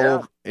amount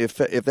fell, if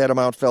that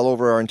amount fell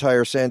over our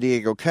entire San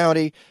Diego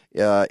County,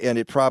 and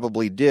it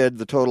probably did,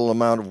 the total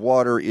amount of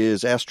water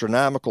is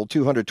astronomical.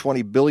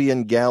 220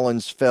 billion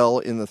gallons fell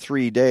in the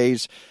 3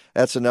 days.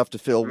 That's enough to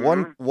fill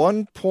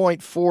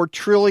 1.4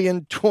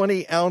 trillion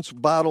 20-ounce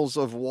bottles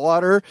of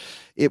water.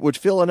 It would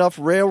fill enough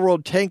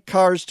railroad tank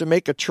cars to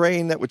make a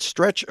train that would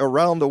stretch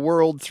around the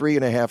world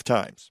 3.5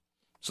 times.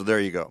 So there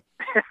you go.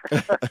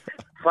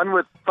 Fun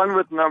with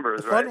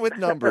numbers, right? Fun with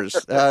numbers.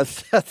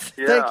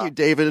 Thank you,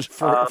 David,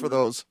 for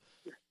those.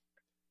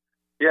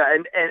 Yeah,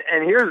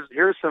 and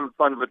here's some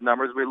fun with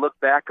numbers. We look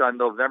back on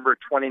November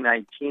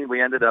 2019.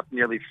 We ended up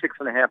nearly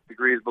 6.5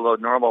 degrees below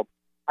normal.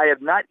 I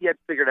have not yet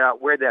figured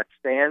out where that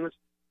stands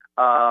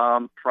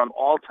from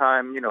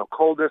all-time,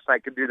 coldest. I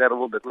could do that a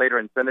little bit later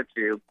and send it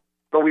to you.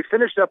 But we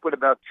finished up with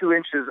about 2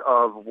 inches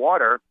of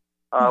water,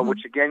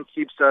 which again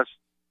keeps us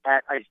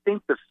at, I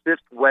think, the 5th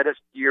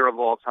wettest year of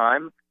all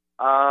time.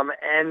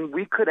 And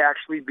we could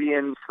actually be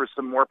in for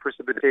some more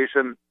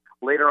precipitation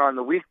later on in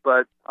the week.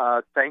 But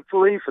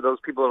thankfully, for those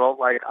people that don't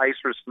like ice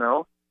or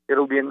snow,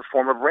 it'll be in the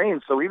form of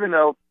rain. So even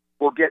though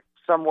we'll get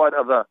somewhat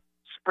of a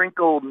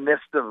sprinkle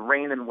mist of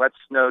rain and wet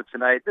snow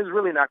tonight, there's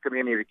really not going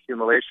to be any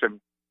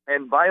accumulation.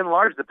 And by and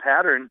large, the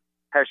pattern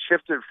has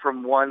shifted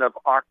from one of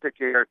Arctic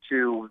air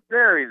to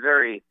very,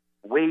 very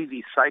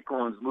wavy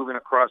cyclones moving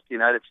across the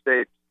United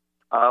States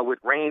with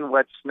rain,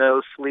 wet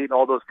snow, sleet,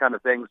 all those kind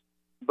of things.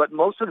 But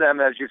most of them,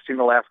 as you've seen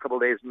the last couple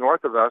of days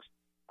north of us,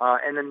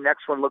 and the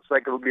next one looks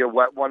like it'll be a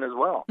wet one as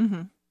well.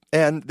 Mm-hmm.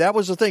 And that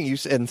was the thing.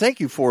 And thank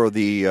you for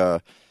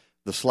the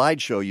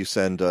slideshow you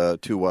send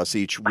to us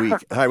each week.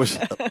 I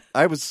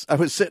was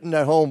sitting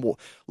at home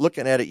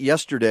looking at it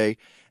yesterday,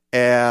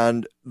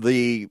 and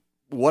the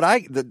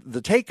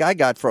take I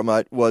got from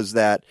it was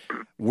that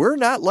we're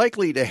not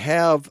likely to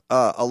have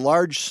a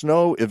large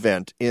snow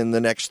event in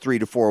the next 3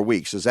 to 4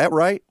 weeks. Is that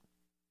right?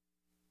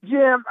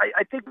 Yeah,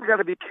 I think we got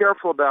to be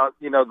careful about,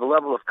 the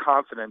level of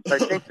confidence. I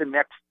think the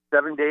next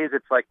 7 days,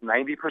 it's like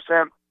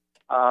 90%.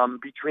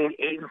 Between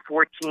 8 and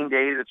 14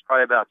 days, it's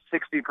probably about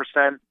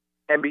 60%.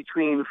 And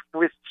between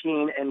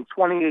 15 and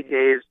 28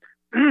 days,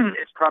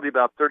 it's probably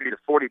about 30 to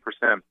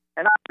 40%.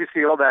 And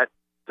obviously all that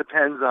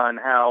depends on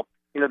how,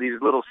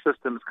 these little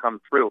systems come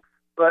through.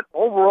 But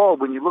overall,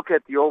 when you look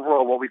at the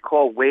overall what we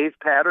call wave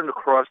pattern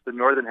across the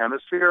northern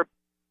hemisphere,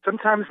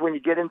 sometimes when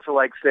you get into,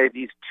 like, say,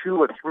 these 2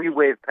 or 3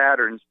 wave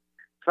patterns,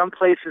 some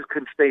places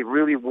can stay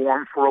really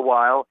warm for a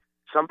while.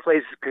 Some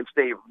places can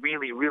stay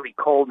really, really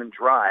cold and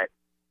dry.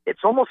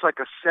 It's almost like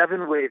a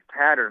 7-wave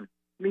pattern,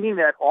 meaning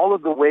that all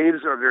of the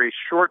waves are very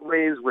short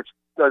waves, which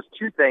does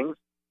 2 things.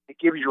 It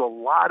gives you a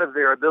lot of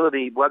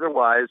variability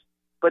weather-wise,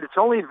 but it's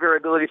only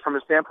variability from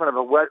a standpoint of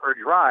a wet or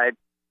dry.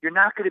 You're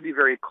not going to be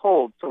very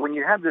cold. So when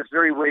you have this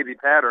very wavy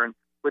pattern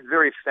with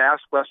very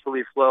fast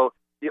westerly flow,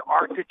 the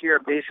Arctic air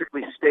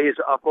basically stays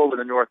up over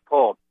the North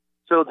Pole.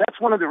 So that's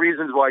one of the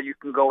reasons why you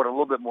can go with a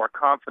little bit more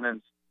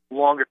confidence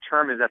longer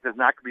term, is that there's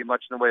not going to be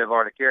much in the way of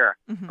Arctic air.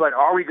 Mm-hmm. But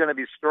are we going to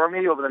be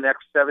stormy over the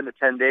next 7 to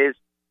 10 days?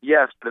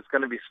 Yes, but it's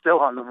going to be still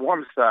on the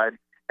warm side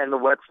and the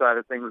wet side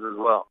of things as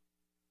well.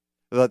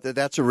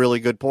 That's a really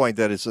good point.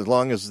 That is, as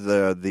long as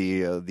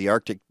the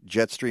Arctic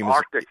jet stream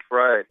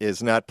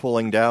is not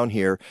pulling down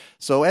here.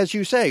 So as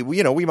you say,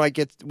 we might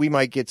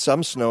get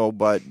some snow,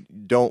 but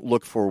don't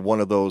look for one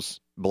of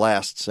those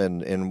blasts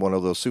and one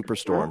of those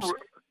superstorms.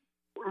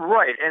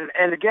 Right,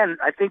 and again,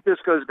 I think this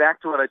goes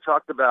back to what I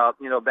talked about,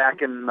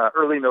 back in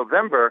early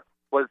November,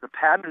 was the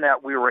pattern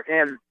that we were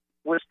in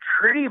was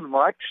pretty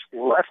much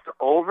left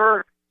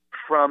over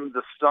from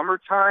the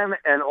summertime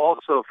and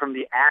also from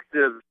the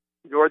active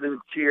northern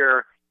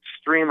tier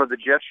stream of the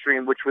jet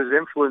stream, which was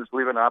influenced,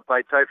 believe it or not,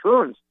 by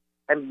typhoons.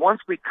 And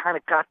once we kind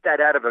of got that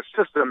out of our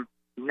system,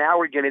 now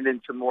we're getting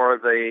into more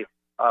of a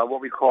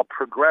what we call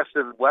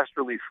progressive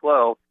westerly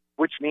flow,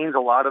 which means a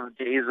lot of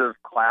days of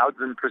clouds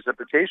and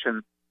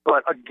precipitation.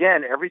 But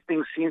again,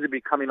 everything seems to be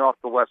coming off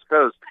the West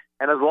Coast.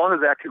 And as long as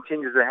that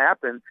continues to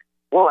happen,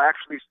 we'll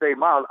actually stay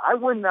mild. I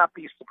would not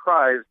be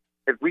surprised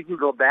if we can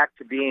go back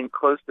to being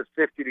close to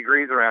 50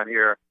 degrees around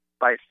here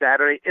by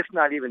Saturday, if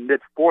not even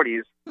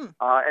mid-40s.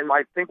 And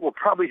I think we'll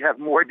probably have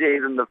more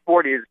days in the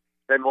 40s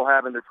than we'll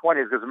have in the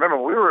 20s. Because remember,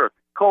 we were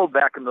cold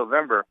back in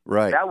November.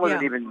 Right. That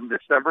wasn't even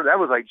December. That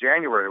was like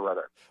January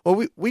weather.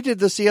 Well, we did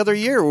this the other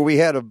year where we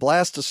had a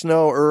blast of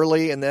snow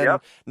early and then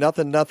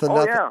nothing.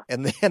 Yeah.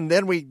 And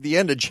then the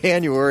end of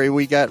January,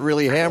 we got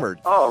really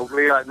hammered. Oh,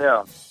 we got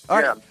now.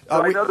 All yeah.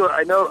 right. So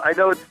I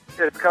know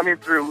it's coming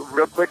through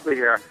real quickly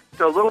here.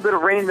 So a little bit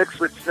of rain mixed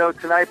with snow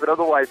tonight, but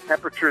otherwise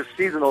temperature is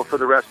seasonal for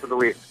the rest of the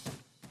week.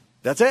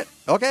 That's it.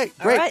 Okay,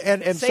 great. All right.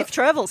 And safe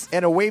travels.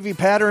 And a wavy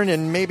pattern,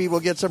 and maybe we'll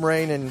get some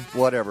rain and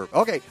whatever.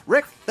 Okay,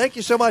 Rick, thank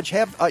you so much.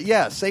 Have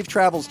safe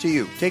travels to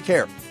you. Take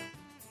care.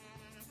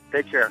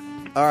 Take care.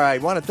 All right, I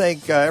want to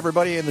thank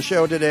everybody in the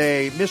show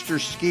today, Mr.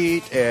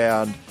 Skeet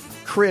and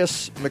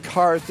Chris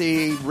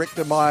McCarthy, Rick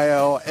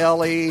DeMaio,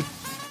 Ellie.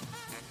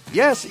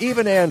 Yes,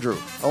 even Andrew.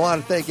 I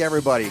want to thank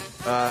everybody.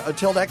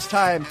 Until next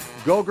time,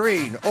 go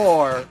green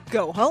or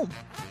go home.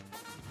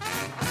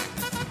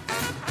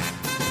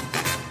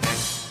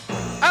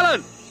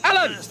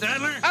 Alan!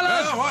 Stadler?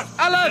 Alan! What?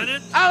 Alan! Is that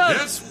it? Alan!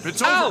 Yes,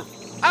 it's over.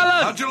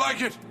 Alan! How'd you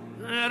like it?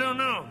 I don't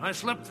know. I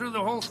slept through the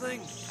whole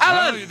thing.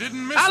 Alan! Well, you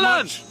didn't miss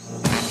Alan! much.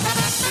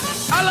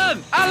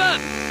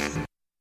 Alan!